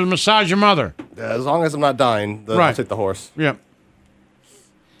horse or massage your mother. As long as I'm not dying, I'll take the horse. Yep.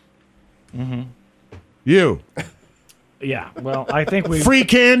 Mm-hmm. You. Yeah. Well, I think we free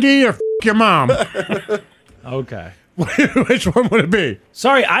candy or f your mom. Okay. Which one would it be?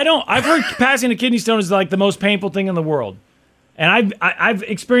 Sorry, I've heard passing a kidney stone is like the most painful thing in the world. And I've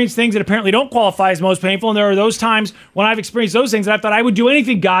experienced things that apparently don't qualify as most painful, and there are those times when I've experienced those things, and I thought I would do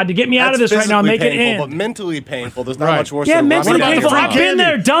anything, God, to get me out of this right now and make it end. But mentally painful. There's not much worse. Yeah, than mentally painful. I've been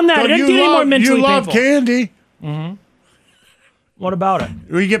there, done that. It didn't get any more mentally painful. You love candy. Mm-hmm. What about it?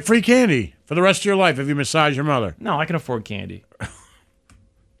 You get free candy for the rest of your life if you massage your mother. No, I can afford candy.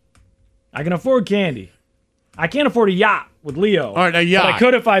 I can afford candy. I can't afford a yacht with Leo. All right, a yacht. But I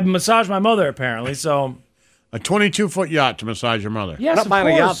could if I massaged my mother, apparently. So a 22-foot yacht to massage your mother. Yes, not of buying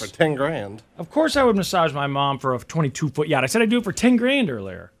course. a yacht for $10,000. Of course, I would massage my mom for a 22-foot yacht. I said I'd do it for $10,000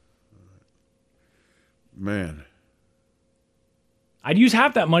 earlier. Man, I'd use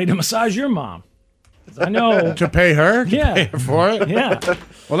half that money to massage your mom. I know to pay her. Yeah, pay her for it. Yeah.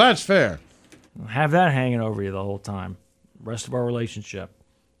 Well, that's fair. Have that hanging over you the whole time. Rest of our relationship.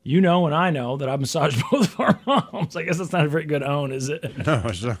 You know and I know that I massaged both of our moms. I guess that's not a very good own, is it? No,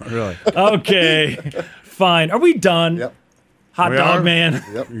 it's not really. Okay, fine. Are we done? Yep. Hot We dog are? man.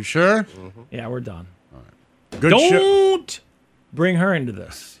 Yep. You sure? Mm-hmm. Yeah, we're done. Good Don't bring her into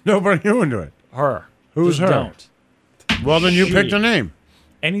this. No, bring you into it. Her. Who's Just her? Don't. Well, then you She. picked a name.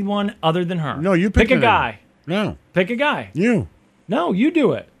 Anyone other than her. No, you pick picked a name. guy. No, Pick a guy. you. No, you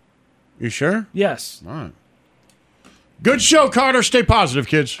do it. You sure? Yes. All right. Good show, Carter. Stay positive,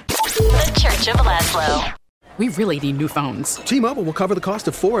 kids. The Church of Laszlo. We really need new phones. T-Mobile will cover the cost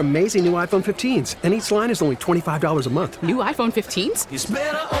of 4 amazing new iPhone 15s, and each line is only $25 a month. New iPhone 15s? It's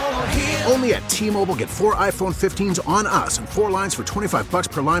better over here. Only at T-Mobile, get 4 iPhone 15s on us and 4 lines for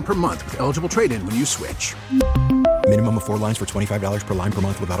 $25 per line per month with eligible trade-in when you switch. Minimum of 4 lines for $25 per line per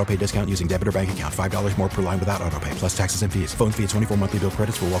month with autopay discount using debit or bank account. $5 more per line without autopay, plus taxes and fees. Phone fee at 24 monthly bill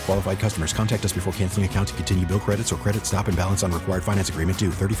credits for well-qualified customers. Contact us before canceling account to continue bill credits or credit stop and balance on required finance agreement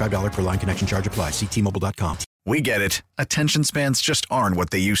due. $35 per line connection charge applies. See T-Mobile.com. We get it. Attention spans just aren't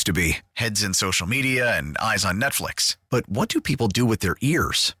what they used to be. Heads in social media and eyes on Netflix. But what do people do with their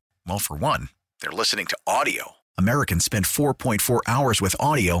ears? Well, for one, they're listening to audio. Americans spend 4.4 hours with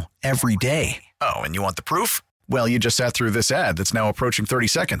audio every day. Oh, and you want the proof? Well, you just sat through this ad that's now approaching 30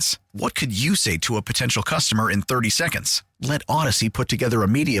 seconds. What could you say to a potential customer in 30 seconds? Let Odyssey put together a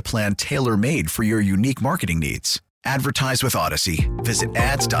media plan tailor-made for your unique marketing needs. Advertise with Odyssey. Visit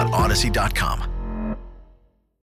ads.odyssey.com.